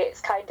essentially,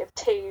 it's kind of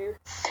two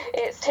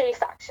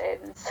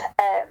factions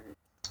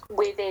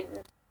within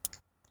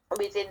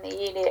the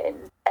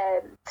union,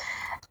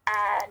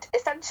 and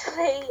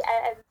essentially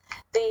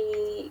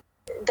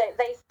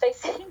they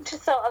seem to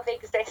sort of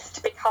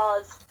exist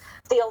because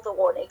the other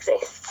one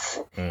exists,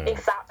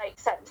 if that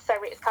makes sense. So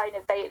it's kind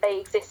of they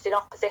exist in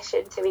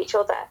opposition to each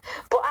other.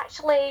 But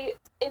actually,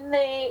 in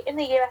the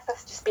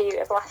USS dispute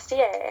of last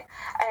year,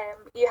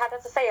 you had,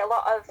 as I say, a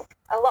lot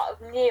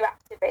of new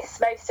activists,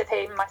 most of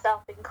whom,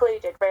 myself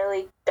included,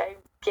 really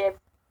don't give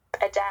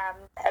a damn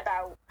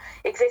about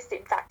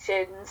existing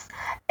factions,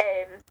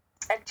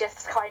 and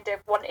just kind of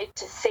wanted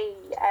to see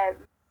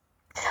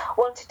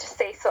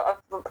sort of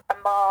a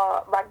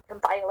more rank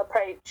and file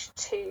approach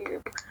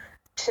to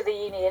the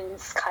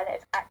union's kind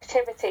of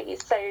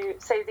activities. So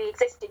the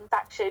existing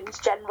factions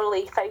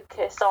generally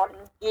focus on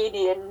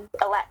union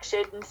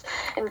elections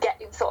and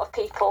getting sort of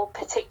people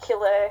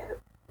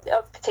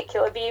of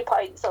particular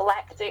viewpoints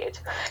elected,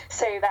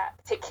 so that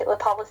particular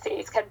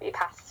policies can be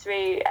passed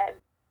through,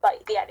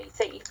 like the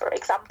NEC, for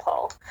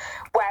example.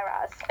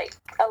 Whereas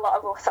a lot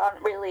of us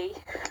aren't really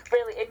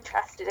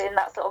interested in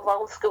that sort of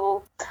old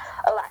school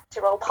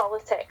electoral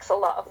politics, a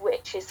lot of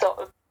which is sort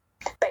of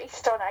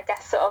based on, I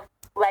guess, sort of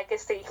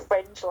legacy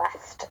fringe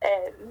left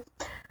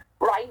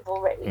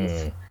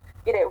rivalries.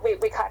 You know,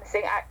 we kind of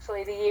think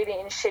actually the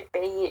union should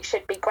be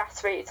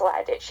grassroots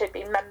led, it should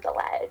be member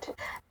led,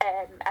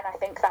 and I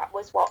think that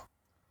was what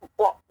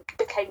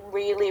became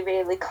really,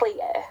 really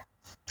clear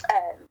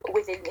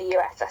within the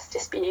USS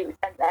dispute,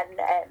 and then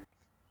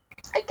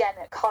again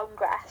at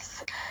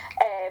Congress,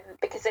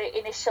 because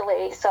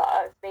initially sort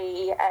of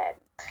the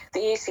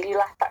UCU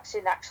left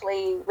faction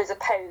actually was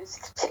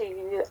opposed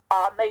to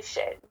our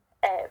motion.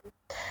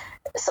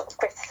 sort of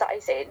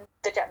criticising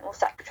the General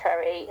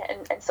Secretary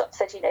and sort of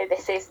said,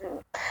 this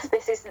isn't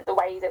the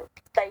way that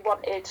they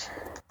wanted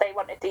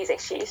these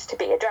issues to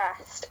be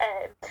addressed.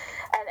 And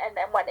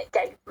then when it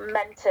gained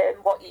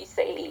momentum, what you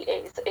see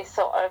is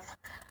sort of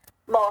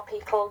more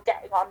people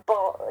getting on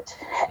board.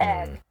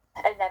 And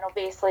then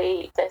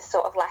obviously the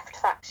sort of left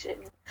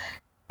faction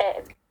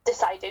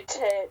decided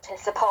to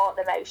support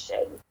the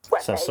motion.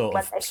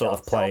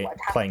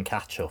 Playing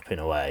catch up in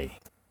a way.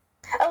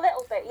 A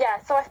little bit, yeah.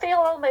 So I feel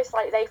almost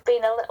like they've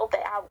been a little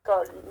bit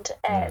outgunned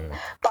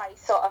by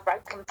sort of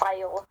rank and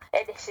file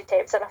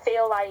initiatives, and I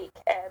feel like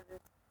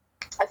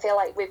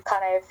we've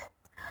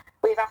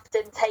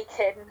often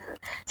taken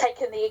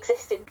the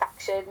existing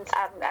factions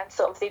and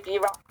sort of the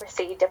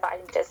bureaucracy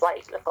defined as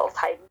like the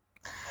full-time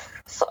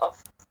sort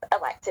of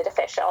elected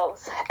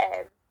officials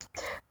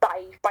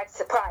by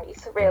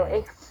surprise,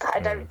 really. I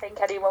don't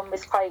think anyone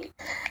was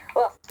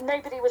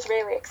nobody was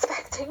really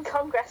expecting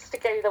Congress to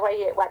go the way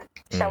it went,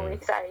 shall we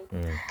say.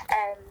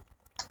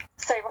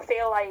 So I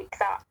feel like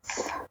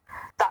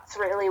that's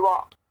really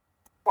what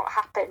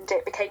happened.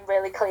 It became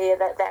really clear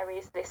that there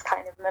is this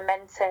kind of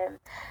momentum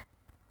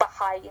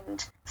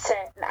behind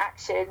certain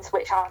actions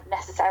which aren't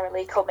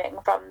necessarily coming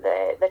from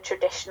the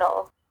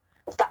traditional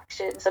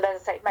factions. And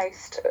as I say,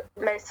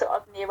 most sort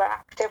of newer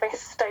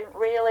activists don't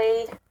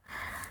really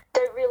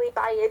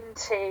buy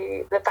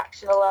into the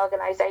factional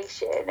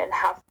organisation and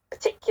have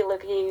particular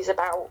views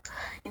about,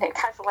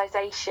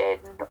 casualisation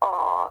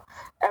or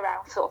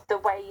around sort of the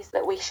ways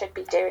that we should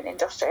be doing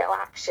industrial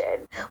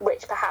action,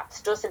 which perhaps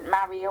doesn't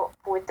marry up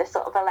with the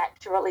sort of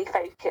electorally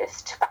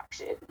focused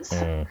factions.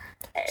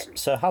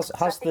 So has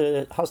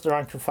the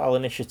rank and file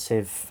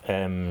initiative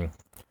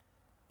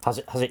has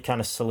it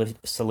kind of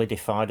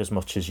solidified as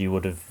much as you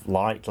would have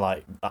liked,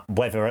 like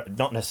whether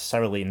not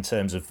necessarily in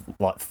terms of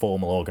like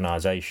formal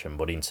organisation,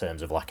 but in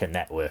terms of like a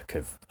network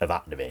of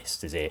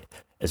activists? Is it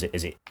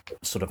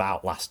sort of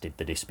outlasted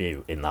the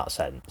dispute in that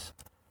sense?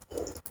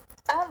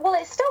 Well,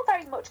 it's still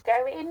very much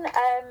going.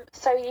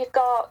 So you've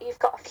got a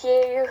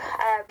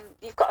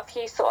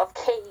few sort of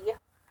key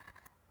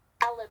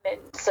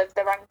elements of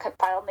the rank and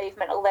file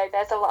movement, although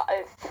there's a lot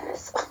of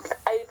sort of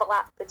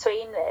overlap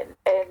between them.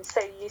 So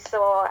you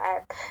saw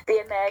the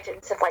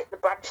emergence of like the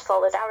Branch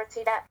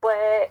Solidarity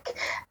Network,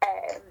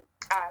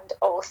 and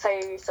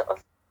also sort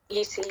of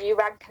UCU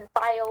rank and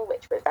file,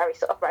 which was very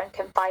sort of rank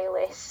and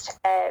filist,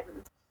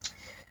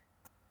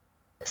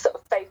 sort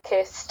of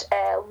focused,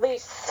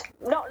 loose,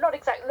 not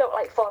exactly not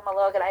like formal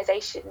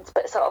organisations,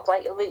 but sort of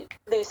like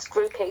loose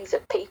groupings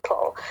of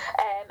people.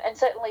 And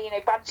certainly,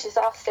 branches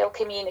are still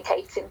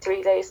communicating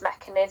through those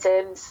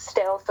mechanisms,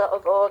 still sort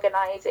of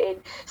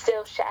organising,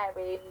 still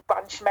sharing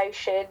branch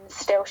motions,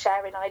 still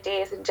sharing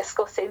ideas and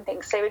discussing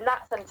things. So in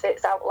that sense,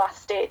 it's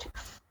outlasted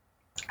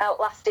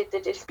the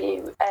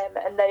dispute,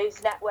 and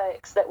those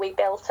networks that we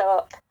built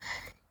up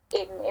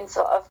in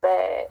sort of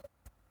the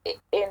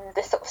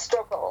sort of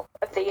struggle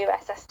of the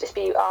USS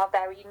dispute are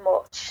very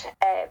much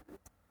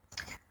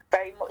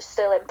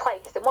still in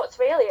place. And what's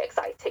really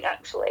exciting,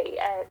 actually,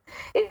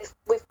 is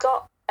we've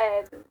got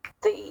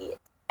the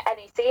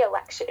NEC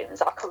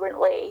elections are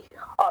currently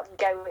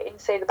ongoing,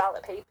 so the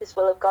ballot papers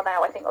will have gone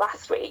out, I think,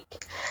 last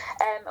week,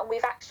 and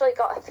we've actually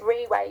got a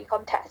three-way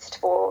contest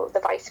for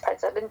the vice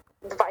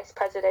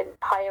president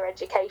higher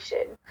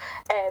education,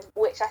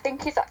 which I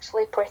think is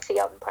actually pretty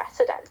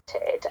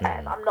unprecedented.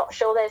 I'm not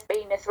sure there's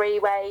been a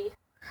three-way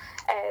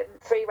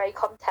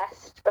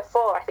contest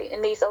before. I think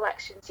in these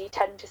elections you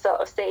tend to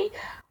sort of see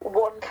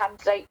one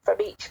candidate from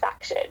each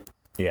faction.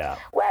 Yeah.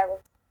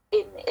 Whereas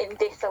in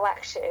this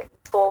election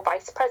for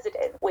vice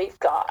president, we've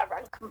got a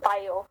rank and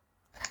file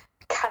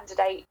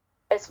candidate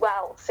as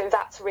well. So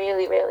that's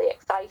really, really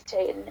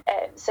exciting.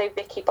 So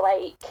Vicky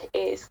Blake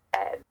is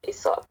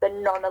sort of the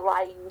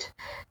non-aligned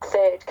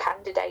third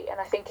candidate, and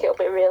I think it'll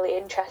be really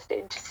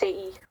interesting to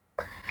see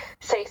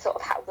sort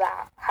of how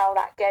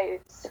that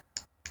goes.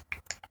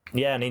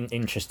 Yeah, and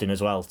interesting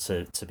as well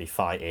to be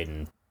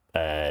fighting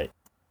a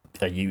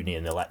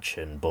union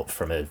election, but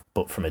from a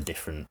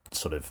different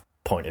sort of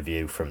point of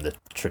view from the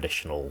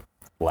traditional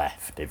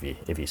left, if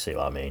you see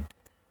what I mean.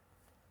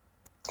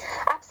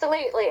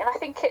 Absolutely, and I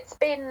think it's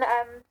been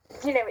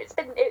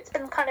it's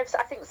been kind of,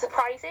 I think,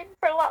 surprising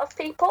for a lot of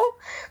people,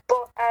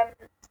 but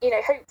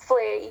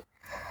hopefully,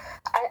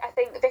 I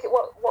think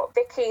what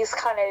Vicky's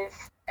kind of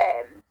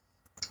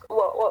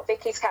what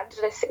Vicky's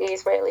candidacy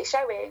is really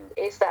showing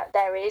is that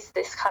there is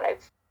this kind of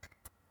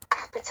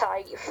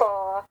appetite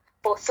for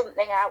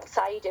something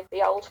outside of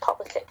the old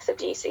politics of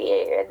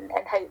UCU, and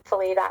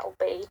hopefully that'll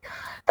be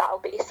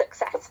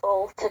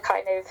successful to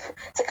kind of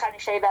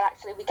show that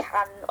actually we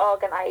can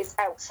organise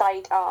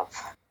outside of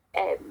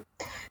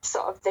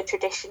sort of the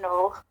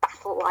traditional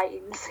battle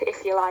lines,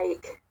 if you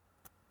like.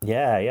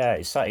 Yeah.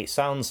 It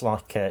sounds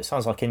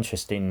like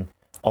interesting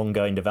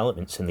ongoing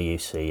developments in the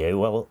UCU.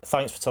 Well,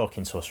 thanks for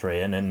talking to us,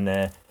 Rhian,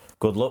 and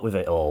good luck with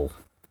it all.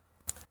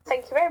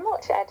 Thank you very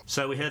much, Ed.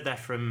 So we heard there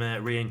from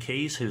Rhian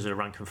Keys, who's a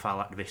rank and file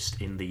activist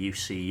in the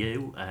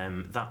UCU.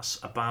 That's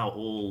about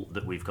all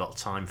that we've got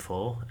time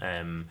for.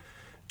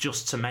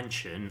 Just to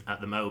mention,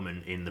 at the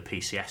moment in the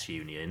PCS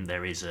union,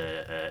 there is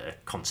a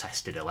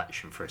contested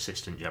election for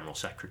Assistant General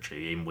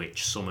Secretary in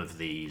which some of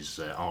these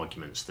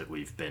arguments that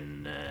we've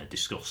been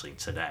discussing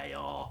today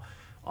are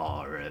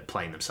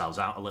playing themselves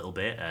out a little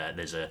bit.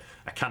 There's a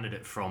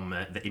candidate from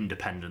the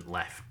independent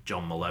left,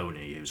 John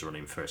Maloney, who's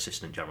running for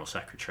Assistant General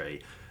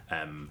Secretary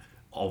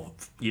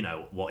of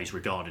what is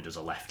regarded as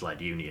a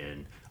left-led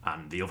union,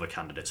 and the other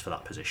candidates for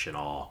that position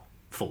are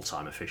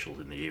full-time officials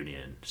in the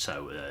union.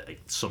 So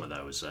some of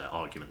those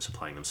arguments are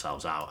playing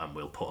themselves out, and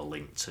we'll put a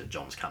link to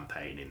John's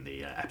campaign in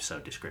the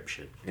episode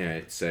description.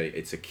 Yeah, it's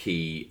a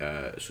key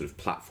sort of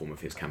platform of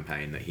his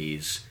campaign that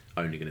he's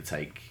only going to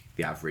take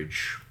the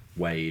average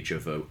wage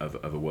of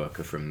a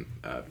worker from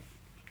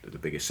the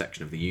biggest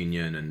section of the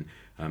union,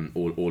 and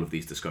all of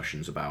these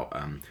discussions about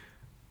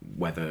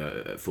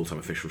whether full-time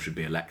officials should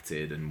be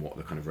elected and what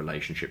the kind of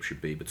relationship should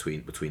be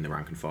between the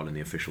rank and file and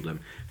the officialdom,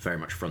 very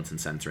much front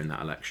and centre in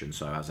that election.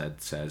 So as Ed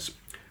says,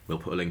 we'll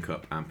put a link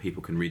up and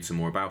people can read some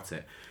more about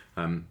it.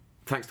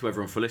 Thanks to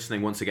everyone for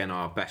listening. Once again,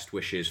 our best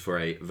wishes for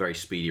a very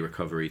speedy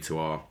recovery to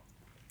our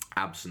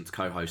absent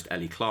co-host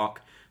Ellie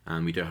Clark,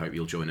 and we do hope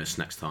you'll join us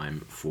next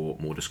time for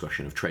more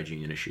discussion of trade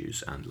union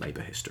issues and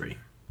labour history.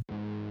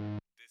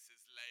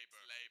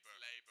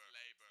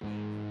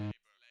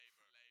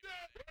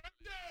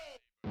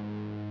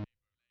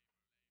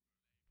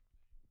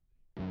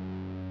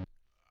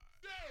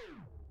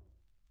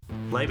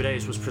 Labour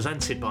Days was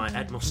presented by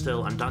Ed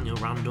Mustill and Daniel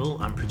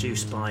Randall and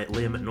produced by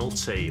Leah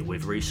McNulty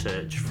with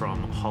research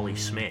from Holly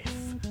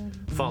Smith.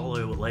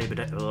 Follow Labour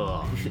Days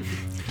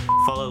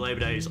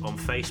on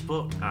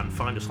Facebook and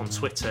find us on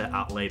Twitter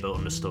at Labour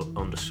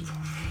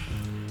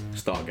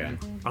Start again.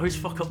 I always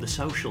fuck up the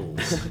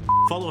socials.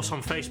 Follow us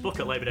on Facebook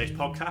at Labour Days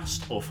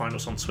Podcast or find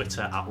us on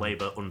Twitter at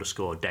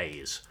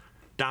Labour_Days.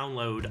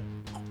 Download.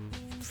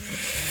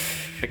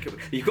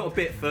 You've got a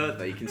bit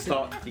further. You can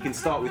start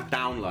with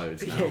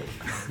downloads now.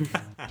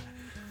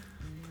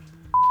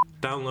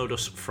 Download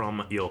us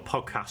from your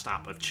podcast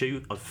app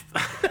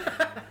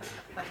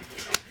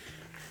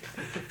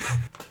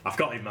I've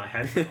got it in my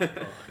head.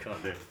 I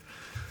can't do it.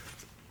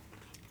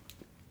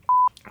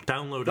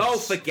 Download us. Oh,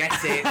 forget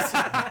it.